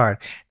library card.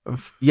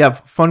 Yeah,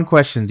 fun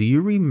question. Do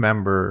you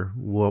remember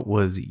what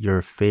was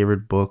your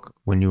favorite book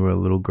when you were a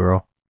little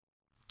girl?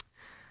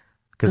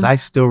 Because I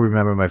still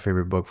remember my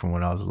favorite book from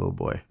when I was a little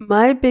boy.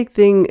 My big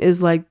thing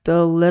is like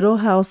the Little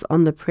House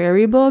on the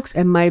Prairie books.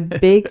 And my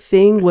big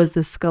thing was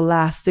the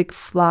Scholastic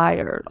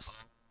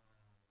Flyers.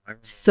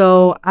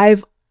 So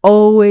I've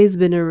always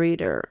been a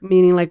reader,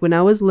 meaning like when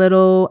I was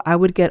little, I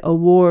would get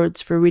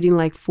awards for reading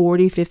like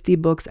 40, 50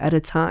 books at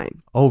a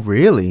time. Oh,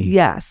 really?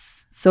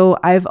 Yes. So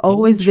I've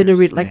always been a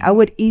reader. Like I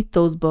would eat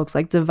those books,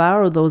 like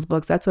devour those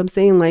books. That's what I'm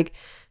saying. Like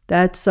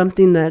that's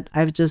something that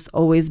I've just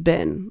always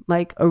been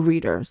like a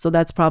reader. So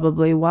that's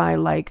probably why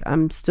like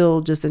I'm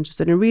still just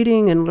interested in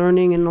reading and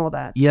learning and all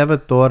that. You ever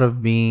thought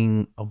of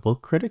being a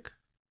book critic?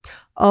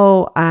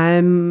 Oh,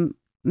 I'm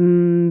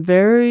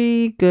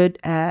very good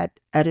at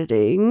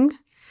editing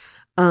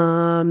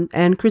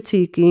and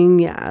critiquing.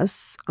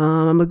 Yes.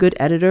 I'm a good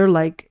editor.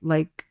 Like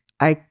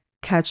I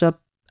catch up,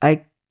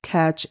 I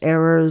catch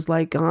errors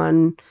like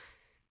on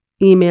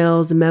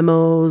emails,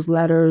 memos,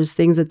 letters,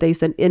 things that they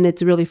send. And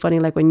it's really funny,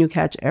 like when you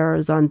catch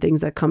errors on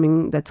things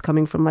that's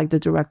coming from like the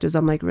directors,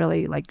 I'm like,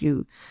 really, like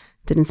you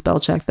didn't spell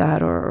check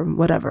that or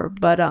whatever.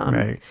 But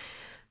Right.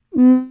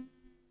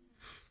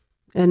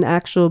 an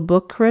actual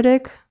book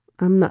critic,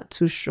 I'm not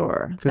too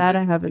sure. That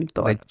I haven't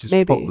thought. Like just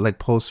maybe like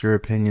post your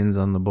opinions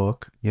on the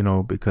book,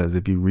 because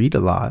if you read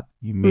a lot,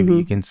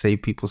 you can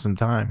save people some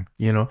time,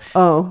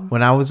 Oh.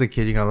 When I was a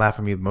kid, you're gonna laugh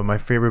at me, but my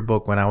favorite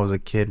book when I was a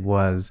kid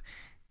was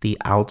The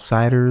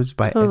Outsiders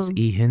by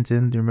S.E.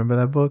 Hinton. Do you remember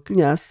that book?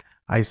 Yes.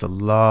 I used to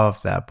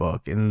love that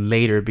book, and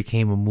later it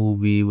became a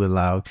movie with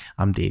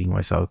I'm dating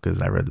myself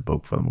because I read the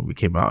book before the movie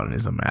came out, and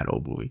it's a mad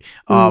old movie.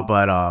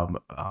 But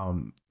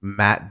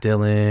Matt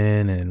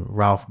Dillon and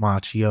Ralph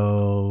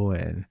Macchio,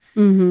 and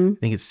I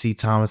think it's C.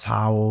 Thomas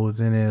Howell was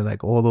in it.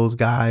 Like all those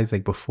guys,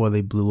 like before they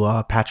blew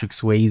up. Patrick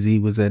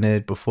Swayze was in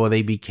it before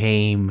they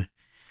became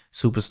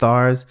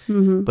superstars.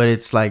 But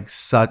it's like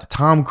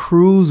Tom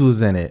Cruise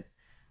was in it,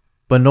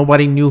 but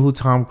nobody knew who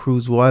Tom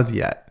Cruise was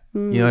yet.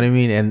 You know what I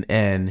mean?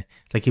 And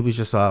like he was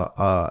just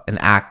an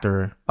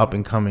actor up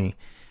and coming.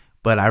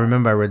 But I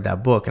remember I read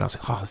that book and I was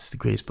like, oh, this is the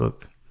greatest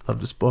book. I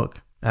love this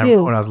book. And I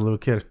remember when I was a little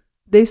kid.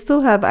 They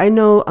still have, I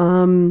know,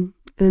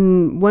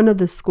 in one of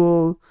the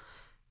school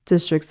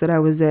districts that I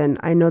was in,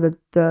 I know that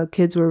the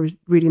kids were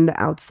reading The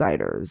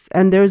Outsiders.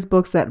 And there's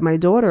books that my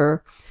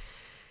daughter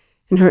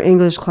in her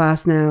English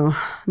class now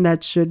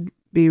that should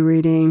be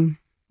reading.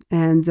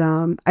 And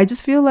I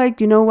just feel like,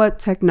 you know what,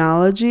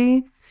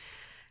 technology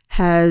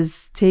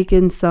has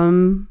taken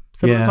some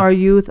of our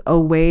youth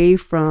away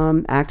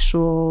from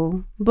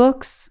actual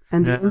books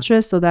and the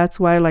interest. So that's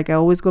why, like, I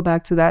always go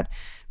back to that.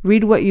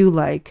 Read what you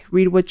like.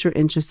 Read what you're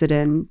interested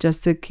in,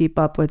 just to keep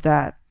up with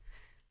that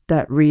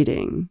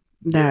reading.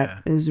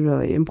 That is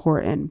really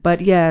important. But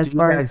yeah, as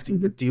far as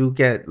do you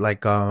get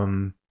like I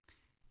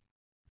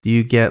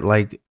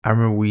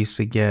remember we used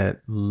to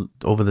get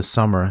over the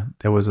summer.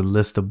 There was a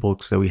list of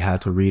books that we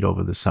had to read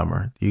over the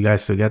summer. Do you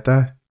guys still get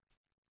that?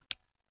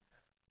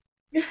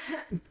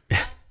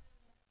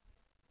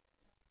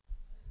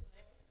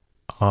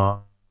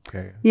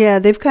 Okay. Yeah,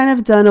 they've kind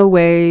of done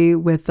away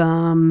with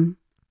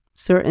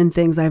certain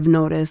things I've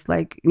noticed,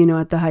 like,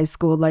 at the high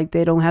school, like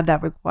they don't have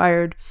that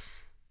required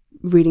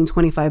reading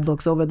 25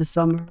 books over the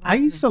summer. I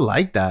used to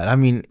like that. I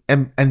mean,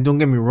 and don't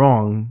get me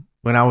wrong,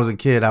 when I was a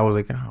kid, I was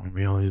like, I don't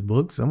read all these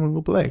books. I'm gonna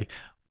go play.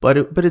 But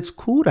it's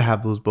cool to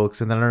have those books.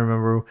 And then I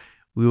remember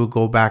we would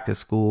go back to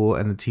school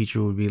and the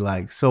teacher would be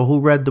like, so who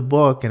read the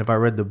book? And if I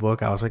read the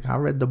book, I was like, I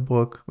read the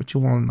book. What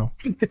you want to know?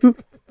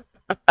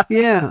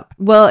 Yeah.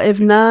 Well, if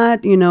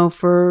not,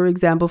 for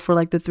example, for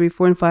like the 3,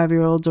 4, and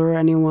 5-year-olds or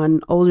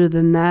anyone older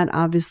than that,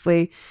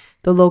 obviously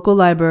the local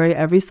library,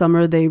 every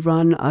summer they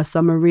run a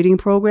summer reading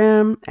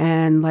program,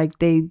 and like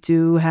they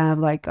do have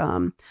like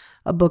a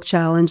book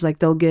challenge. Like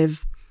they'll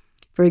give,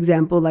 for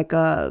example, like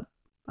a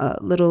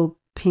little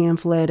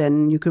pamphlet,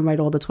 and you can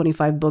write all the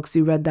 25 books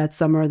you read that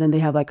summer. Then they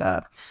have like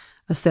a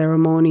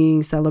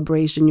ceremony,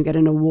 celebration. You get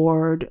an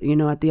award,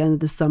 at the end of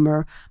the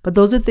summer. But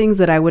those are things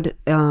that I would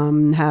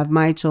have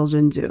my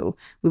children do.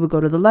 We would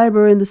go to the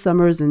library in the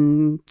summers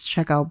and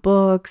check out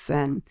books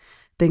and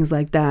things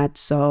like that.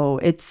 So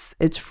it's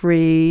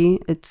free,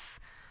 it's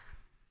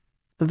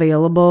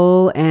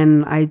available,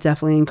 and I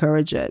definitely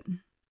encourage it.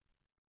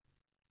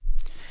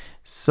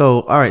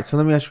 So, all right. So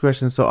let me ask you a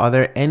question. So are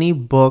there any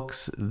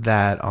books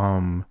that,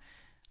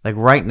 like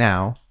right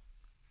now,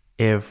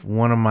 if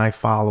one of my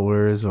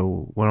followers or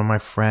one of my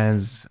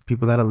friends,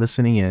 people that are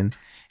listening in,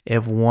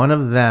 if one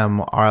of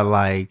them are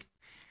like,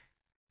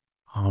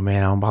 oh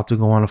man, I'm about to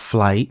go on a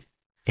flight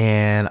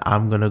and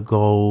I'm going to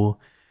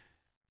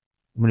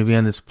be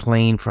on this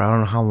plane for I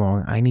don't know how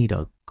long. I need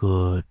a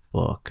good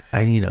book.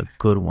 I need a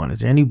good one. Is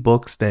there any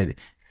books that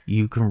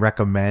you can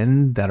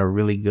recommend that are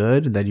really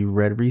good that you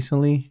read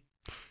recently?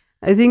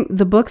 I think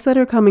the books that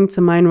are coming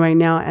to mind right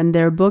now, and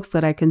they're books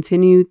that I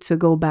continue to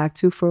go back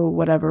to for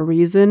whatever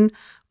reason.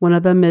 One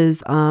of them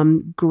is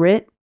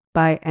Grit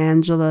by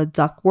Angela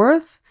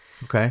Duckworth.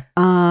 Okay.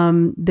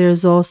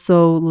 There's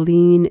also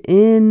Lean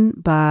In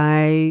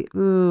by,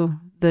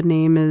 the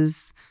name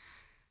is,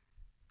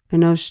 I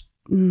know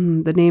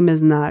the name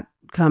is not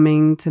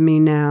coming to me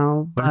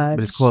now. But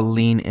it's called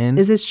Lean In?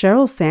 Is it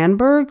Sheryl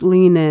Sandberg?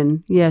 Lean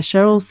In. Yeah,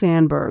 Sheryl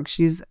Sandberg.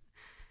 She's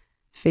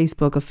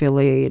Facebook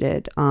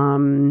affiliated.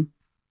 And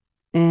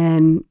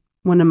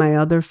one of my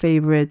other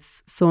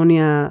favorites,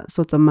 Sonia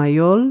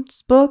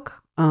Sotomayor's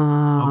book.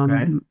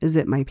 Okay. Is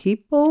it My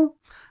People?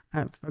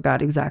 I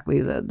forgot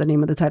exactly the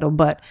name of the title,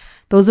 but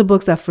those are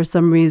books that for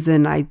some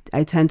reason I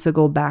tend to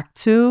go back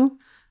to.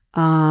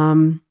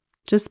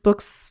 just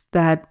books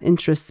that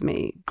interest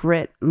me.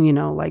 Grit,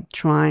 like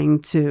trying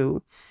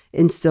to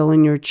instill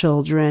in your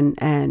children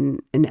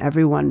and in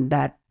everyone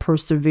that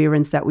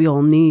perseverance that we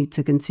all need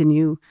to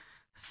continue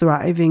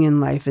thriving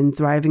in life and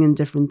thriving in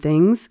different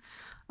things.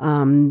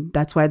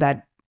 That's why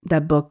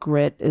that book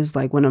Grit is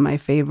like one of my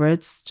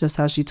favorites, just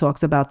how she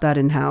talks about that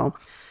and how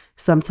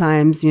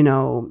sometimes,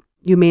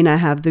 you may not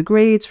have the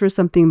grades for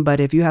something, but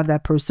if you have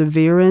that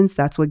perseverance,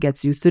 that's what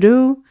gets you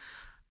through.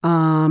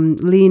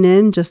 Lean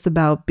in, just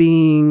about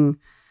being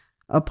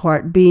a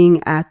part,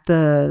 being at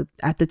the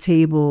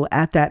table,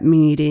 at that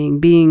meeting,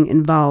 being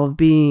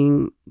involved,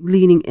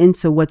 leaning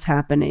into what's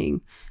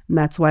happening. And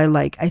that's why,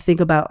 like, I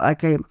think about,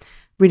 like, I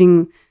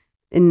reading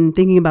and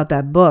thinking about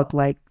that book,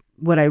 like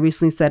what I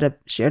recently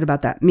shared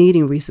about that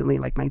meeting recently,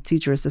 like my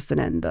teacher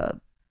assistant and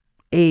the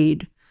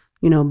aide,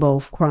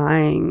 both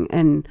crying.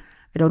 And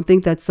I don't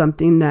think that's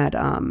something that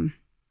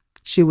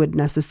she would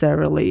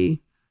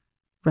necessarily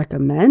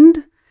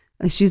recommend.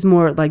 She's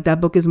more like, that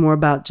book is more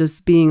about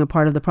just being a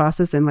part of the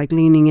process and like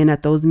leaning in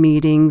at those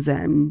meetings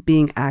and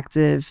being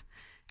active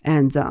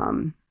and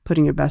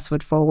putting your best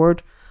foot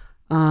forward.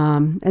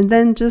 And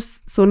then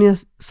just Sonia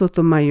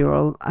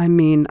Sotomayor. I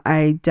mean,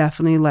 I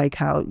definitely like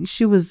how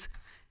she was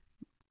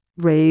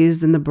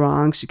raised in the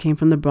Bronx. She came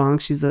from the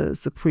Bronx. She's a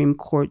Supreme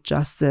Court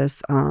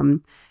justice.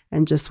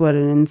 And just what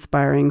an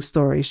inspiring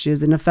story she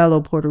is, and a fellow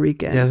Puerto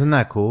Rican. Yeah, isn't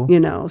that cool?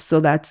 So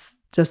that's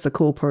just a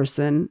cool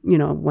person,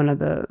 one of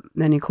the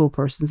many cool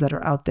persons that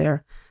are out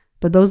there.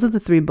 But those are the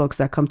 3 books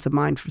that come to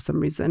mind for some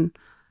reason.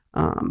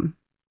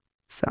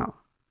 So,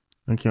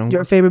 okay.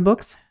 Your favorite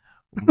books?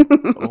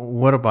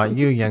 What about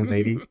you, young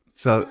lady?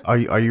 So, are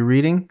you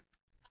reading?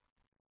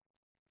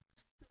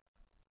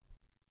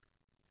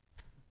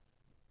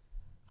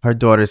 Her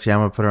daughter's here. I'm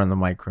gonna put her on the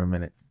mic for a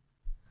minute.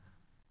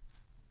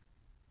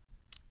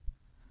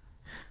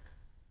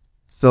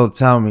 So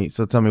tell me,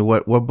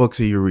 what books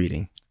are you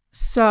reading?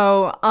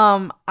 So,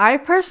 I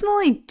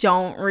personally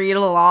don't read a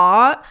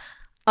lot.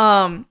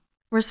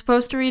 We're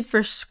supposed to read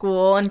for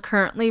school, and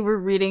currently we're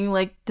reading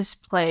like this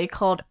play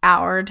called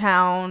Our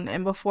Town,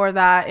 and before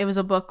that it was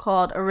a book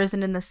called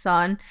Arisen in the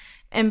Sun.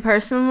 And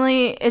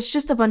personally, it's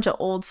just a bunch of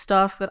old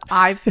stuff that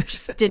I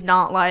just did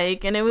not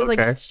like, and it was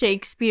like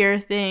Shakespeare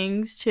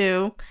things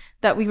too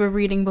that we were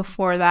reading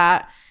before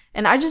that,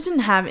 and I just didn't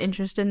have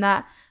interest in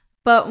that.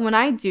 But when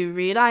I do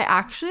read, I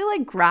actually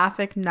like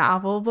graphic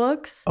novel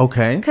books.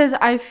 Okay. Because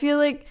I feel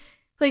like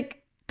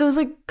those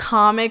like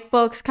comic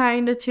books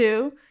kind of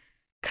too.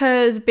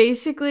 Because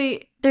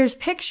basically there's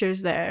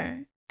pictures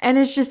there. And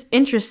it's just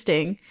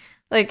interesting.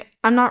 Like,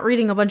 I'm not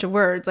reading a bunch of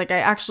words. Like, I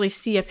actually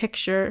see a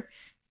picture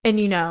and,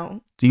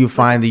 Do you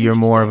find that you're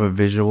more of a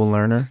visual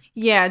learner?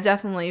 Yeah,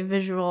 definitely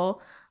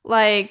visual.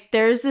 Like,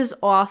 there's this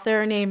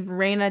author named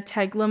Raina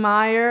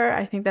Telgemeier.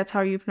 I think that's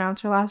how you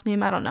pronounce her last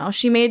name. I don't know.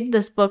 She made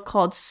this book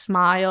called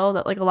Smile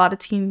that, like, a lot of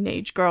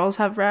teenage girls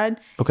have read.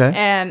 Okay.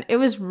 And it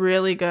was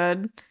really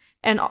good.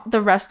 And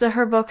the rest of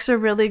her books are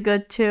really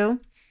good,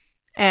 too.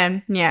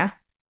 And, yeah.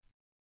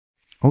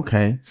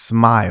 Okay.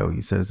 Smile,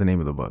 you said, is the name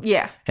of the book.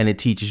 Yeah. And it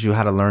teaches you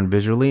how to learn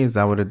visually? Is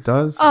that what it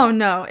does? Oh,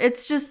 no.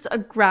 It's just a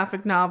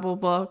graphic novel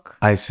book.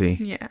 I see.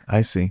 Yeah.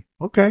 I see.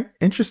 Okay.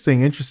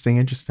 Interesting.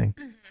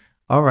 Mm-hmm.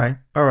 All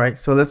right.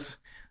 So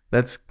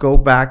let's go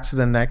back to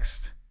the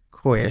next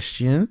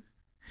question.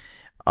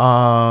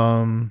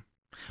 This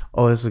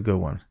is a good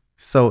one.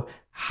 So,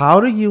 how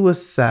do you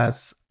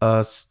assess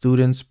a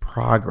student's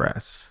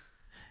progress?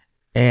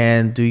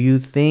 And do you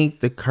think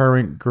the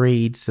current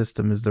grade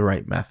system is the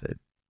right method?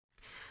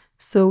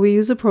 So we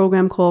use a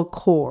program called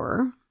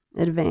Core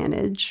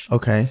Advantage.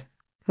 Okay.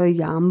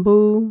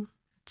 Yambu,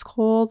 it's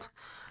called.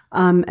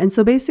 And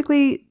so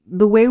basically,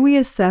 the way we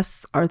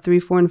assess our 3,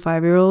 4, and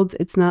 5-year-olds,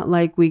 it's not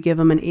like we give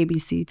them an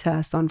ABC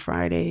test on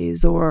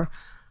Fridays or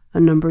a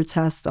number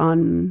test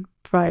on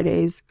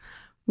Fridays.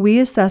 We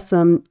assess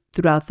them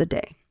throughout the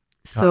day.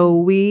 So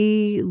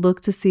we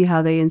look to see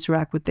how they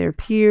interact with their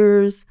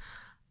peers,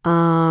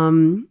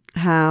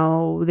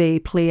 how they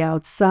play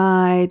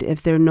outside,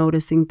 if they're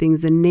noticing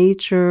things in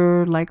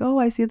nature, like, oh,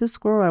 I see the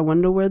squirrel, I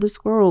wonder where the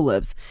squirrel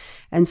lives.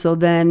 And so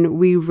then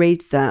we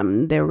rate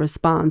them, their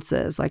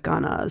responses, like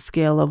on a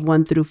scale of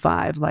 1 through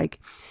 5, like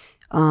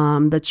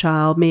the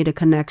child made a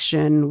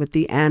connection with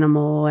the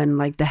animal and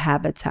like the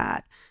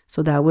habitat.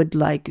 So that would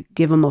like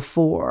give them a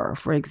 4,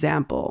 for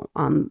example,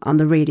 on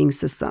the rating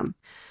system.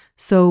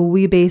 So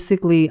we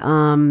basically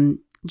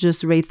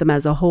just rate them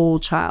as a whole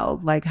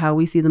child, like how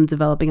we see them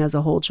developing as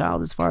a whole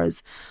child, as far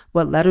as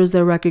what letters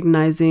they're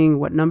recognizing,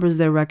 what numbers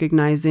they're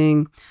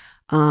recognizing,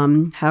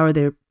 how are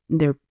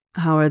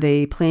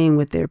they playing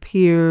with their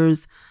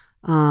peers,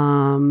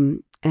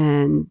 and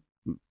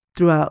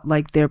throughout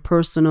like their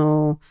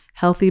personal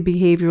healthy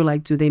behavior,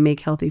 like do they make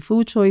healthy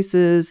food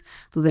choices,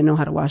 do they know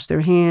how to wash their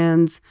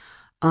hands,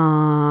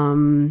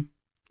 and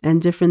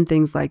different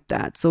things like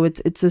that. So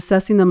it's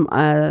assessing them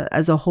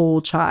as a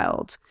whole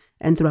child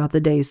and throughout the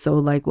day. So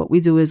like what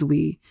we do is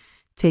we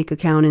take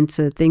account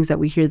into things that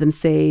we hear them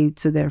say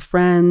to their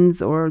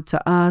friends or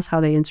to us, how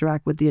they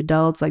interact with the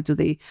adults. Like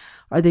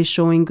are they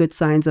showing good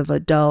signs of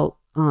adult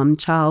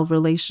child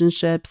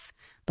relationships.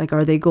 Like,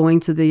 are they going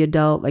to the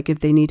adult, like if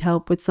they need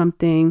help with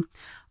something,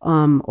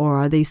 or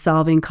are they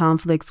solving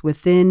conflicts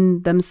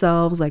within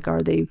themselves? Like,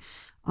 are they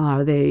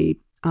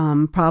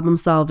problem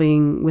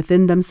solving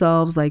within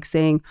themselves, like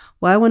saying,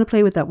 well, I want to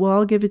play with that. Well,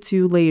 I'll give it to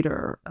you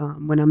later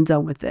when I'm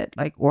done with it.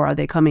 Like, or are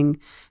they coming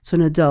to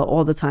an adult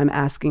all the time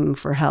asking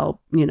for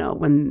help,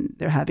 when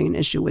they're having an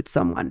issue with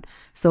someone?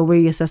 So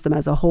we assess them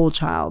as a whole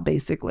child,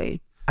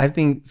 basically. I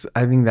think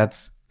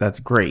that's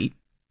great,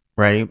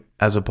 right?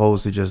 As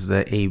opposed to just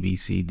the A, B,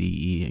 C,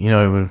 D, E.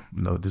 No,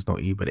 there's no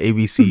E, but A,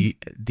 B, C,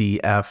 D,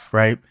 F,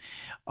 right?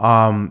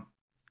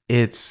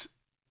 It's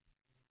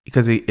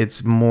because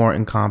it's more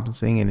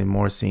encompassing and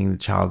more seeing the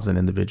child as an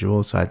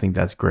individual. So I think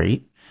that's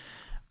great.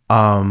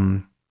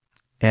 And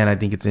I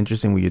think it's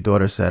interesting what your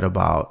daughter said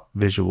about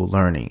visual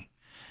learning,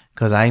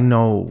 because I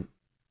know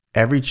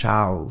every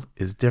child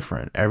is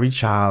different. Every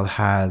child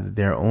has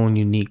their own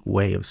unique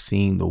way of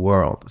seeing the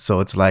world. So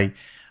it's like,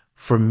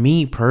 for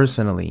me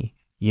personally,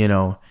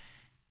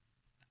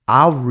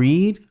 I'll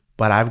read,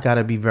 but I've got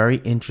to be very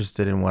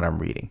interested in what I'm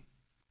reading.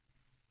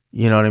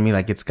 You know what I mean?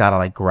 Like, it's got to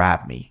like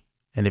grab me.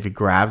 And if it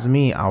grabs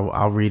me,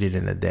 I'll read it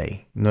in a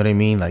day. You know what I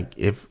mean? Like,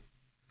 if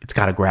it's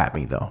got to grab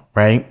me though,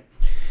 right?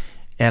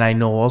 And I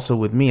know also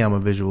with me, I'm a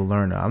visual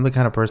learner. I'm the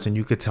kind of person,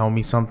 you could tell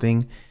me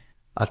something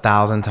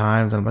 1,000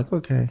 times and I'm like,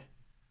 okay,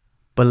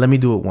 but let me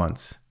do it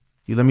once.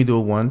 You let me do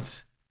it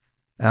once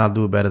and I'll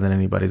do it better than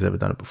anybody's ever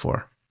done it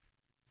before.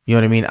 You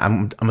know what I mean?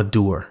 I'm a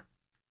doer.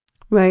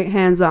 Right.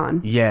 Hands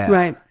on. Yeah.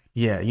 Right.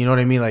 Yeah. You know what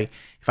I mean? Like,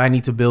 if I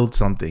need to build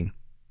something,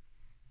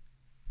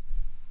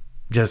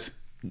 just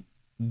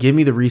give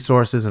me the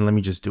resources and let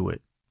me just do it.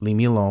 Leave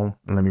me alone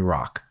and let me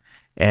rock.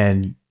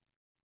 And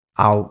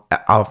I'll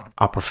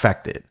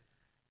perfect it.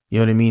 You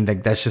know what I mean?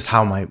 Like, that's just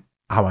how I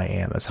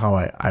am. That's how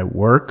I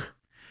work.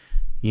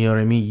 You know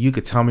what I mean? You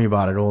could tell me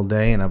about it all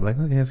day and I'm like,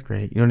 okay, that's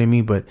great. You know what I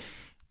mean? But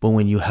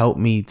when you help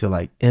me to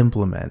like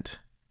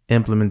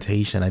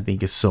implementation, I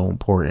think is so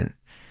important,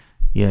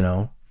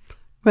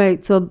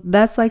 Right. So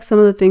that's like some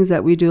of the things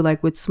that we do,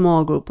 like with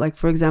small group. Like,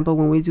 for example,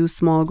 when we do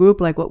small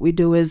group, like what we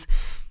do is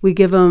we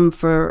give them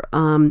for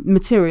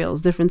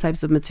materials, different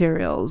types of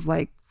materials,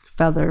 like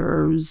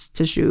feathers,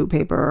 tissue,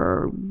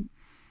 paper,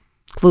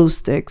 glue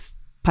sticks,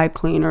 pipe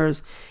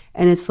cleaners.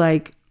 And it's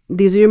like,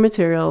 these are your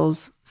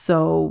materials.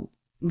 So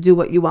do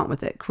what you want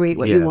with it. Create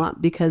what you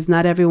want, because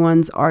not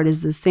everyone's art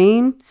is the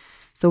same.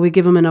 So we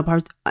give them an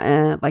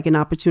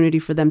opportunity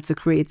for them to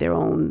create their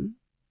own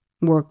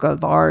work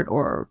of art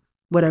or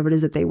whatever it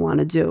is that they want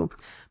to do.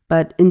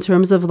 But in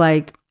terms of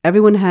like,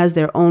 everyone has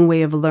their own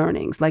way of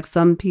learning. Like,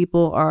 some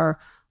people are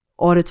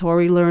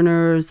auditory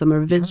learners, some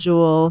are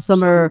visual,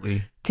 some are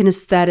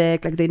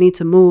kinesthetic, like they need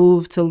to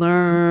move to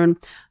learn,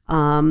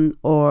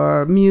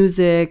 or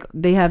music.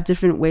 They have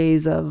different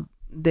ways of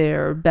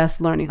their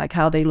best learning, like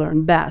how they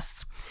learn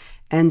best.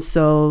 And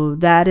so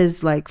that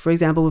is like, for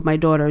example, with my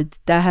daughter,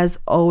 that has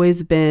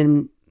always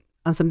been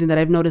something that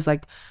I've noticed.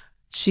 Like,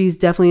 she's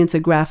definitely into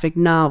graphic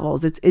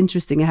novels. It's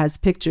interesting. It has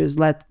pictures,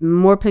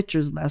 more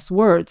pictures, less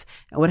words.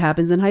 And what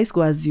happens in high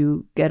school as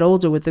you get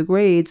older with the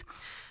grades,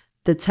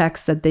 the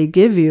text that they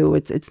give you,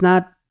 it's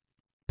not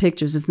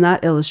pictures, it's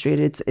not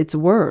illustrated, it's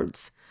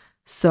words.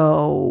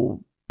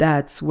 So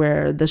that's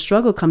where the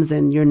struggle comes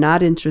in. You're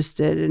not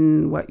interested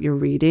in what you're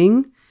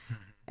reading,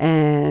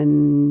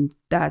 and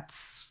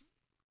that's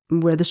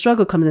where the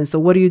struggle comes in. So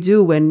what do you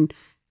do when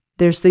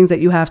there's things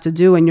that you have to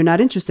do and you're not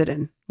interested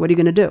in? What are you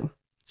going to do?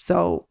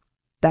 So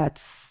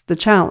that's the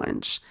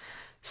challenge.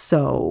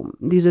 So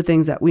these are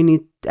things that we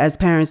need, as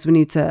parents, we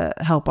need to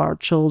help our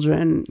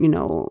children,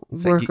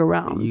 work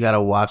around. You got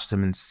to watch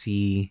them and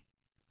see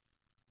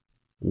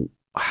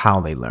how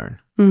they learn.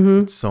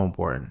 Mm-hmm. It's so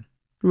important.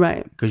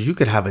 Right. Because you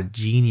could have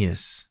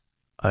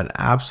an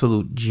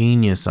absolute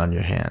genius on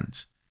your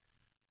hands,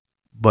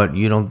 but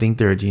you don't think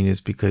they're a genius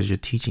because you're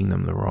teaching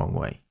them the wrong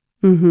way.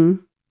 Mm-hmm.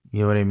 You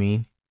know what I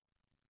mean?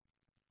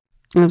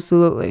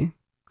 Absolutely.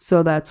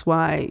 So that's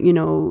why,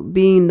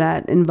 being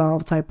that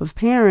involved type of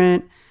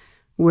parent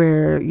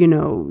where,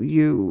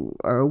 you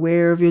are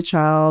aware of your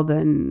child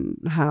and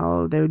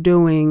how they're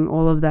doing,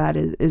 all of that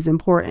is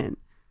important.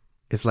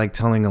 It's like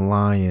telling a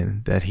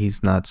lion that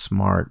he's not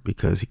smart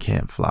because he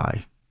can't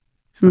fly.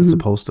 He's not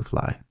supposed to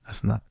fly.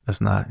 That's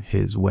not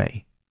his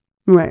way.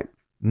 Right.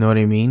 You know what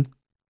I mean?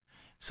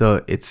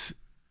 So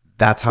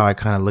that's how I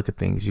kind of look at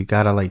things. You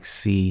got to like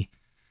see,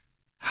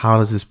 how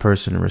does this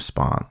person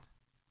respond?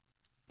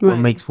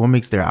 Right. What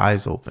makes their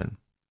eyes open?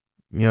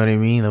 You know what I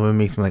mean? Like, what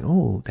makes them like,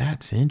 oh,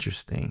 that's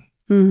interesting.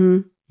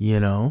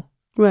 Mm-hmm.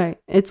 Right.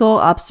 It's all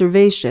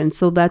observation.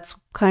 So that's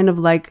kind of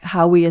like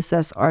how we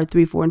assess our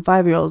 3, 4, and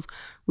 5-year-olds.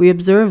 We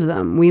observe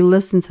them. We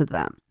listen to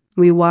them.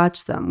 We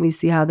watch them. We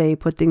see how they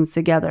put things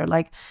together.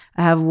 Like,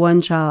 I have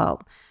one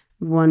child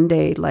one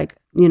day, like,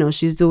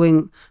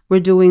 we're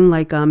doing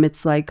like,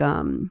 it's like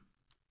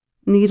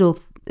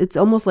it's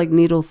almost like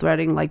needle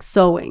threading, like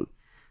sewing.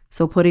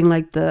 So putting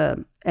like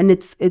and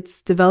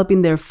it's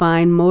developing their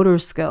fine motor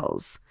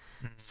skills.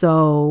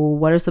 So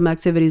what are some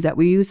activities that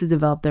we use to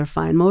develop their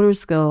fine motor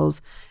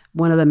skills?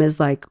 One of them is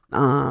like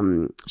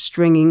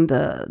stringing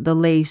the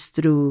lace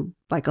through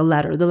like the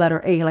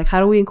letter A. Like, how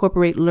do we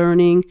incorporate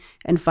learning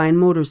and fine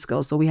motor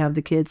skills? So we have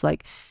the kids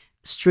like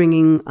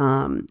stringing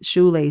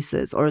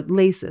shoelaces or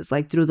laces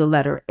like through the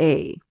letter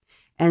A.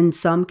 And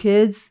some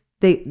kids,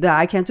 they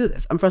I can't do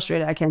this. I'm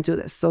frustrated. I can't do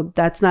this. So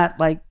that's not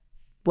like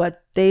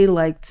what they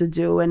like to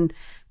do. And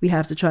we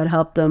have to try to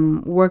help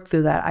them work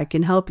through that. I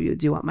can help you.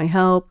 Do you want my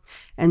help?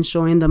 And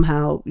showing them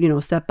how,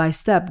 step by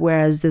step.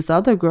 Whereas this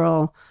other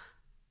girl,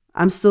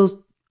 I'm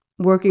still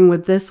working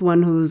with this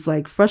one who's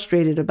like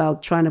frustrated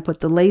about trying to put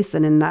the lace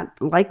in and not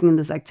liking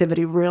this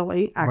activity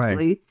really,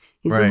 actually. Right.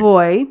 He's a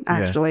boy,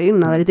 actually,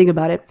 now that I think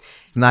about it.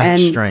 It's not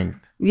his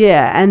strength.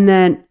 Yeah. And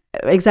then,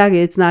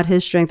 exactly, it's not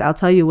his strength. I'll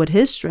tell you what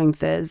his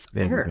strength is.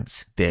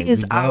 Art. He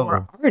is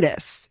our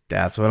artist.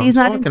 That's what I'm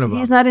talking about.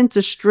 He's not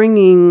into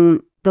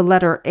stringing the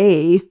letter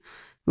A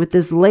with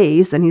this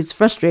lace, and he's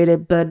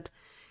frustrated, but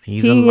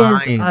he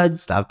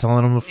is stop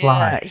telling him to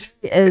fly. Yeah,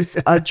 he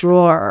is a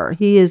drawer.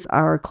 He is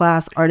our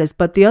class artist.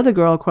 But the other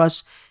girl,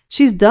 Crush,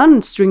 she's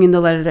done stringing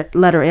the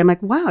letter A. I'm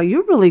like, wow,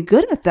 you're really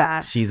good at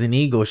that. She's an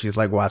eagle. She's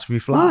like, watch me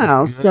fly.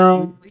 Wow.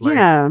 So,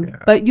 yeah.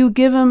 But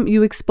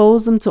you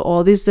expose them to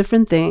all these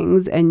different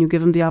things, and you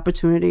give them the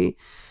opportunity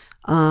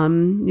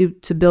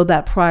to build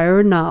that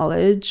prior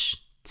knowledge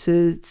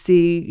to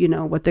see,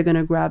 what they're going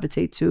to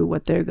gravitate to,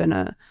 what they're going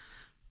to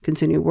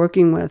continue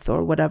working with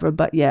or whatever.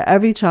 But yeah,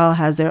 every child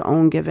has their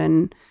own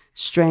given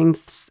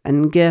strengths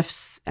and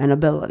gifts and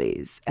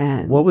abilities.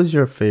 And what was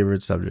your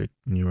favorite subject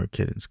when you were a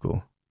kid in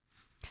school?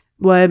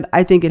 Well,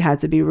 I think it had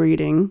to be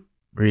reading.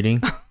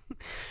 Reading?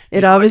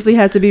 It obviously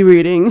had to be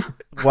reading.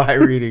 Why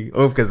reading?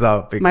 Oh, because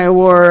my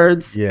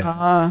awards.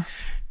 Yeah.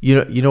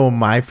 You know what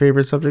my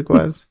favorite subject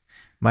was?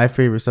 My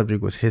favorite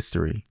subject was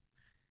history.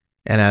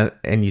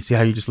 And you see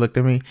how you just looked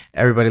at me?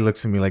 Everybody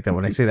looks at me like that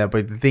when I say that.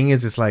 But the thing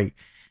is, it's like,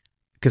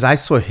 because I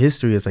saw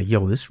history as like,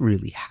 yo, this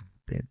really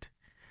happened.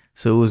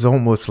 So it was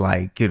almost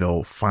like,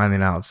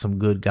 finding out some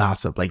good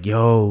gossip. Like,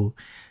 yo,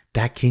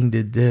 that king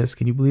did this.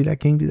 Can you believe that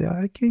king did that?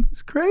 That king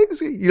is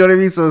crazy. You know what I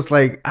mean? So it's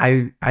like,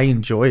 I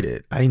enjoyed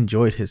it. I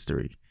enjoyed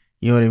history.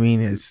 You know what I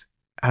mean?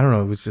 I don't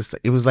know.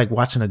 It was like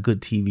watching a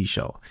good TV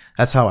show.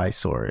 That's how I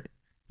saw it.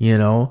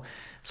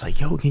 It's like,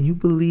 yo, can you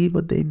believe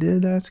what they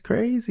did? That's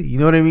crazy. You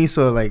know what I mean?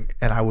 So like,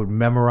 and I would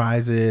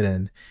memorize it.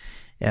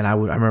 And I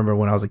remember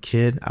when I was a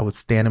kid, I would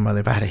stand in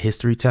if I had a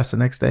history test the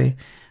next day,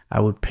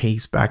 I would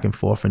pace back and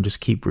forth and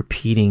just keep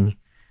repeating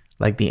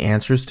like the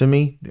answers to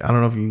me. I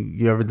don't know if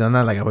you ever done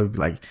that. Like I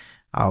would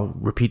I'll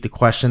repeat the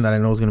question that I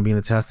know is going to be in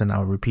the test, and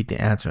I'll repeat the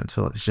answer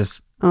until it's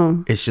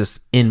just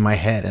in my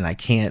head and I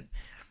can't,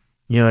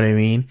 you know what I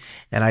mean?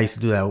 And I used to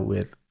do that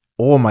with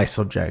all my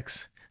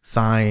subjects,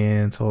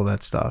 science, all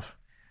that stuff.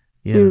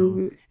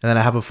 And then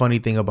I have a funny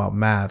thing about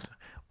math.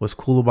 What's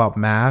cool about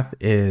math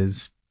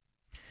is,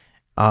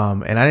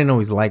 and I didn't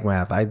always like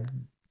math. I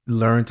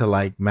learned to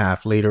like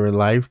math later in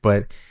life,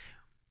 but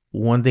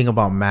one thing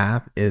about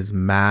math is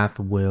math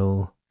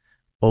will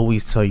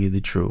always tell you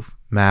the truth.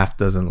 Math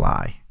doesn't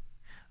lie.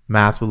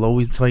 Math will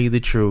always tell you the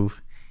truth,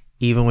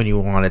 even when you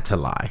want it to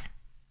lie.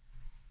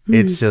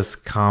 It's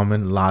just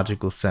common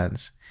logical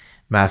sense.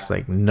 Math's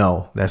like,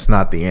 no, that's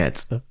not the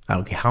answer. I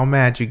don't care how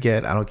mad you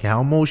get. I don't care how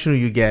emotional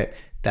you get.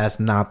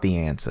 That's not the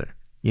answer.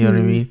 You know what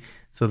I mean?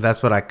 So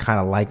that's what I kind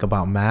of like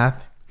about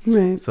math.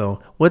 Right.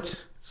 So what's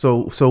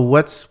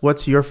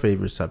your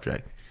favorite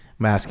subject?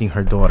 I'm asking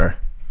her daughter.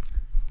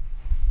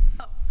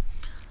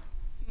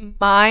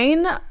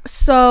 Mine.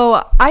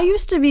 So I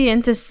used to be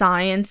into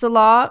science a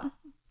lot,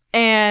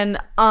 and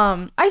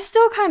I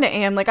still kind of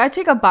am. Like, I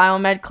take a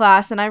biomed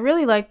class, and I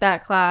really like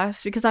that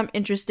class because I'm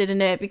interested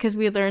in it, because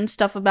we learn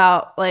stuff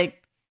about like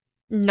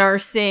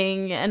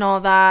nursing and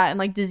all that, and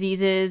like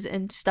diseases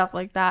and stuff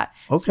like that.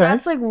 Okay. So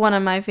that's like one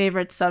of my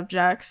favorite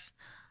subjects.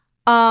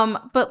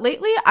 But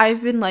lately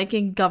I've been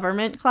liking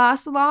government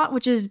class a lot,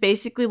 which is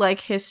basically like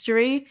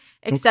history,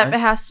 except it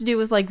has to do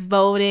with like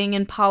voting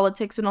and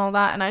politics and all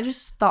that. And I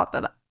just thought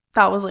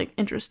that was like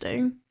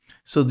interesting.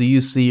 So do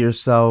you see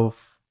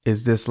yourself,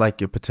 is this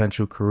like your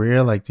potential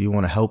career? Like, do you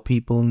want to help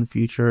people in the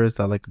future? Is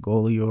that like a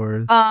goal of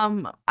yours?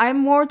 I'm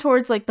more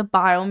towards like the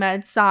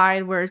biomed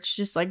side, where it's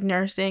just like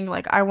nursing.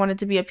 Like, I wanted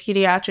to be a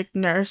pediatric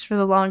nurse for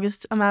the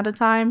longest amount of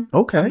time.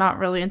 Okay. I'm not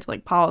really into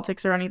like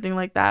politics or anything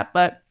like that,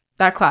 but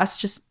that class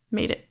just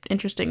made it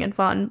interesting and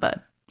fun.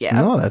 But yeah.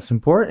 No, that's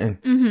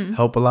important.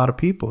 Help a lot of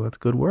people. That's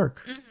good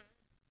work.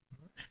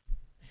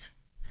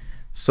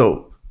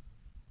 So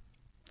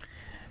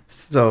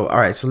all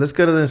right, so let's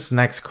go to this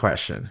next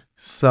question.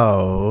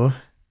 So,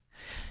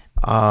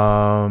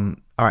 all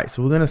right,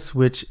 so we're going to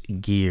switch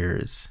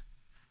gears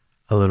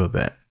a little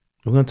bit.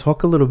 We're going to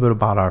talk a little bit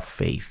about our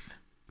faith.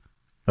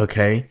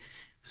 Okay.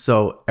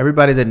 So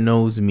everybody that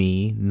knows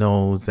me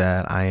knows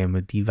that I am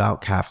a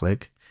devout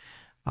Catholic.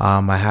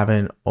 I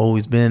haven't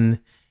always been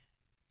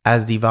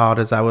as devout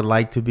as I would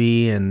like to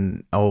be.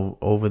 And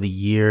over the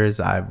years,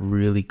 I've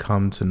really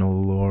come to know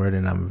the Lord,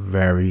 and I'm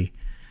very,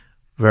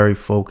 very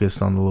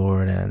focused on the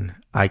Lord. And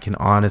I can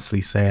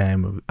honestly say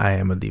I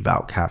am a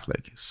devout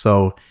Catholic.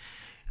 So,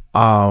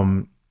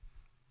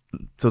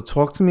 So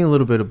talk to me a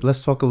little bit.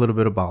 Let's talk a little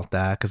bit about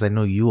that because I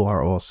know you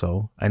are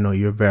also. I know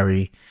you're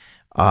very.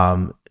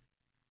 Um,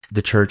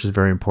 the church is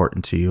very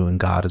important to you, and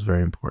God is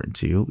very important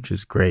to you, which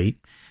is great.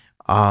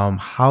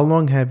 How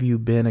long have you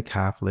been a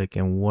Catholic,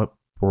 and what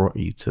brought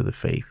you to the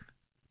faith?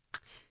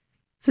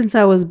 Since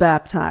I was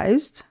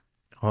baptized.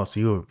 Oh, so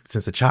you were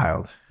since a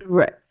child,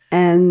 right?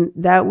 And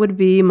that would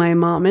be my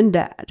mom and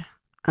dad,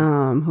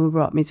 who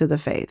brought me to the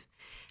faith.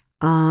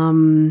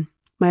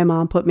 My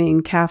mom put me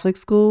in Catholic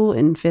school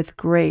in 5th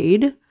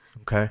grade.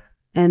 Okay.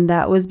 And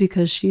that was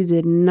because she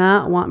did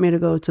not want me to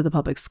go to the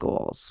public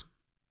schools.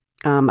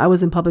 I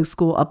was in public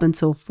school up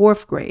until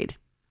 4th grade.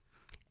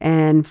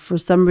 And for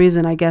some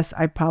reason, I guess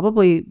I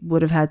probably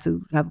would have had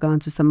to have gone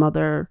to some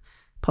other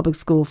public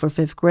school for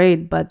 5th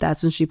grade, but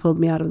that's when she pulled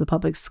me out of the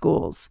public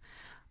schools.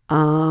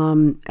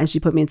 And she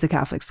put me into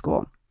Catholic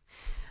school.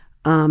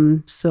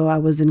 So I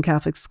was in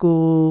Catholic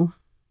school,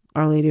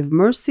 Our Lady of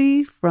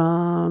Mercy,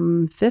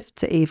 from 5th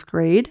to 8th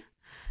grade.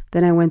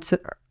 Then I went to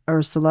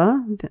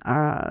Ursula,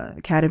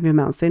 Academy of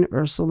Mount St.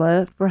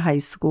 Ursula for high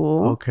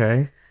school.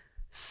 Okay.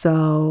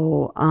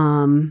 So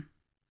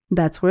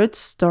that's where it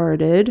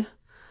started.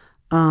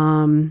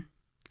 And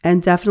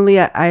definitely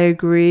I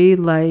agree,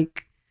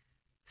 like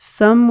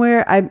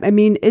somewhere, I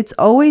mean, it's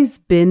always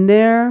been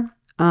there.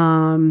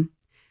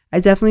 I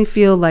definitely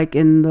feel like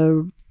in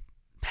the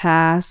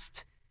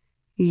past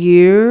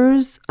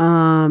years,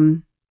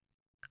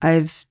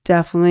 I've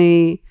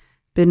definitely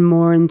been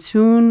more in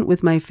tune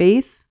with my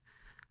faith,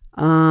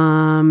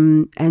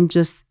 and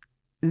just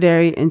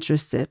very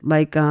interested.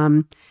 Like,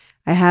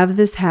 I have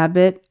this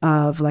habit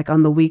of, like,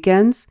 on the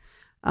weekends,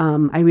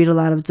 I read a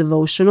lot of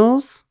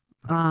devotionals,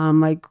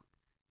 like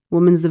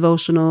women's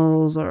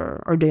devotionals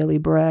or Daily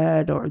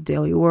Bread or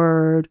Daily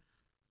Word,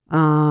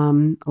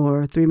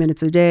 or 3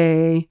 Minutes a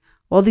Day,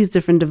 all these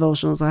different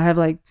devotionals. I have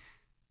like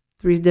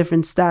 3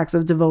 different stacks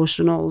of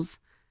devotionals,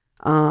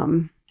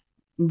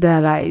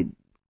 that I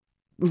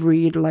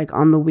read like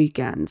on the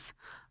weekends.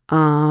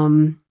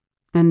 And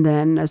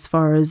then as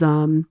far as,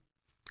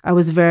 I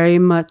was very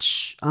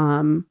much,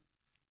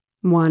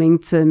 wanting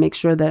to make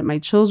sure that my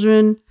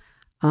children,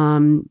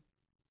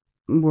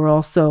 were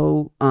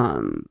also,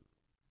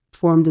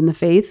 formed in the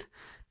faith.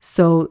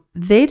 So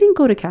they didn't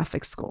go to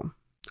Catholic school.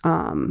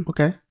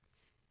 Okay.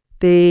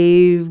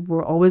 They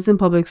were always in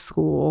public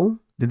school.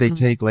 Did they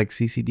take like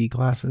CCD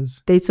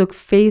classes? They took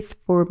faith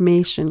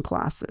formation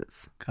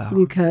classes. God.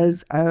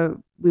 Because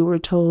we were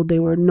told they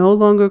were no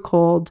longer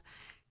called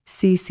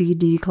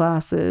CCD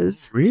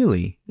classes.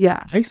 Really?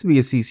 Yes. I used to be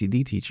a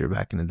CCD teacher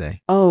back in the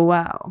day. Oh,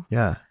 wow.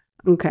 Yeah.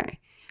 Okay.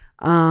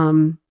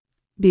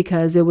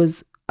 Because it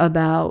was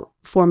about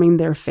forming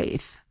their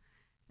faith.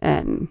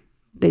 And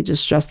they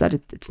just stressed that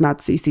it's not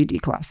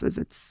CCD classes.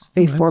 It's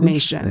faith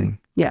formation.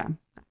 Yeah.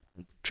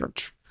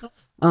 Church.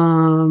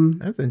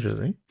 That's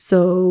interesting.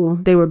 So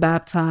they were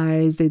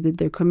baptized, they did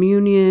their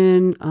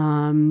communion,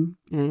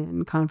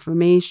 and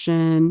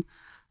confirmation.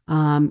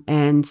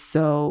 And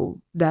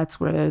so that's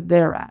where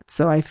they're at.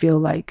 So I feel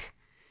like,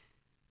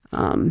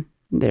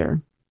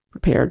 they're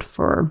prepared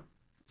for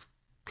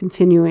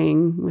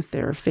continuing with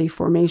their faith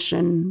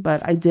formation,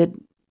 but I did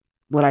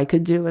what I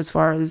could do as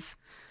far as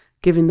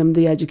giving them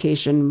the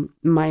education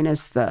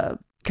minus the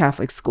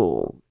Catholic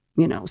school,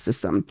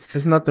 system.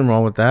 There's nothing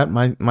wrong with that.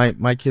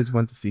 My kids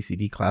went to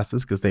CCD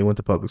classes because they went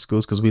to public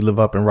schools, because we live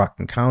up in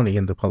Rockland County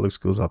and the public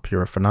schools up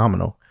here are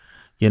phenomenal.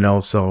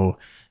 So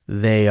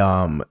they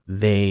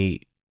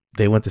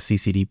went to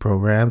CCD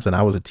programs, and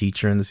I was a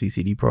teacher in the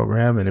CCD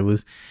program, and it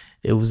was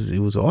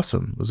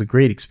awesome. It was a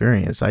great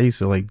experience. I used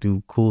to like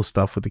do cool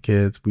stuff with the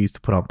kids. We used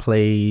to put on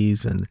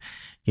plays, and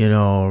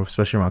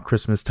especially around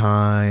Christmas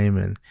time,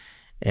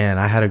 and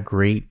I had a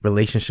great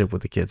relationship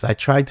with the kids. I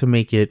tried to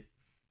make it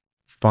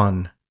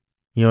fun.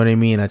 You know what I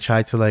mean? I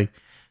tried to like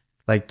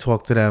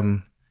talk to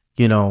them,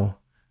 on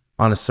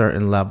a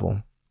certain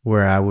level,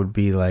 where I would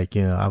be like,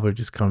 I would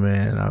just come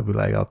in and I'd be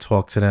like, I'll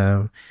talk to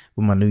them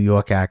with my New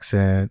York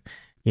accent,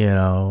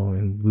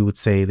 and we would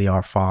say the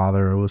Our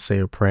Father, or we'll say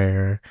a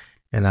prayer.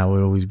 And I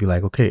would always be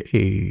like, okay,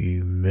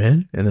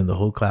 amen. And then the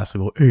whole class would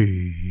go,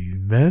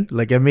 amen.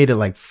 Like, I made it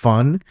like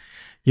fun.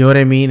 You know what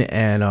I mean?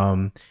 And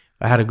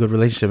I had a good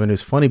relationship. And it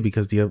was funny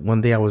because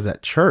one day I was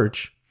at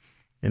church,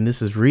 and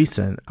this is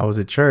recent. I was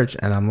at church,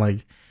 and I'm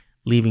like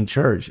leaving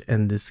church,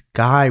 and this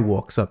guy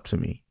walks up to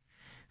me.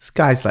 This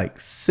guy's like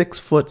 6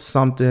 foot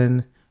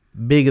something,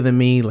 bigger than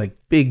me, like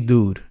big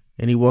dude.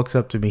 And he walks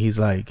up to me. He's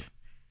like,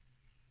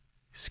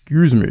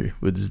 excuse me,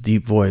 with his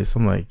deep voice.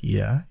 I'm like,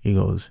 yeah. He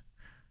goes,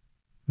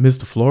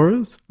 Mr.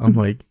 Flores? I'm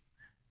like,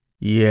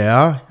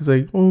 yeah. He's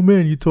like, oh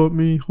man, you taught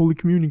me Holy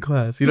Communion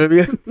class. You know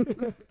what I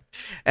mean?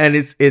 And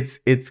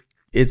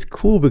it's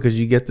cool because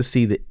you get to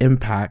see the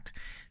impact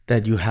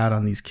that you had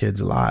on these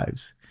kids'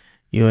 lives.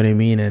 You know what I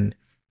mean? And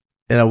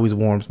it always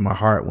warms my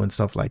heart when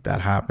stuff like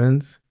that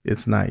happens.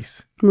 It's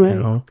nice.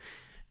 Right.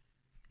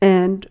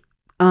 And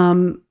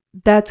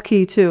that's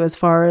key too, as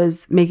far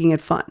as making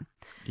it fun.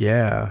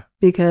 Yeah.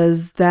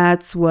 Because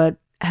that's what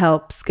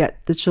helps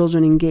get the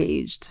children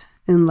engaged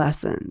in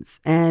lessons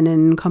and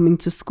in coming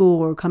to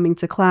school or coming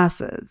to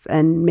classes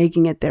and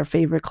making it their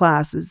favorite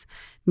classes,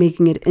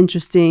 making it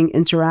interesting,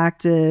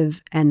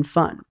 interactive, and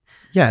fun.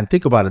 Yeah, and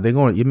think about it.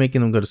 You're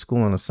making them go to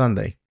school on a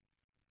Sunday,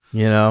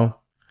 you know?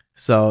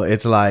 So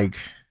it's like,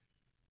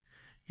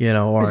 you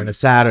know, or on a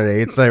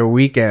Saturday, it's their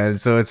weekend.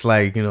 So it's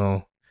like, you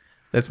know,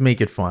 let's make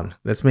it fun.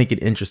 Let's make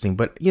it interesting.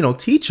 But, you know,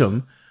 teach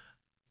them.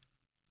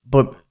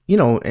 But, you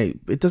know,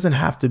 it doesn't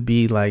have to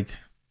be like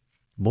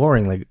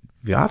boring. Like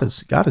God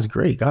is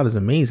great. God is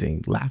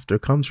amazing. Laughter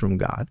comes from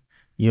God.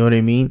 You know what I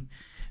mean?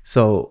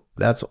 So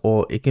that's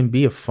all. It can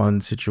be a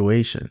fun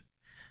situation,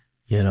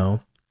 you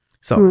know?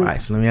 So, all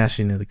right, so let me ask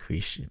you another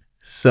question.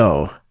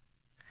 So,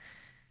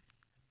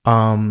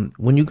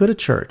 when you go to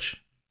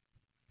church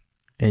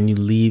and you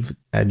leave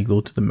and you go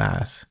to the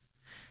mass,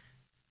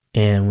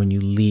 and when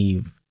you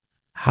leave,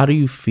 how do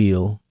you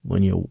feel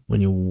when you're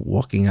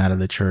walking out of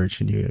the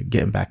church and you're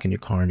getting back in your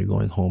car and you're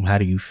going home? How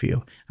do you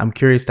feel? I'm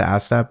curious to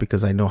ask that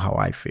because I know how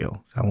I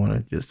feel. So I want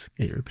to just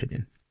get your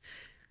opinion.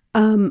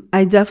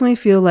 I definitely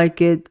feel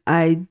like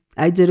I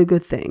did a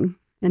good thing.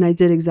 And I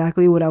did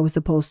exactly what I was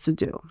supposed to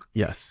do.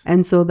 Yes.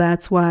 And so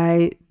that's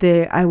why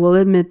I will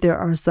admit there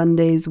are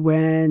Sundays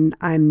when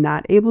I'm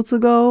not able to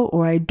go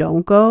or I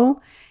don't go.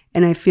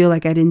 And I feel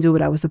like I didn't do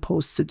what I was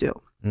supposed to do.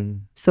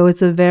 Mm. So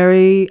it's a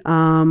very,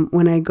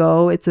 when I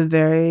go, it's a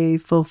very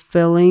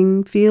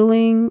fulfilling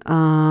feeling.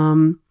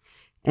 And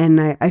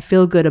I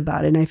feel good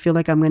about it. And I feel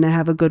like I'm going to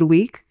have a good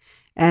week.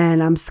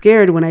 And I'm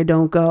scared when I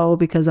don't go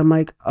because I'm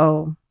like,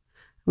 oh,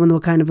 I wonder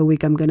what kind of a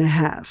week I'm going to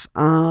have.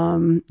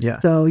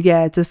 So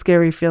yeah, it's a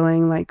scary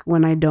feeling. Like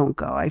when I don't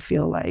go, I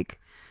feel like,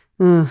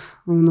 I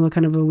wonder what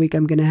kind of a week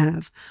I'm going to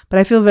have. But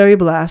I feel very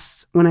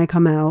blessed when I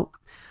come out.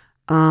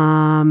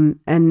 And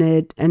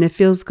it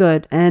feels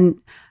good.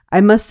 And I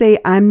must say,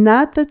 I'm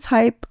not the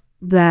type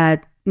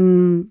that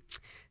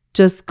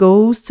just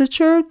goes to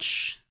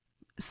church.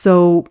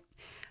 So,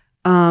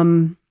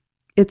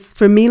 it's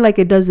for me, like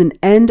it doesn't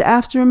end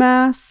after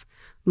Mass.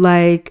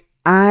 Like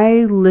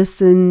I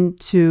listen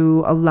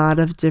to a lot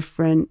of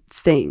different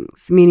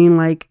things, meaning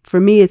like for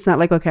me, it's not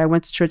like, okay, I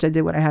went to church, I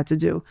did what I had to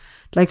do.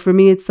 Like for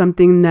me, it's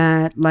something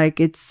that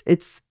like, it's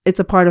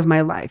a part of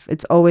my life.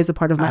 It's always a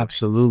part of my life.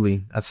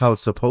 Absolutely. That's how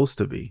it's supposed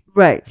to be.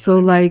 Right. So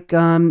like,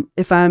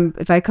 if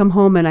I come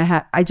home and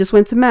I just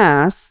went to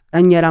Mass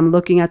and yet I'm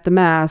looking at the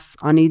Mass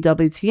on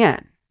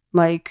EWTN,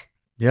 like,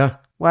 yeah,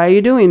 why are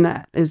you doing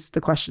that? Is the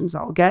questions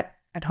I'll get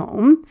at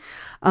home.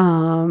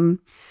 And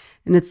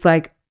it's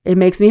like, it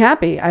makes me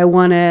happy. I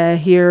want to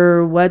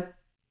hear what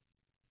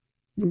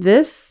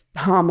this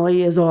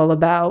homily is all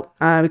about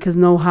because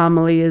no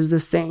homily is the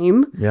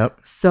same.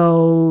 Yep.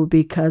 So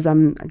because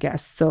I'm, I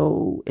guess,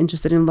 so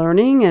interested in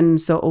learning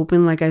and so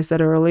open, like I said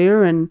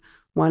earlier, and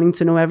wanting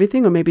to know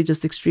everything, or maybe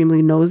just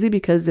extremely nosy,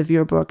 because if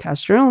you're a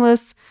broadcast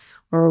journalist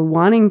or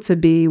wanting to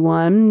be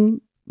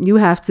one, you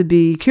have to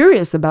be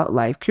curious about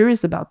life,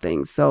 curious about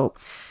things. So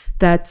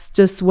that's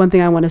just one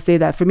thing I want to say,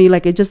 that for me,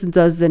 like it just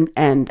doesn't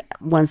end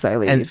once I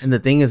leave. And the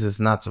thing is, it's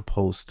not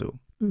supposed to.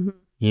 Mm-hmm.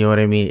 You know what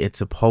I mean? It's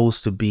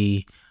supposed to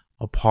be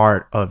a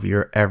part of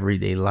your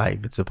everyday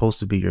life. It's supposed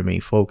to be your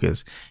main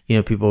focus. You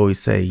know, people always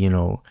say, you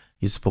know,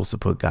 you're supposed to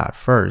put God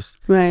first.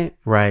 Right.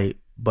 Right.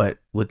 But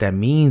what that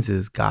means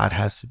is God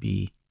has to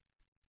be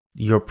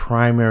your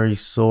primary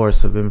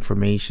source of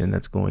information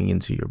that's going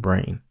into your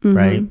brain. Mm-hmm.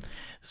 Right.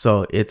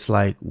 So it's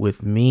like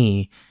with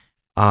me,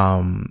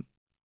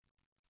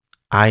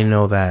 I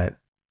know that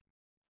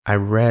I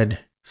read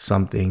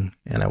something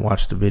and I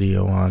watched a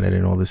video on it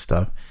and all this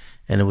stuff,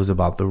 and it was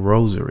about the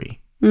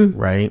rosary,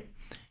 right?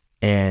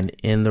 And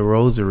in the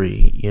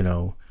rosary, you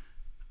know,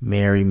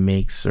 Mary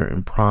makes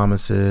certain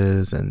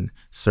promises and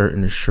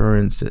certain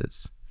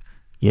assurances,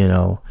 you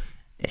know,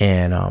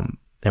 and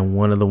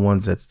one of the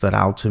ones that stood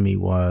out to me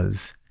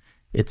was,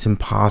 it's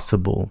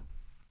impossible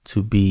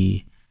to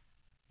be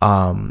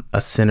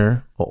a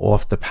sinner or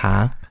off the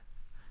path,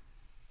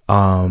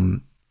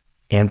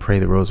 and pray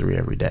the rosary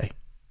every day.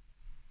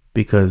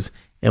 Because,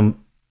 and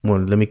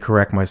well, let me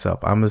correct myself.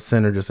 I'm a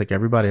sinner just like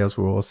everybody else.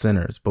 We're all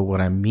sinners. But what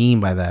I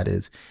mean by that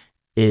is,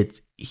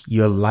 it's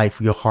your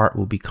life, your heart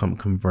will become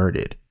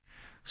converted.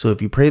 So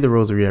if you pray the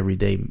rosary every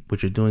day,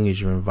 what you're doing is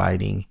you're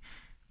inviting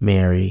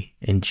Mary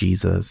and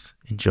Jesus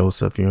and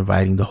Joseph, you're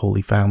inviting the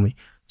Holy Family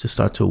to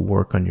start to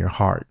work on your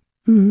heart.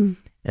 Mm-hmm.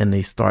 And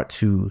they start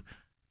to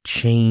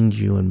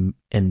change you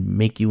and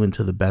make you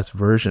into the best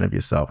version of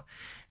yourself.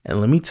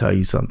 And let me tell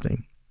you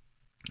something.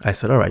 I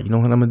said, all right, you know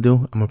what I'm going to do?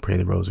 I'm going to pray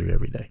the rosary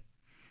every day.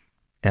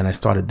 And I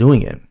started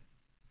doing it.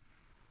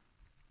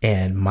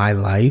 And my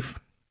life,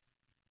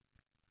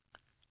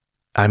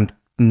 I'm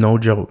no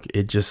joke,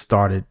 it just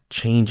started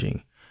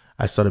changing.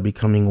 I started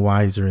becoming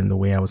wiser in the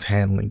way I was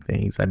handling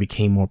things. I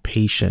became more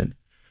patient.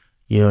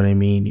 You know what I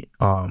mean?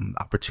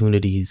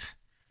 Opportunities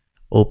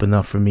opened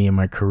up for me in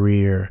my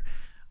career.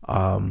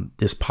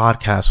 This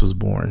podcast was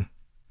born.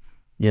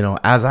 You know,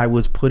 as I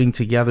was putting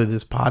together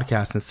this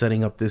podcast and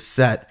setting up this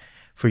set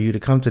for you to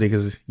come today,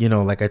 because, you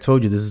know, like I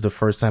told you, this is the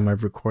first time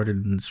I've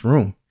recorded in this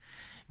room.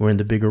 we're in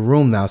the bigger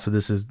room now. So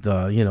this is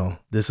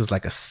this is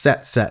like a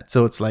set.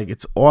 So it's like,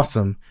 it's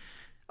awesome.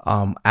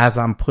 As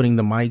I'm putting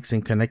the mics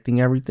and connecting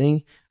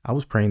everything, I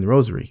was praying the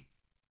rosary.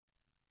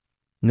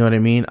 You know what I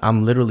mean?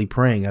 I'm literally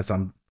praying as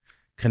I'm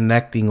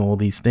connecting all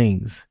these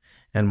things.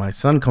 And my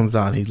son comes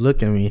out, he's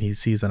looking at me and he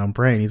sees that I'm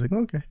praying. He's like,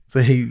 okay.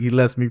 So he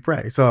lets me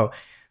pray.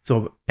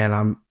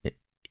 And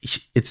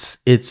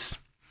it's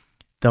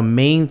the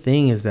main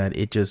thing is that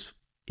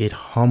it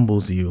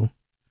humbles you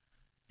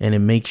and it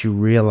makes you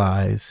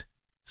realize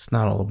it's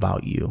not all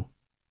about you.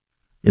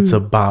 It's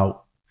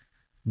about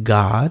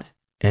God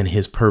and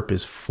his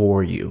purpose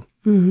for you.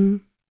 Mm-hmm.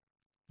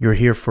 You're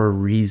here for a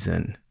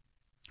reason.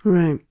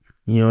 Right.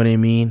 You know what I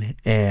mean?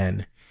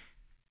 And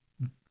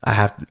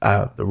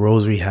the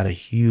rosary had a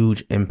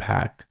huge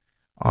impact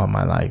on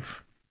my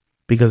life,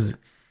 because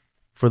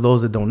for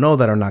those that don't know,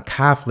 that are not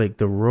Catholic,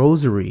 the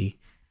rosary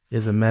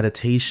is a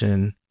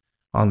meditation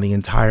on the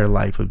entire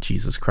life of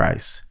Jesus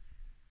Christ,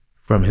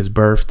 from his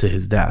birth to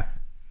his death.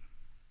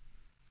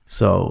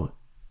 So,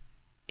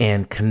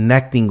 and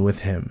connecting with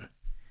him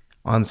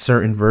on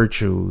certain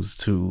virtues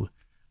to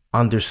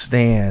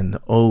understand,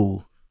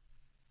 I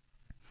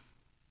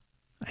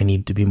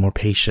need to be more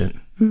patient.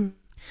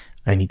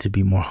 I need to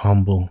be more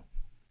humble.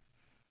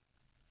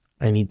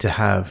 I need to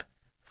have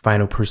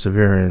final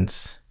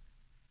perseverance.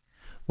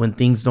 When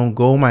things don't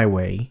go my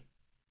way,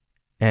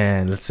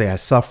 and let's say I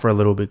suffer a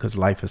little because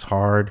life is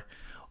hard,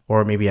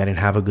 or maybe I didn't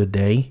have a good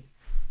day,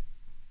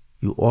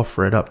 you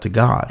offer it up to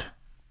God.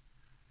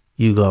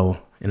 You go,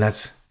 and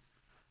that's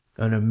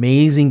an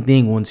amazing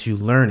thing once you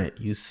learn it.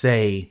 You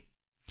say,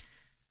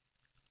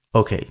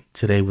 okay,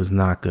 today was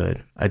not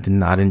good. I did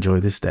not enjoy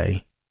this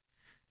day.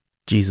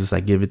 Jesus,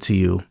 I give it to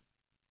you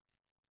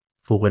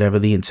for whatever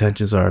the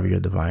intentions are of your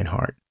divine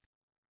heart.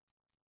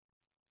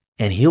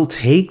 And he'll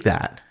take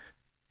that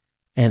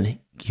and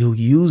he'll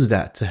use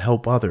that to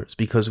help others,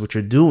 because what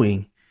you're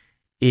doing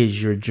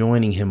is you're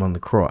joining him on the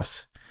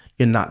cross.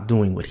 You're not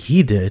doing what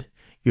he did.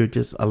 You're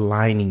just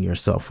aligning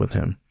yourself with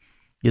him.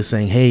 You're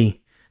saying,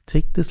 hey,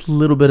 take this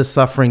little bit of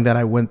suffering that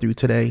I went through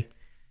today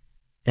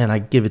and I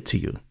give it to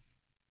you.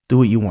 Do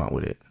what you want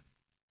with it.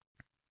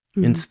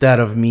 Mm-hmm. Instead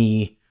of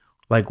me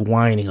like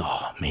whining,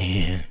 oh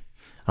man,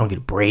 I don't get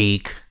a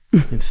break.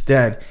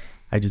 Instead,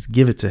 I just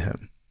give it to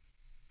him.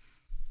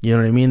 You know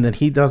what I mean? Then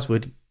he does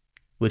what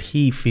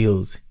he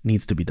feels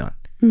needs to be done.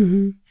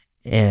 Mm-hmm.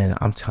 And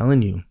I'm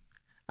telling you,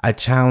 I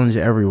challenge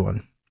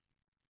everyone.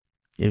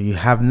 If you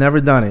have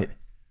never done it,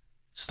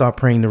 start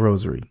praying the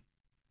rosary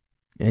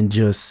and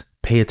just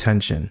pay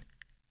attention.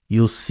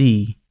 You'll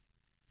see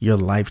your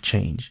life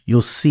change.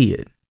 You'll see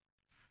it.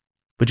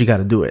 But you got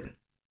to do it.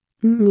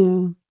 Yeah.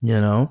 You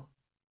know?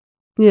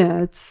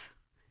 Yeah, it's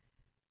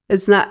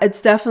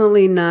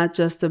definitely not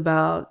just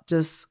about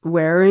just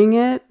wearing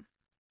it.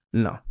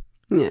 No.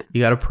 Yeah.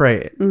 You got to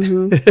pray it.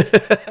 Mm-hmm.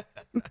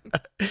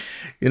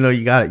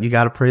 You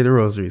got to pray the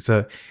rosary.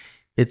 So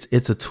it's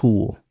a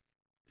tool.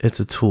 It's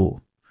a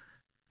tool.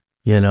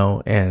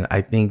 And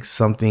I think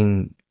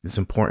something that's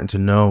important to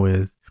know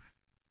is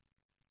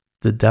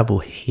the devil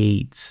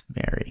hates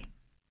Mary.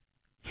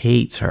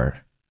 Hates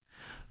her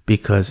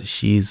because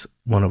she's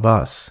one of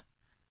us.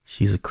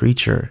 She's a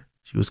creature.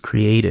 She was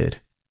created.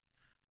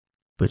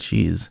 But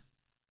she's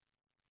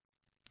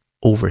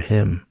over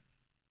him.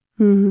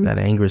 Mm-hmm. That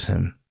angers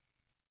him.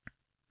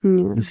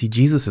 Yeah. You see,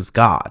 Jesus is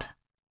God.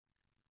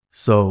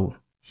 So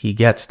he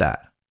gets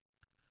that.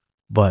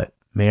 But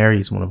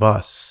Mary's one of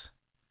us.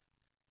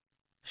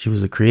 She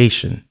was a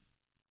creation.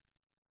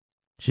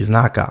 She's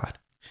not God.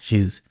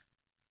 She's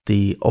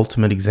the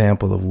ultimate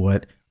example of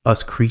what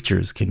us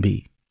creatures can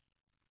be.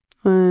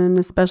 And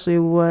especially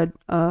what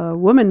a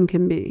woman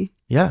can be.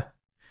 Yeah.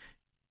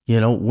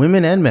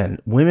 Women and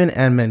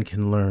men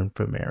can learn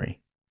from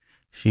Mary.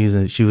 She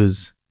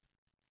was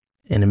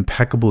an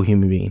impeccable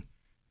human being.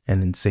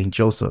 And in Saint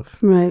Joseph,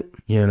 right?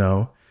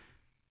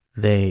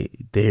 They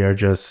are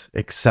just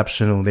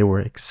exceptional. They were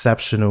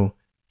exceptional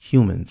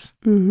humans.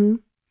 Mm-hmm.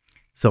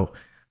 So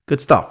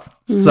good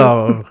stuff.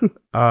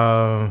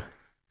 Mm-hmm.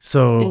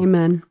 So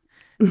amen.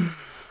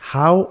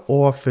 How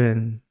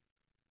often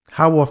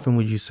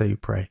would you say you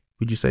pray?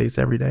 Would you say it's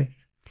every day?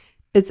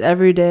 It's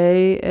every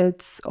day.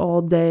 It's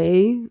all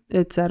day.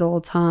 It's at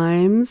all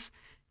times,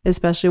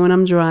 especially when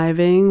I'm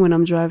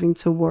driving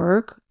to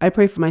work. I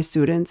pray for my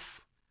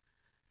students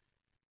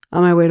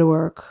on my way to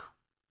work.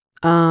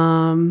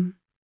 I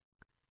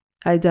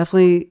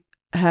definitely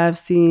have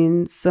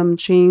seen some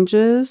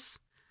changes.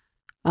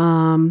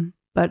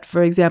 But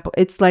for example,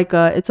 it's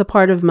a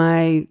part of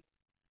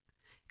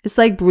it's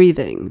like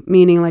breathing,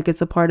 meaning like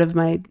it's a part of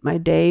my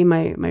day,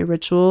 my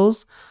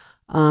rituals.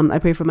 I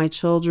pray for my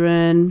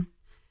children.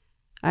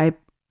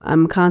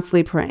 I'm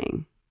constantly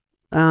praying,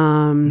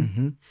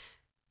 mm-hmm.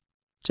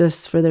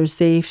 just for their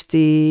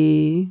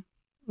safety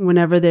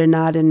whenever they're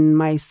not in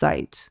my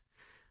sight.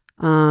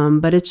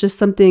 But it's just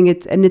something.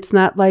 It's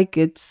not like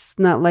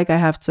I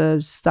have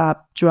to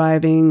stop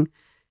driving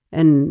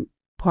and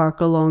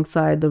park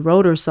alongside the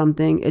road or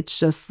something. It's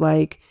just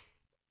like,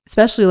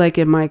 especially like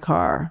in my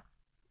car,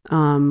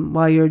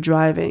 while you're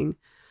driving,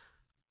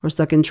 or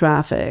stuck in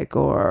traffic,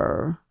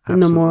 or in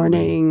the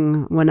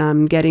morning when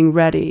I'm getting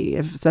ready,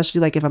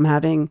 especially like if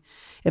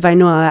I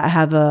know I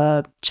have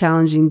a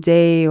challenging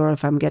day, or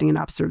if I'm getting an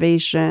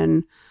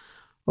observation,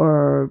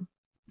 or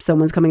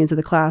someone's coming into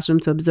the classroom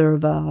to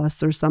observe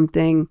us or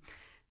something.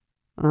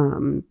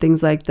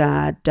 Things like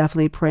that.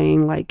 Definitely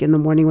praying like in the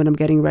morning when I'm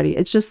getting ready.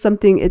 It's just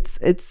something,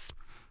 it's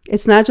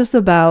not just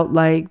about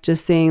like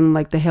just saying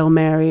like the Hail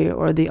Mary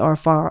or the Our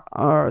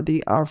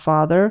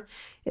Father.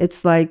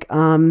 It's like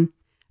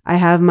I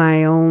have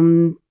my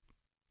own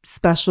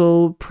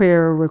special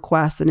prayer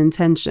requests and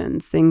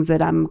intentions, things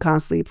that I'm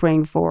constantly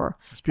praying for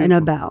and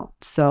about.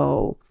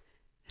 So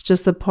it's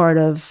just a part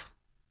of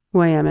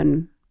who I am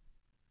and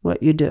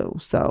what you do.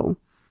 So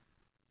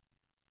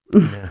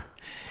yeah.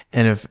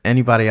 And if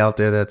anybody out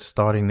there that's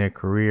starting their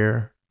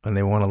career and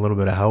they want a little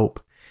bit of help,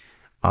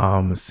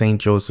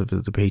 Saint Joseph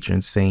is the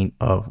patron saint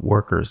of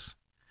workers.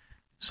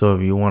 So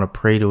if you want to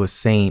pray to a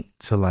saint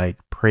to like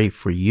pray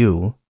for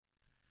you,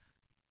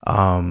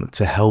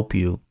 to help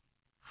you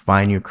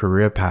find your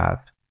career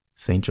path,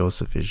 Saint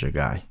Joseph is your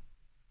guy.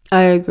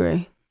 I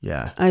agree.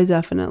 Yeah. I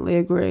definitely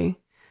agree.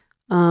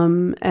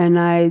 And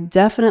I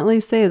definitely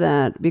say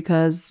that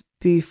because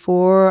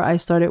before I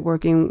started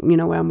working,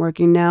 where I'm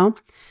working now,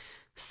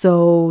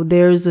 so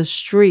there's a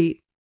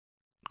street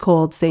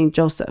called Saint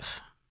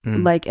Joseph,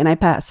 and I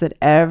pass it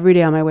every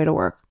day on my way to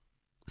work.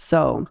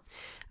 So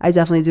I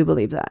definitely do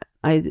believe that.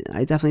 I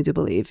definitely do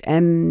believe.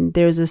 And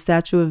there's a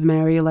statue of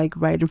Mary like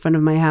right in front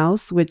of my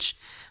house, which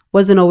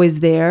wasn't always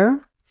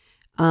there,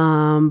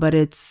 but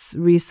it's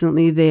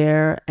recently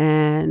there.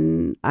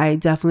 And I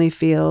definitely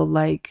feel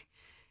like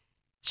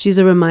she's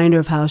a reminder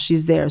of how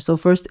she's there. So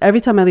first, every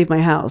time I leave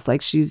my house,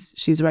 like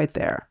she's right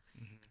there.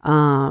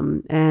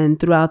 And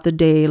throughout the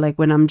day, like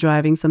when I'm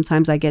driving,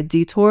 sometimes I get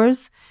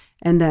detours,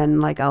 and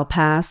then like I'll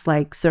pass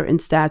like certain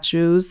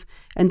statues,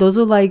 and those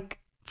are like,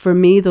 for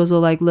me, those are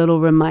like little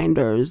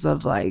reminders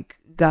of like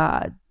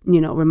God,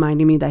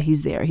 reminding me that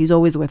he's there. He's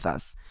always with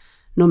us,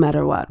 no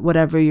matter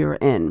whatever you're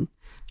in.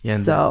 Yeah.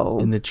 So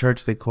in the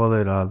church, they call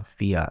it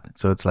fiat.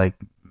 So it's like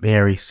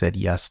Mary said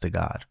yes to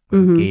God.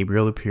 When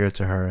Gabriel appeared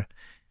to her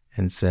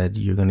and said,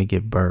 "You're going to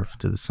give birth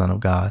to the Son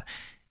of God,"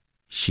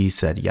 she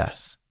said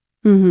yes.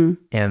 And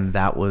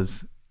that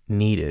was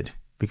needed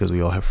because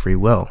we all have free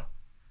will.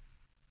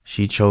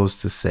 She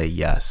chose to say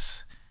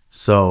yes.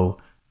 So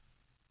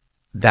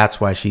that's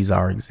why she's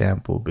our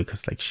example,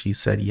 because like she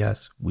said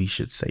yes, we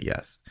should say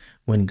yes.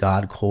 When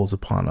God calls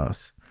upon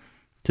us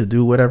to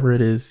do whatever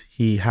it is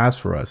he has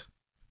for us,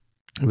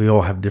 we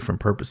all have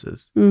different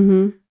purposes,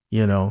 and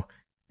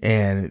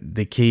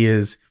the key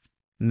is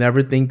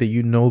never think that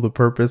you know the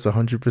purpose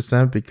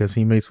 100%, because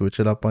he may switch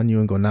it up on you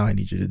and go, now I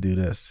need you to do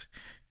this.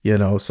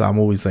 So I'm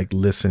always like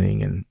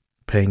listening and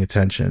paying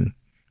attention.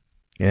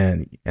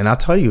 And I'll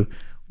tell you,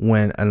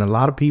 and a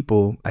lot of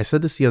people, I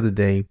said this the other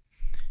day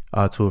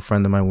to a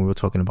friend of mine when we were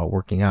talking about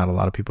working out. A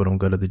lot of people don't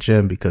go to the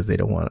gym because they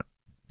don't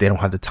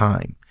have the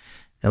time.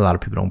 And a lot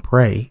of people don't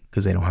pray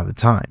because they don't have the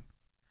time.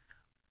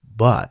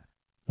 But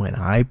when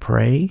I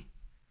pray,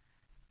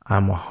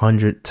 I'm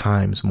 100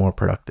 times more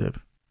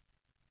productive.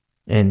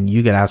 And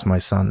you could ask my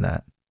son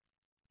that.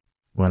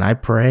 When I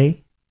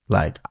pray,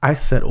 like I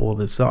set all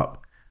this up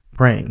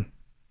praying,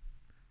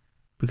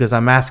 because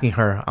I'm asking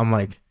her, I'm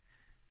like,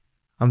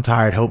 I'm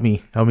tired, help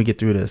me get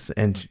through this.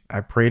 And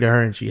I pray to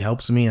her and she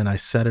helps me, and I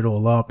set it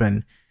all up,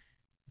 and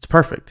it's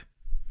perfect.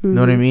 You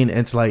know what I mean?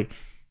 It's like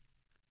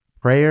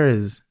prayer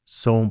is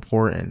so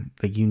important.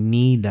 Like you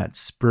need that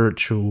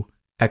spiritual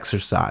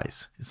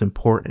exercise. It's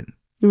important.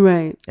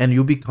 Right. And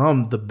you'll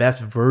become the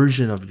best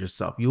version of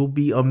yourself. You'll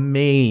be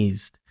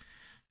amazed.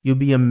 You're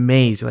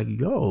like,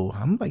 yo,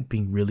 I'm like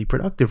being really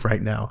productive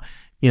right now,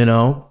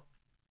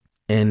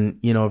 And,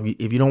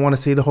 if you don't want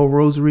to say the whole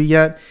rosary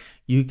yet,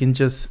 you can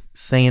just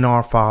say an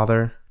Our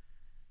Father,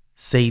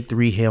 say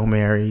 3 Hail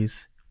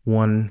Marys,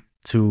 1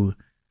 to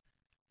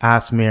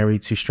ask Mary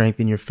to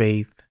strengthen your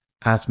faith,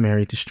 ask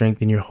Mary to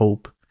strengthen your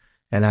hope,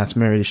 and ask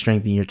Mary to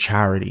strengthen your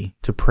charity,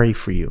 to pray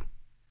for you.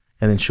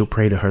 And then she'll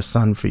pray to her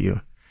son for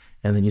you.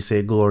 And then you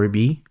say, glory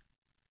be,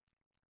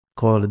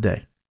 call it a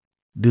day.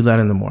 Do that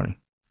in the morning.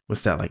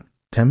 What's that, like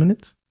 10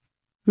 minutes?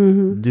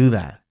 Do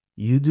that.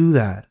 You do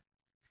that.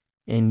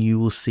 And you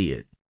will see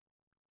it.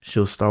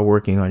 She'll start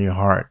working on your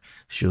heart.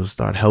 She'll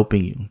start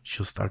helping you.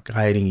 She'll start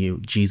guiding you.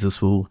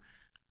 Jesus will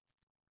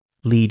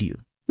lead you.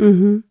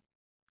 And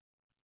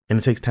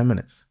it takes 10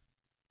 minutes.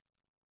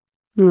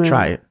 Right.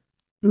 Try it.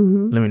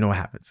 Let me know what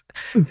happens.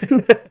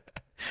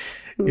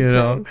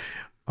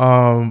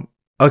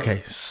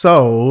 Okay.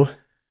 So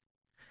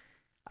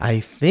I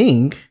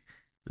think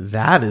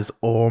that is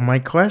all my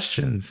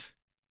questions.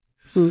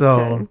 Okay.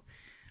 So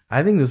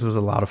I think this was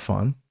a lot of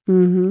fun.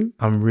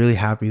 I'm really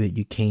happy that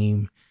you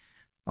came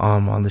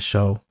on the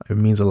show. It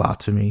means a lot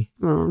to me.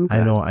 Oh, okay.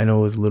 I know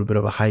it was a little bit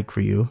of a hike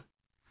for you.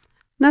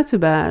 Not too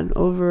bad.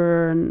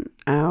 Over an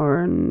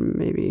hour and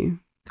maybe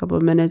a couple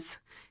of minutes.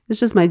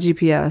 It's just my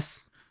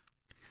GPS.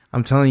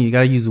 I'm telling you, you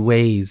got to use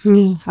Waze.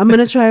 I'm going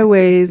to try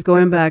Waze.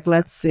 Going back,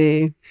 let's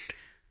see.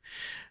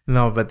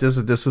 No, but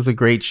this was a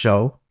great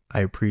show.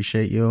 I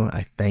appreciate you.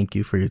 I thank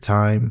you for your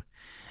time.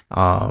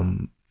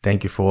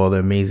 Thank you for all the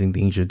amazing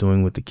things you're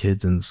doing with the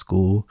kids in the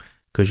school,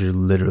 because you're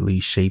literally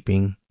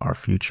shaping our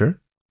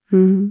future.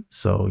 Mm-hmm.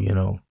 So, you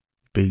know,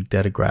 big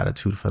debt of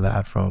gratitude for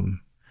that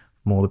from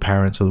all the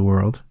parents of the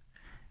world.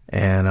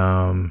 And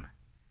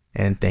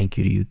thank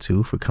you to you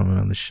too for coming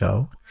on the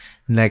show.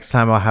 Next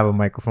time I'll have a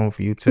microphone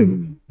for you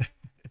too.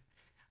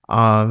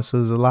 So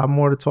there's a lot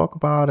more to talk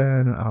about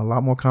and a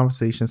lot more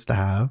conversations to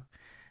have.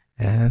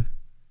 And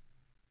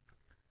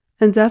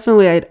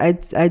definitely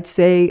I'd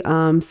say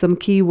some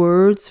key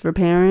words for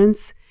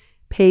parents: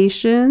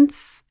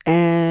 patience,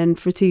 and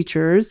for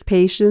teachers,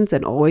 patience,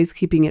 and always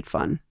keeping it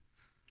fun.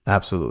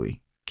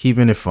 Absolutely.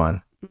 Keeping it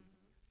fun.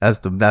 That's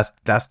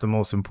the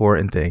most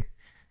important thing,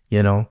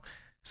 you know?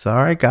 So,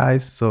 all right,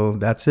 guys. So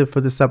that's it for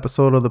this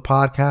episode of the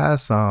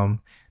podcast.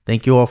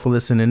 Thank you all for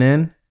listening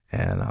in,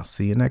 and I'll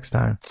see you next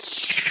time.